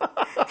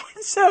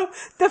 So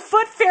the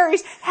foot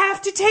fairies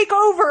have to take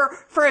over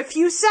for a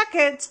few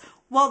seconds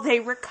while they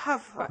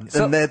recover.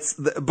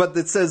 But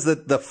it says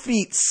that the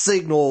feet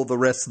signal the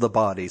rest of the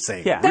body,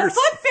 saying, Yeah. The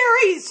foot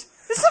fairies!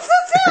 It's the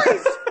foot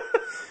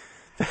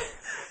fairies!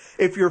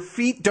 if your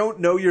feet don't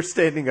know you're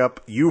standing up,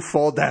 you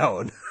fall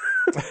down.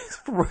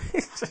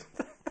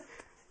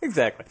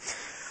 Exactly.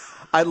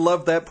 I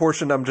love that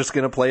portion. I'm just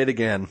going to play it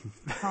again.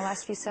 The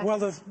last few seconds.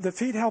 Well, the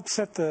feet help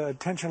set the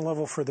tension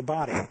level for the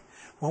body.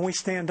 When we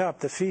stand up,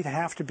 the feet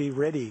have to be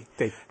ready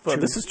Well,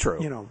 this is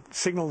true.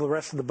 Signal the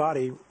rest of the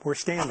body we're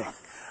standing.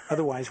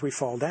 Otherwise, we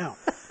fall down.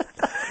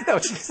 No,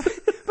 it's just,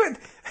 but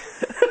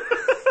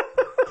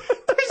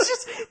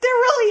There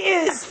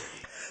really is.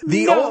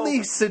 The No.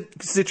 only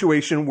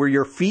situation where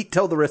your feet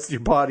tell the rest of your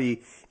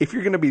body if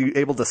you're going to be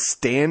able to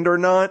stand or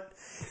not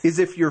is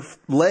if your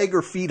leg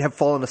or feet have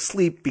fallen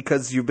asleep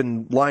because you've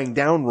been lying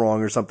down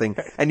wrong or something,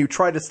 and you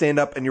try to stand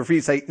up and your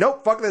feet say,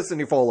 nope, fuck this, and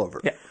you fall over.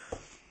 Yeah.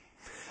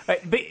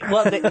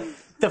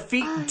 The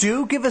feet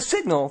do give a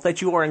signal that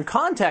you are in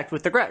contact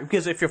with the ground,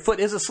 because if your foot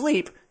is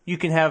asleep, you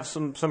can have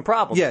some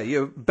problems. Yeah, you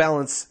have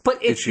balance But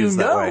if you issues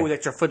that way. know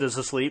that your foot is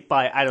asleep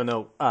by,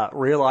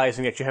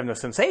 realizing that you have no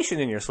sensation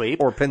in your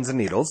sleep, Or pins and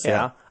needles.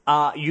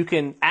 you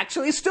can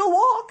actually still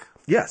walk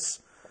Yes.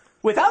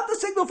 without the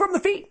signal from the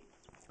feet.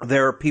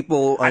 There are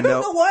people I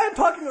don't know why I'm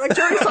talking like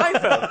Jerry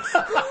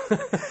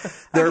Seinfeld.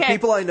 There are Okay.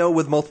 people I know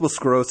with multiple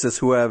sclerosis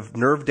who have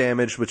nerve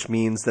damage, which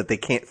means that they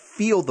can't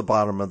feel the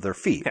bottom of their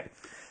feet.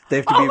 They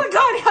have to Oh my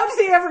God, how do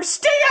they ever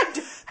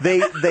stand? They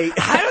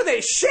How do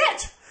they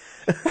shit?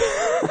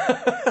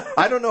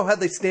 I don't know how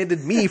they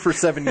standed me for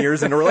 7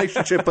 years in a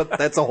relationship, but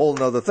that's a whole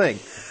nother thing.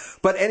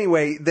 But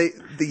anyway,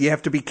 you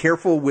have to be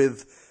careful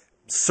with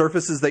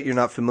surfaces that you're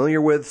not familiar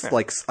with,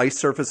 like ice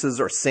surfaces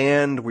or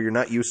sand where you're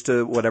not used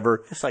to,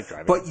 whatever. It's like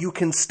driving. But you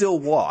can still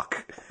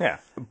walk. Yeah.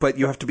 But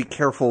you have to be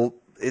careful.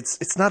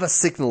 It's not a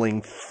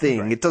signaling thing.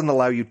 Right. It doesn't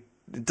allow you.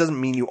 It doesn't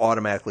mean you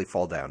automatically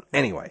fall down.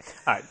 Anyway.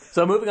 All right.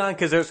 So moving on,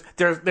 because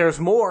there's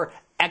more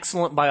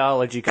excellent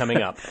biology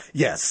coming up.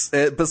 Yes.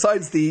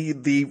 Besides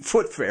the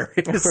foot fairies.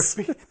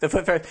 The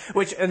foot fairies,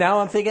 which now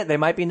I'm thinking they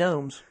might be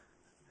gnomes.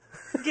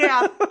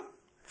 Yeah.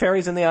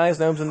 Fairies in the eyes,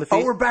 gnomes in the feet.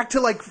 Oh, we're back to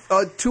like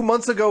 2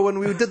 months ago when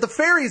we did the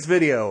fairies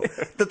video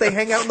that they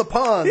hang out in the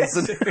ponds.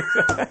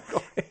 And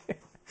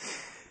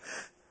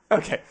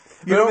Okay.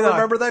 you don't Moving on.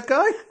 remember that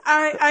guy?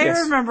 I Yes.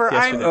 remember. Yes, we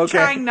I'm do. Okay.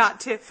 trying not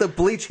to. The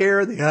bleach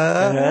hair.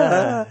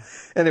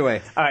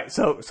 Anyway. All right.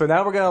 So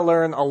now we're going to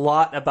learn a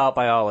lot about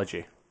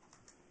biology.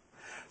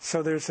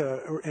 So there's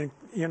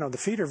the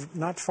feet are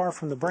not far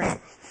from the brain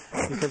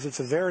because it's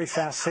a very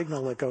fast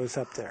signal that goes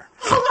up there.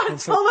 Hold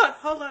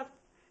on.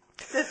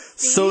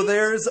 So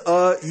there's,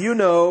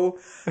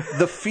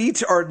 the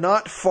feet are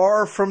not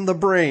far from the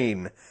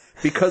brain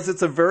because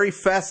it's a very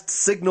fast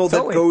signal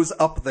that only- goes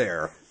up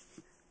there.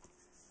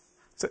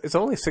 So it's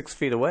only 6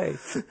 feet away.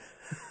 For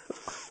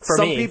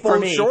Some me, people for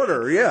me.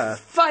 shorter, yeah.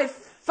 5'3"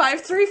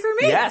 for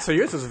me. Yeah, so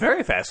yours is a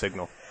very fast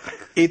signal.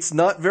 It's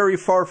not very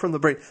far from the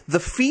brain. The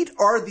feet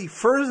are the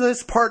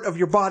furthest part of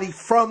your body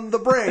from the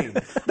brain.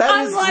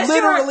 That is Unless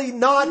literally you're-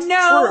 not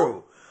No.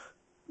 true.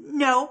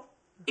 No.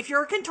 If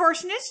you're a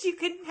contortionist, you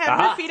can have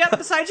Ah. your feet up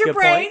beside your Good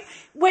brain. point.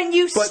 When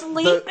you But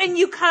sleep and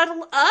you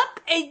cuddle up,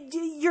 and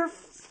your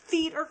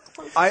feet are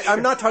close.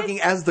 I'm not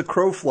talking as the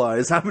crow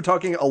flies. I'm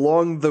talking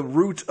along the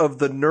root of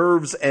the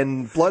nerves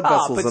and blood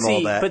vessels and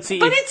all that. But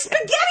it's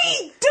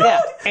spaghetti, dude.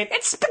 Yeah, and-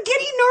 it's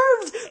spaghetti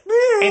nerves.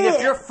 And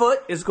if your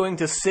foot is going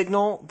to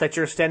signal that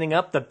you're standing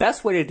up, the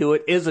best way to do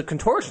it is a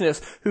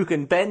contortionist who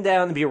can bend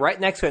down and be right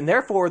next to it. And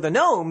therefore, the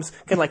gnomes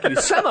can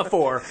use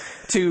semaphore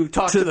to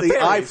talk to the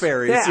fairies. eye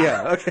fairies,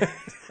 yeah. Okay.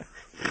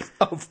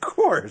 Of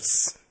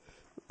course.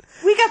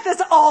 We got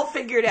this all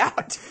figured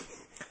out.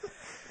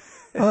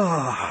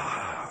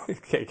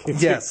 Okay.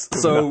 Yes.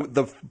 So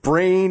the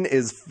brain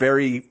is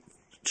very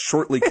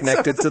shortly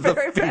connected to the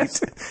Very feet.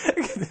 fast.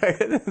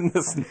 In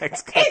this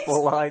next It's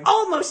couple lines.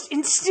 almost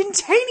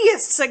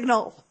instantaneous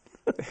signal.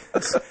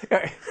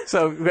 Okay,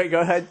 so go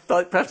ahead.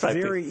 It's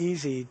very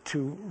easy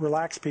to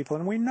relax people,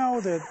 and we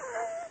know that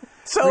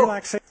So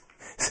relaxation.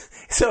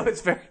 So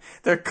it's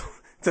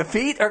the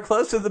feet are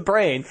close to the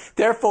brain,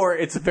 therefore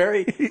it's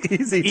very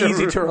easy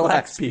to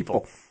relax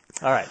people.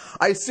 All right.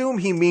 I assume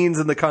he means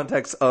in the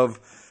context of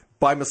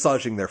by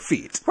massaging their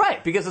feet.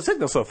 Right, because the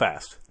signal's so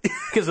fast.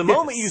 Because the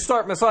moment you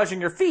start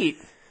massaging your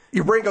feet,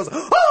 your brain goes,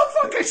 oh,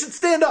 fuck, I should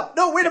stand up.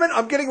 No, wait a minute,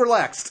 I'm getting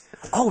relaxed.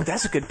 Oh,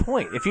 that's a good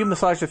point. If you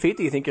massage the feet,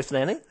 do you think you're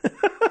standing?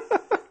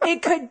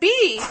 It could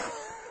be.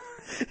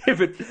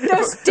 If a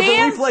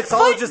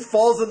reflexologist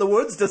falls in the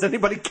woods, does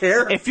anybody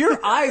care? If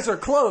your eyes are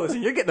closed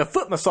and you're getting a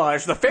foot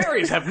massage, the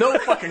fairies have no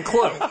fucking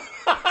clue.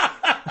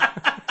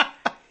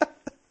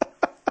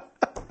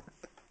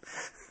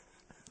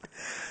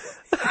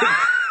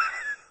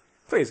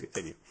 Please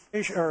continue.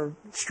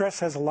 Stress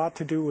has a lot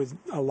to do with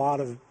a lot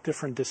of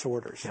different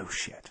disorders. No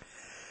shit.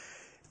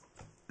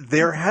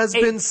 There has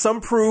been some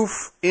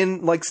proof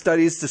in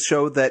studies to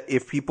show that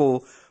if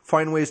people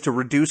find ways to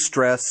reduce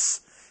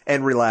stress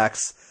and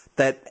relax,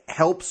 that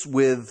helps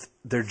with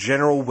their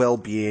general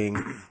well-being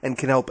and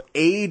can help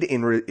aid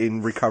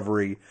in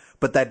recovery,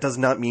 but that does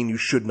not mean you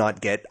should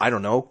not get, I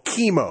don't know,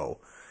 chemo.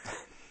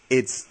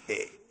 It's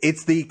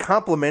the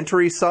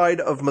complementary side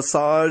of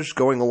massage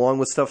going along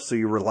with stuff so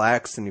you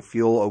relax and you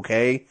feel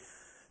okay.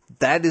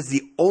 That is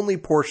the only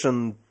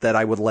portion that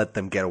I would let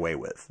them get away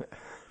with.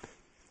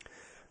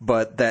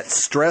 But that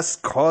stress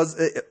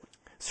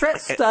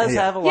Stress does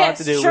have a lot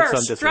to do with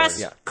some disorders.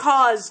 Stress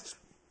caused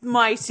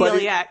my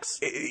celiacs.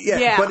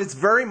 But it's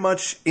very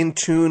much in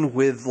tune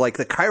with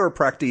the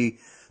chiropractic,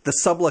 the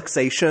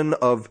subluxation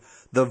of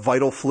the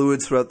vital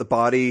fluids throughout the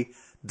body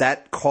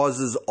that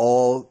causes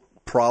all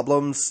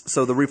problems.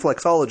 So the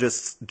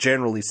reflexologists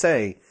generally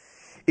say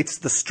it's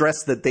the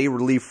stress that they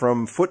relieve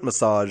from foot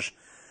massage.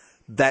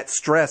 That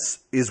stress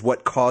is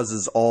what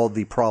causes all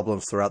the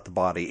problems throughout the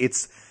body.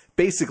 It's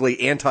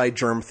basically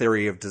anti-germ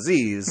theory of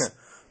disease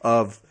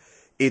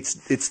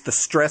it's the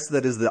stress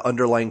that is the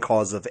underlying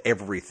cause of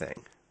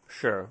everything.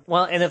 Sure.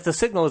 Well, and if the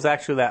signal is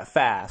actually that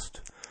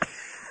fast,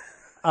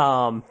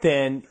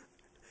 then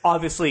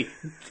obviously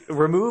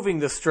removing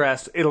the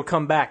stress, it'll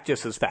come back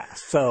just as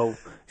fast. So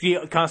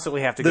you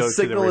constantly have to go to the reflexologist.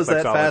 The signal is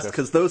that fast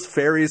because those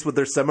fairies with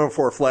their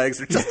semaphore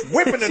flags are just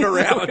whipping it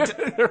around.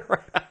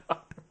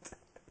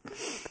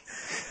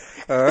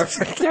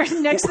 There's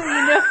next thing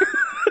you know.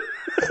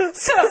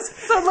 So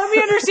let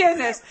me understand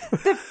this.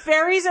 The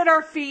fairies at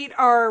our feet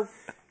are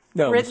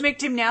rhythmic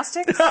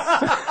gymnastics?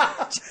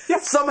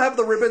 Some have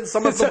the ribbons,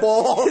 some have the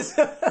balls.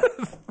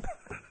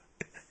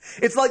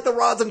 It's like the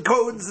rods and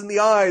cones in the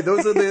eye.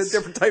 Those are the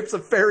different types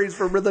of fairies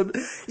for rhythm.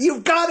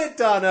 You've got it,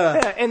 Donna.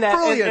 Yeah, and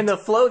the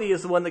floaty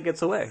is the one that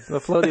gets away. The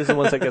floaty is the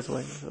one that gets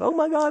away. Oh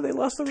my God, they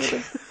lost the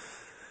ribbon.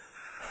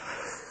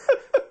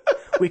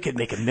 We could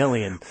make $1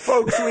 million.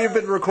 Folks, we've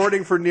been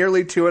recording for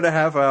nearly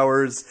 2.5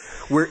 hours.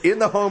 We're in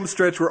the home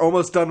stretch. We're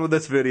almost done with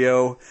this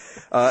video.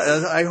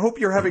 I hope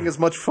you're having as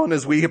much fun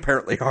as we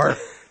apparently are.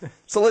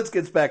 So let's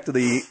get back to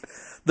the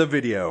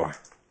video.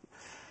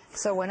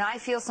 So when I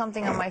feel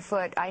something on my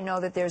foot, I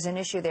know that there's an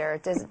issue there.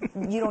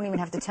 You don't even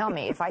have to tell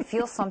me. If I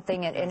feel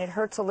something and it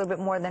hurts a little bit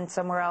more than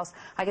somewhere else,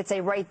 I could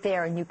say right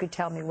there and you could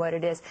tell me what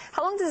it is.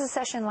 How long does a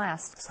session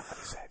last?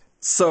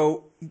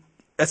 So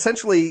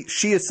essentially,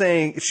 she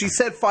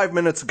said 5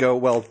 minutes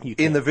ago,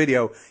 in the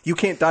video, you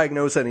can't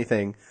diagnose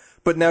anything.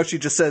 But now she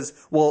just says,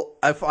 well,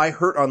 if I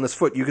hurt on this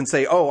foot, you can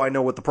say, oh, I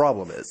know what the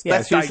problem is. Yeah,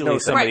 that's it's usually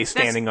diagnosing. somebody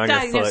standing on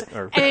your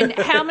foot. And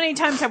how many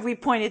times have we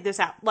pointed this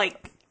out?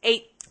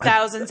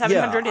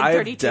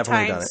 8,732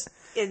 times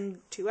in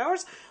 2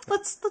 hours?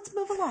 Let's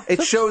move along.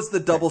 It shows the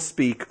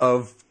doublespeak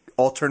of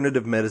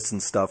alternative medicine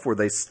stuff where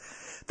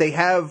they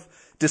have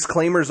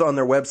disclaimers on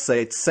their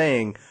website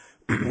saying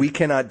we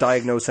cannot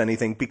diagnose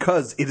anything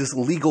because it is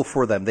legal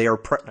for them. They are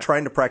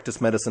trying to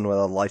practice medicine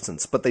without a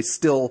license, but they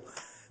still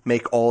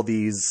make all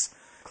these,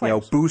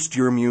 boost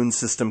your immune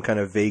system kind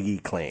of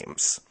vague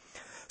claims.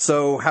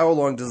 So how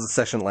long does the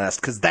session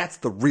last? Because that's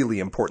the really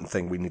important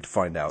thing we need to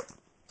find out.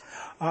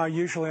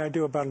 Usually I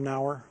do about an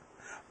hour,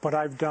 but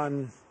I've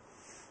done,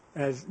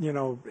 as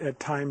at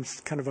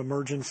times, kind of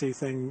emergency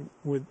thing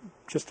with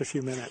just a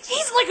few minutes.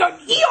 He's like an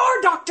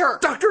ER doctor!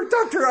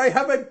 Doctor, I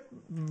have a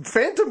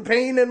phantom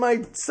pain in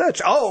my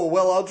such. Oh,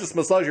 well, I'll just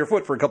massage your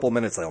foot for a couple of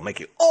minutes. That'll make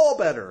you all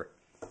better.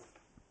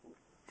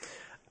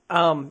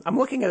 I'm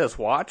looking at his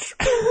watch.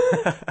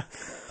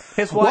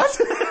 His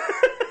watch.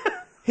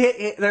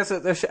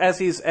 As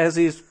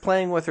he's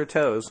playing with her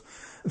toes,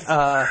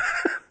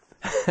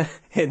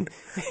 and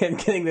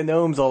getting the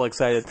gnomes all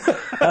excited.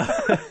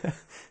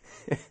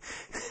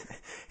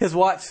 His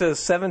watch says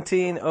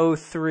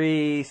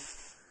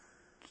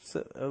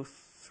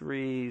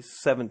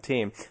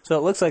 17:03:17. So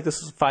it looks like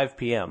this is 5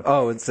 p.m.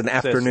 Oh, it's an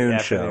afternoon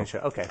show.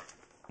 Okay.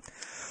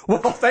 Well,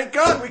 thank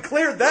God we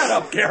cleared that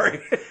up,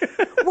 Gary.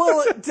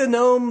 Well, the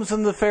gnomes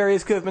and the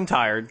fairies could have been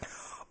tired.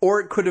 Or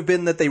it could have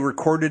been that they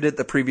recorded it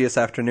the previous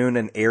afternoon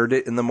and aired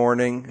it in the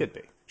morning. Could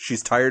be.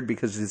 She's tired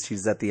because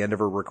she's at the end of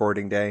her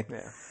recording day.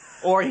 Yeah.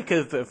 Or he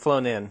could have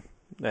flown in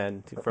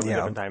and from a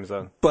different time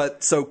zone.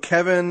 But so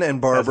Kevin and Doesn't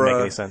make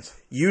Barbara any sense.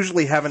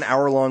 usually have an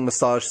hour-long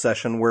massage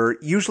session where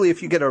usually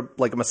if you get a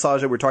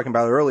massage that we were talking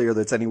about earlier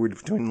that's anywhere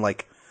between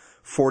like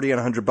 $40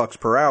 and $100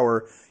 per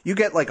hour, you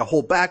get like a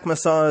whole back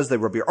massage. They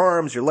rub your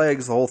arms, your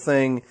legs, the whole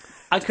thing.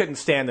 I couldn't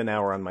stand an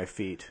hour on my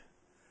feet.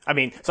 I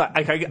mean, so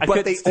I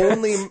But they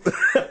only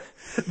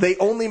they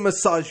only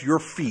massage your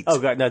feet. Oh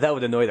god, no, that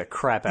would annoy the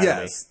crap out of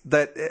me. Yes,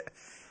 that.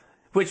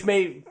 Which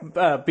may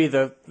be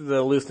the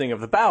loosening of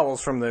the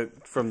bowels from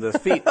the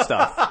feet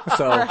stuff.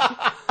 So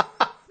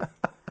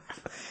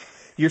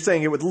You're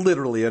saying it would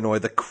literally annoy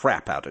the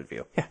crap out of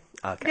you. yeah.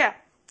 Okay. Yeah,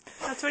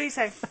 that's what he's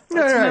saying. All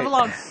Let's right. move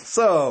along.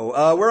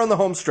 So we're on the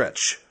home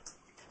stretch,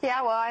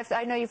 Yeah, well,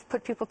 I know you've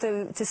put people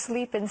to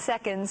sleep in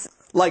seconds.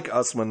 like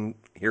us when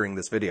hearing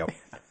this video.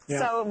 Yeah.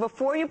 So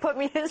before you put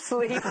me to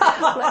sleep,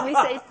 let me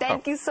say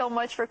thank you so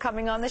much for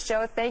coming on the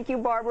show. Thank you,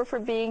 Barbara, for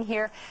being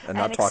here And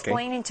not talking.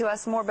 explaining to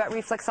us more about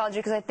reflexology,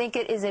 because I think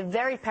it is a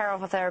very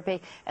powerful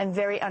therapy and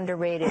very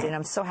underrated. And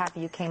I'm so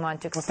happy you came on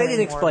to explain didn't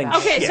more explain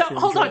about it. Okay, Yeah. so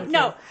hold on.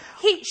 No,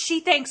 she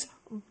thanks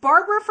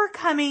Barbara for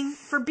coming,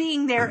 for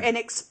being there, and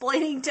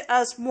explaining to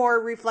us more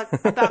about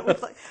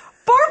reflex.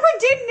 Barbara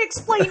didn't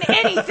explain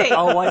anything.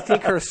 Oh, I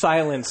think her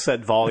silence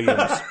said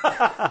volumes.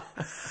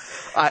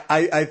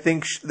 I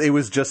think it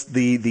was just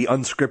the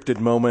unscripted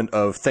moment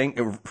of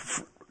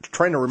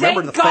trying to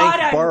remember Thank to God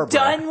thank I'm Barbara.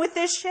 done with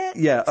this shit.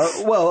 Yeah,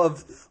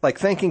 of like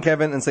thanking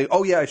Kevin and saying,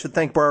 "Oh yeah, I should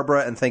thank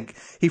Barbara," and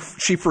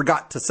she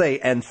forgot to say,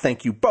 "And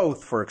thank you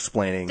both for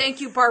explaining." Thank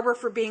you, Barbara,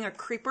 for being a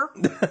creeper.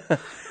 Not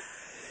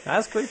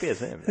as creepy as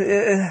him.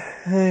 They're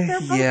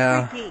both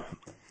Yeah. creepy.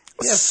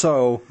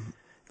 So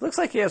Looks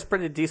like he has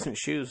pretty decent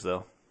shoes,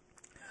 though.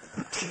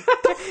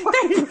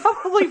 They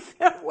probably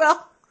fit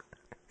well.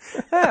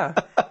 Yeah.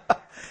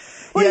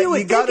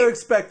 you got to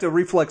expect a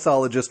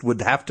reflexologist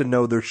would have to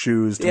know their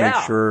shoes to make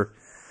Yeah. sure.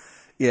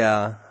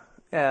 Yeah.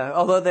 Yeah,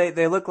 although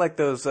they look like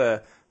those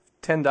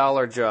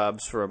 $10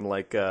 jobs from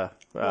like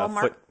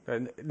Walmart?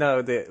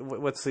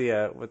 what's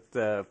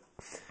the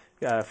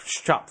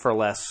Shop for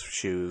Less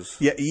shoes.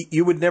 Yeah,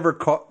 you would never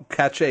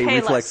catch a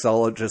Payless.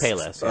 reflexologist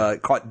Payless, yeah.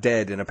 caught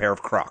dead in a pair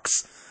of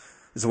Crocs,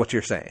 is what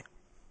you're saying.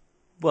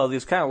 Well,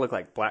 these kind of look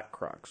like black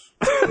Crocs.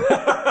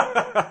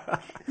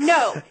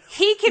 No,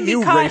 he can be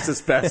You caught.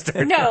 racist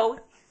bastard. No,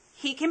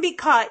 he can be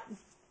caught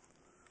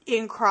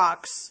in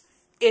Crocs.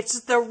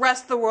 It's the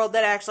rest of the world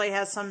that actually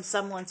has some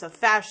semblance of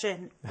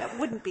fashion that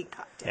wouldn't be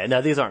caught. Yeah,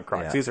 no, these aren't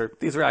Crocs. Yeah.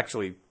 These are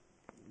actually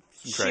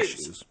dress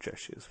Shoes.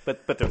 shoes.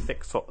 But they're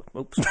thick soled.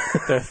 Oops,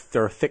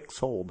 they're thick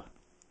soled.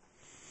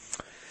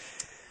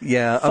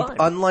 Yeah, Fun.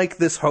 unlike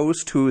this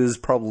host who is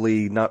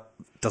probably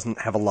doesn't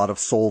have a lot of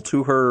soul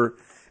to her,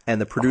 and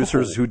the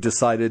producers who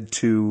decided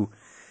to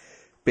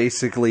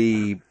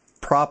basically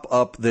prop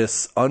up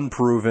this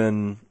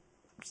unproven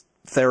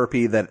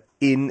therapy that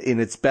in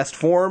its best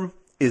form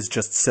is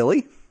just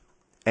silly,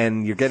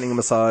 and you're getting a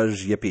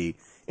massage, yippee.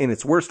 In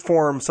its worst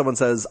form, someone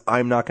says,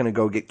 I'm not going to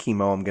go get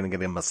chemo, I'm going to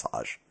get a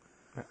massage.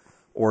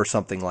 Or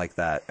something like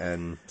that.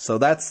 And so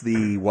that's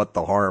the what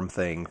the harm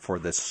thing for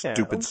this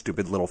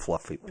stupid little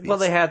fluffy piece. Well,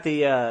 they had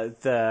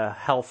the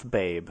health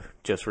babe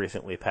just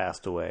recently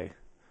passed away.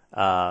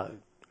 The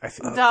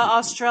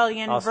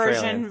Australian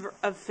Australian. version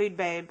of Food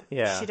Babe.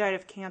 Yeah. She died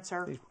of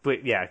cancer.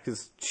 But yeah,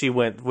 because she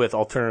went with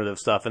alternative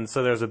stuff, and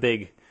so there's a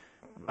big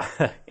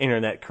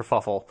internet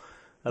kerfuffle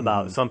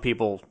about some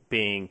people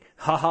being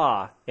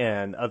 "haha"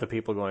 and other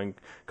people going,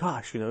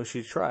 "Gosh,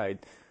 she tried."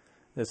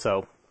 And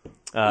so,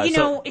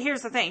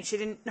 Here's the thing. She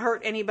didn't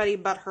hurt anybody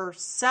but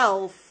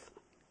herself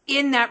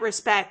in that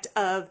respect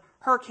of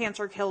her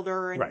cancer killed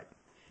her. And right?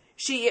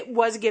 she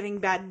was giving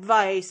bad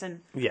advice,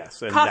 and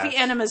Yes, and coffee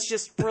that's- enemas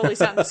just really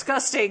sound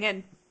disgusting.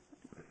 And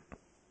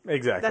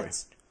Exactly.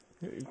 that's,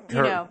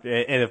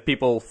 And if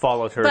people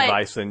followed her But-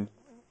 advice, then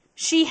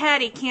she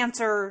had a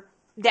cancer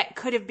that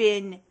could have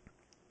been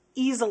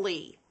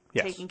easily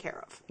Yes. taken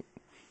care of.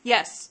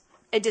 Yes,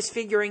 a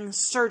disfiguring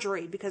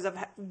surgery because of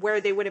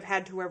where they would have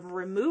had to have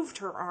removed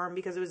her arm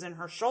because it was in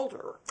her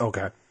shoulder.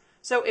 Okay.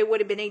 So it would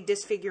have been a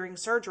disfiguring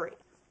surgery.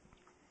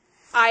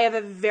 I have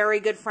a very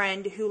good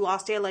friend who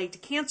lost a leg to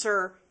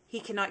cancer. He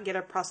cannot get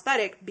a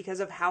prosthetic because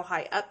of how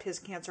high up his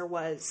cancer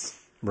was.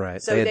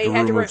 Right. So they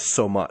had to remove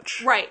so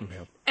much. Right.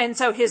 And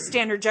so his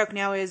standard joke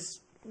now is,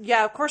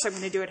 yeah, of course I'm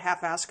going to do it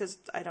half-assed because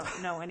I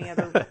don't know any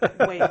other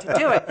way to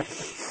do it.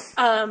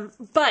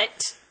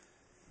 But,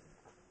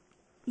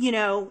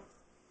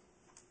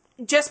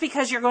 just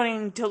because you're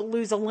going to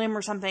lose a limb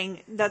or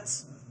something,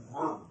 that's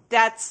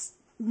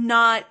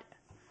not,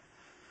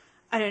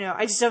 I don't know.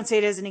 I just don't see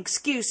it as an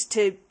excuse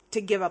to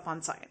give up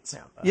on science.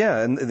 Yeah,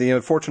 and the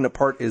unfortunate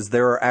part is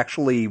there are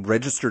actually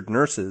registered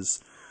nurses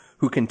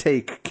who can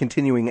take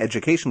continuing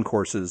education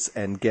courses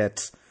and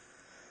get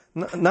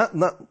they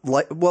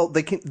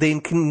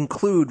can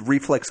include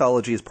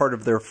reflexology as part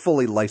of their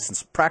fully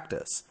licensed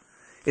practice.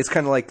 It's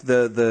kind of like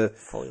the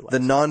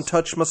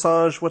non-touch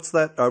massage. What's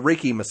that?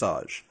 Reiki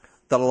massage.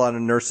 That a lot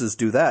of nurses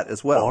do that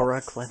as well.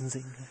 aura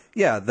cleansing.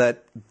 Yeah,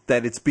 that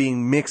it's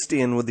being mixed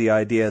in with the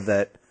idea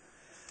that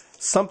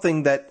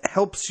something that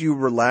helps you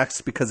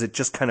relax because it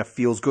just kind of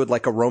feels good,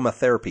 like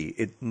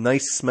aromatherapy.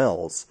 Nice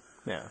smells.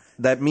 Yeah.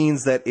 That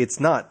means that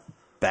it's not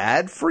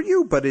bad for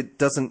you, but it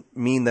doesn't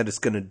mean that it's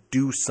going to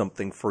do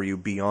something for you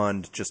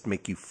beyond just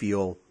make you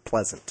feel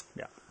pleasant.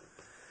 Yeah.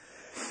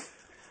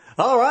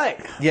 All right.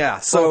 Yeah,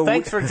 so... Well,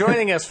 thanks for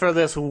joining us for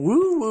this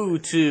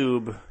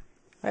WooWooTube.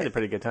 I had a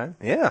pretty good time.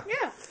 Yeah.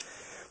 Yeah.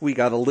 We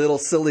got a little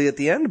silly at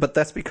the end, but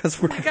that's because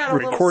we're Got a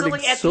little recording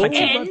silly at so the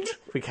end.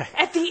 much.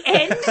 At the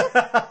end?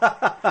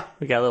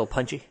 We got a little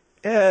punchy.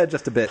 Yeah,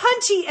 just a bit.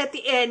 Punchy at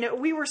the end.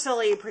 We were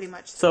silly pretty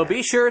much. So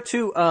be sure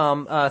to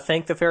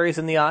thank the fairies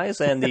in the eyes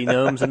and the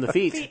gnomes in the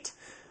feet.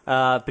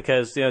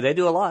 Because they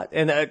do a lot.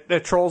 And the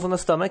trolls in the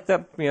stomach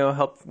that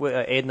help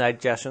aid in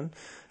digestion.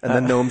 And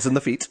then gnomes in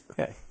the feet.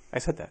 Okay, I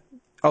said that.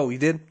 Oh, you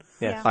did?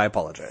 Yeah. I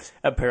apologize.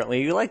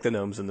 Apparently you like the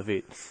gnomes in the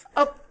feet.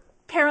 Oh,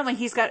 apparently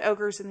he's got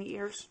ogres in the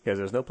ears. Because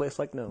there's no place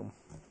like gnome.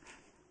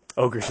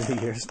 Ogres in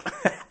the ears.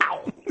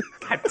 Ow!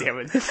 God damn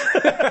it.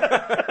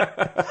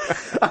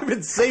 I've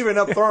been saving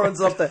up throwing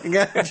something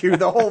at you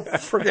the whole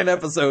freaking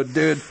episode,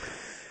 dude.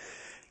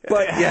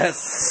 But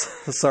yes.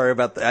 Sorry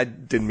about that. I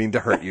didn't mean to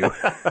hurt you.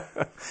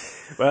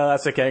 Well,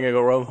 that's okay. I'm going to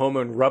go home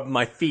and rub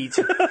my feet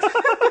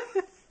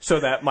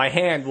so that my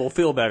hand will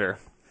feel better.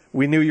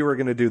 We knew you were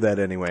going to do that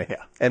anyway.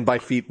 Yeah. And by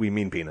feet, we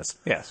mean penis.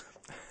 Yes.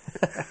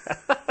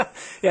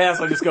 Yeah,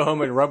 so I'll just go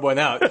home and rub one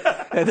out. All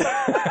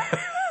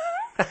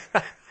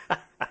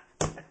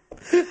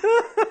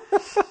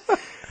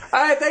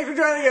right, thanks for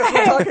joining us.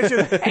 We'll talk to you.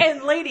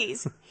 And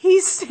lades,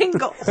 he's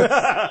single.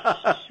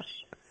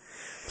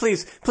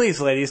 Please,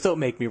 ladies, don't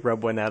make me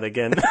rub one out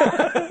again.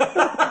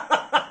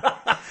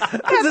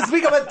 Does this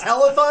become a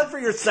telethon for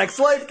your sex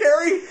life,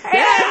 Gary?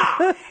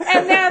 Yeah.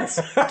 And that's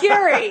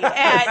Gary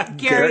at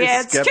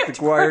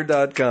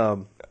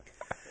GaryAtSkepticWire.com.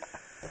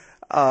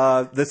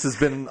 This has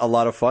been a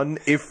lot of fun.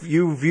 If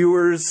you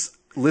viewers,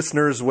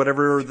 listeners,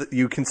 whatever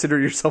you consider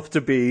yourself to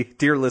be,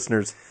 dear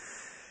listeners,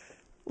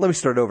 let me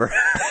start over.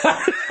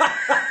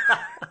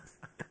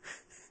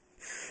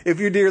 If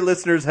you dear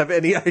listeners have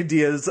any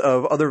ideas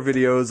of other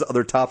videos,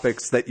 other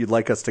topics that you'd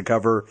like us to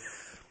cover,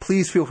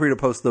 please feel free to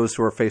post those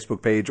to our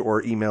Facebook page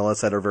or email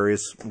us at our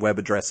various web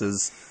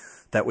addresses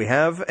that we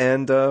have,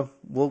 and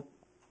we'll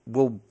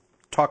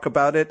talk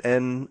about it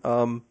and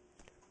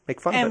make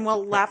fun of it. And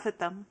we'll laugh at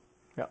them.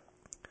 Yeah.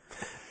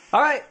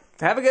 All right,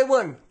 have a good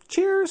one.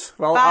 Cheers.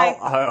 Well, Bye.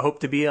 I hope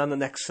to be on the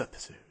next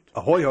episode.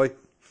 Ahoy, hoy.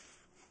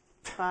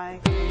 Bye.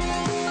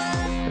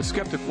 The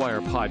Skeptic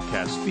Wire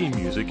podcast theme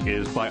music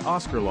is by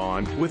Oscar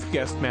Lawn with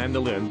guest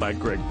mandolin by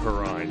Greg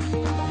Perrine.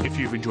 If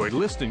you've enjoyed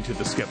listening to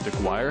The Skeptic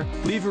Wire,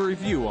 leave a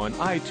review on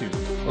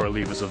iTunes or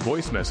leave us a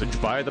voice message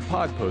via the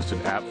Pod Posted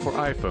app for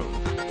iPhone.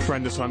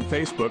 Friend us on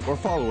Facebook or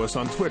follow us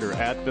on Twitter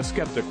at The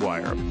Skeptic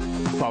Wire.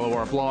 Follow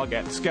our blog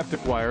at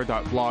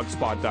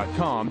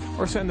skepticwire.blogspot.com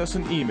or send us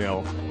an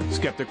email,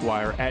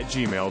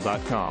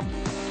 skepticwire@gmail.com.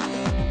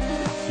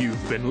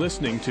 You've been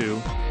listening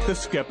to The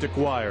Skeptic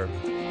Wire.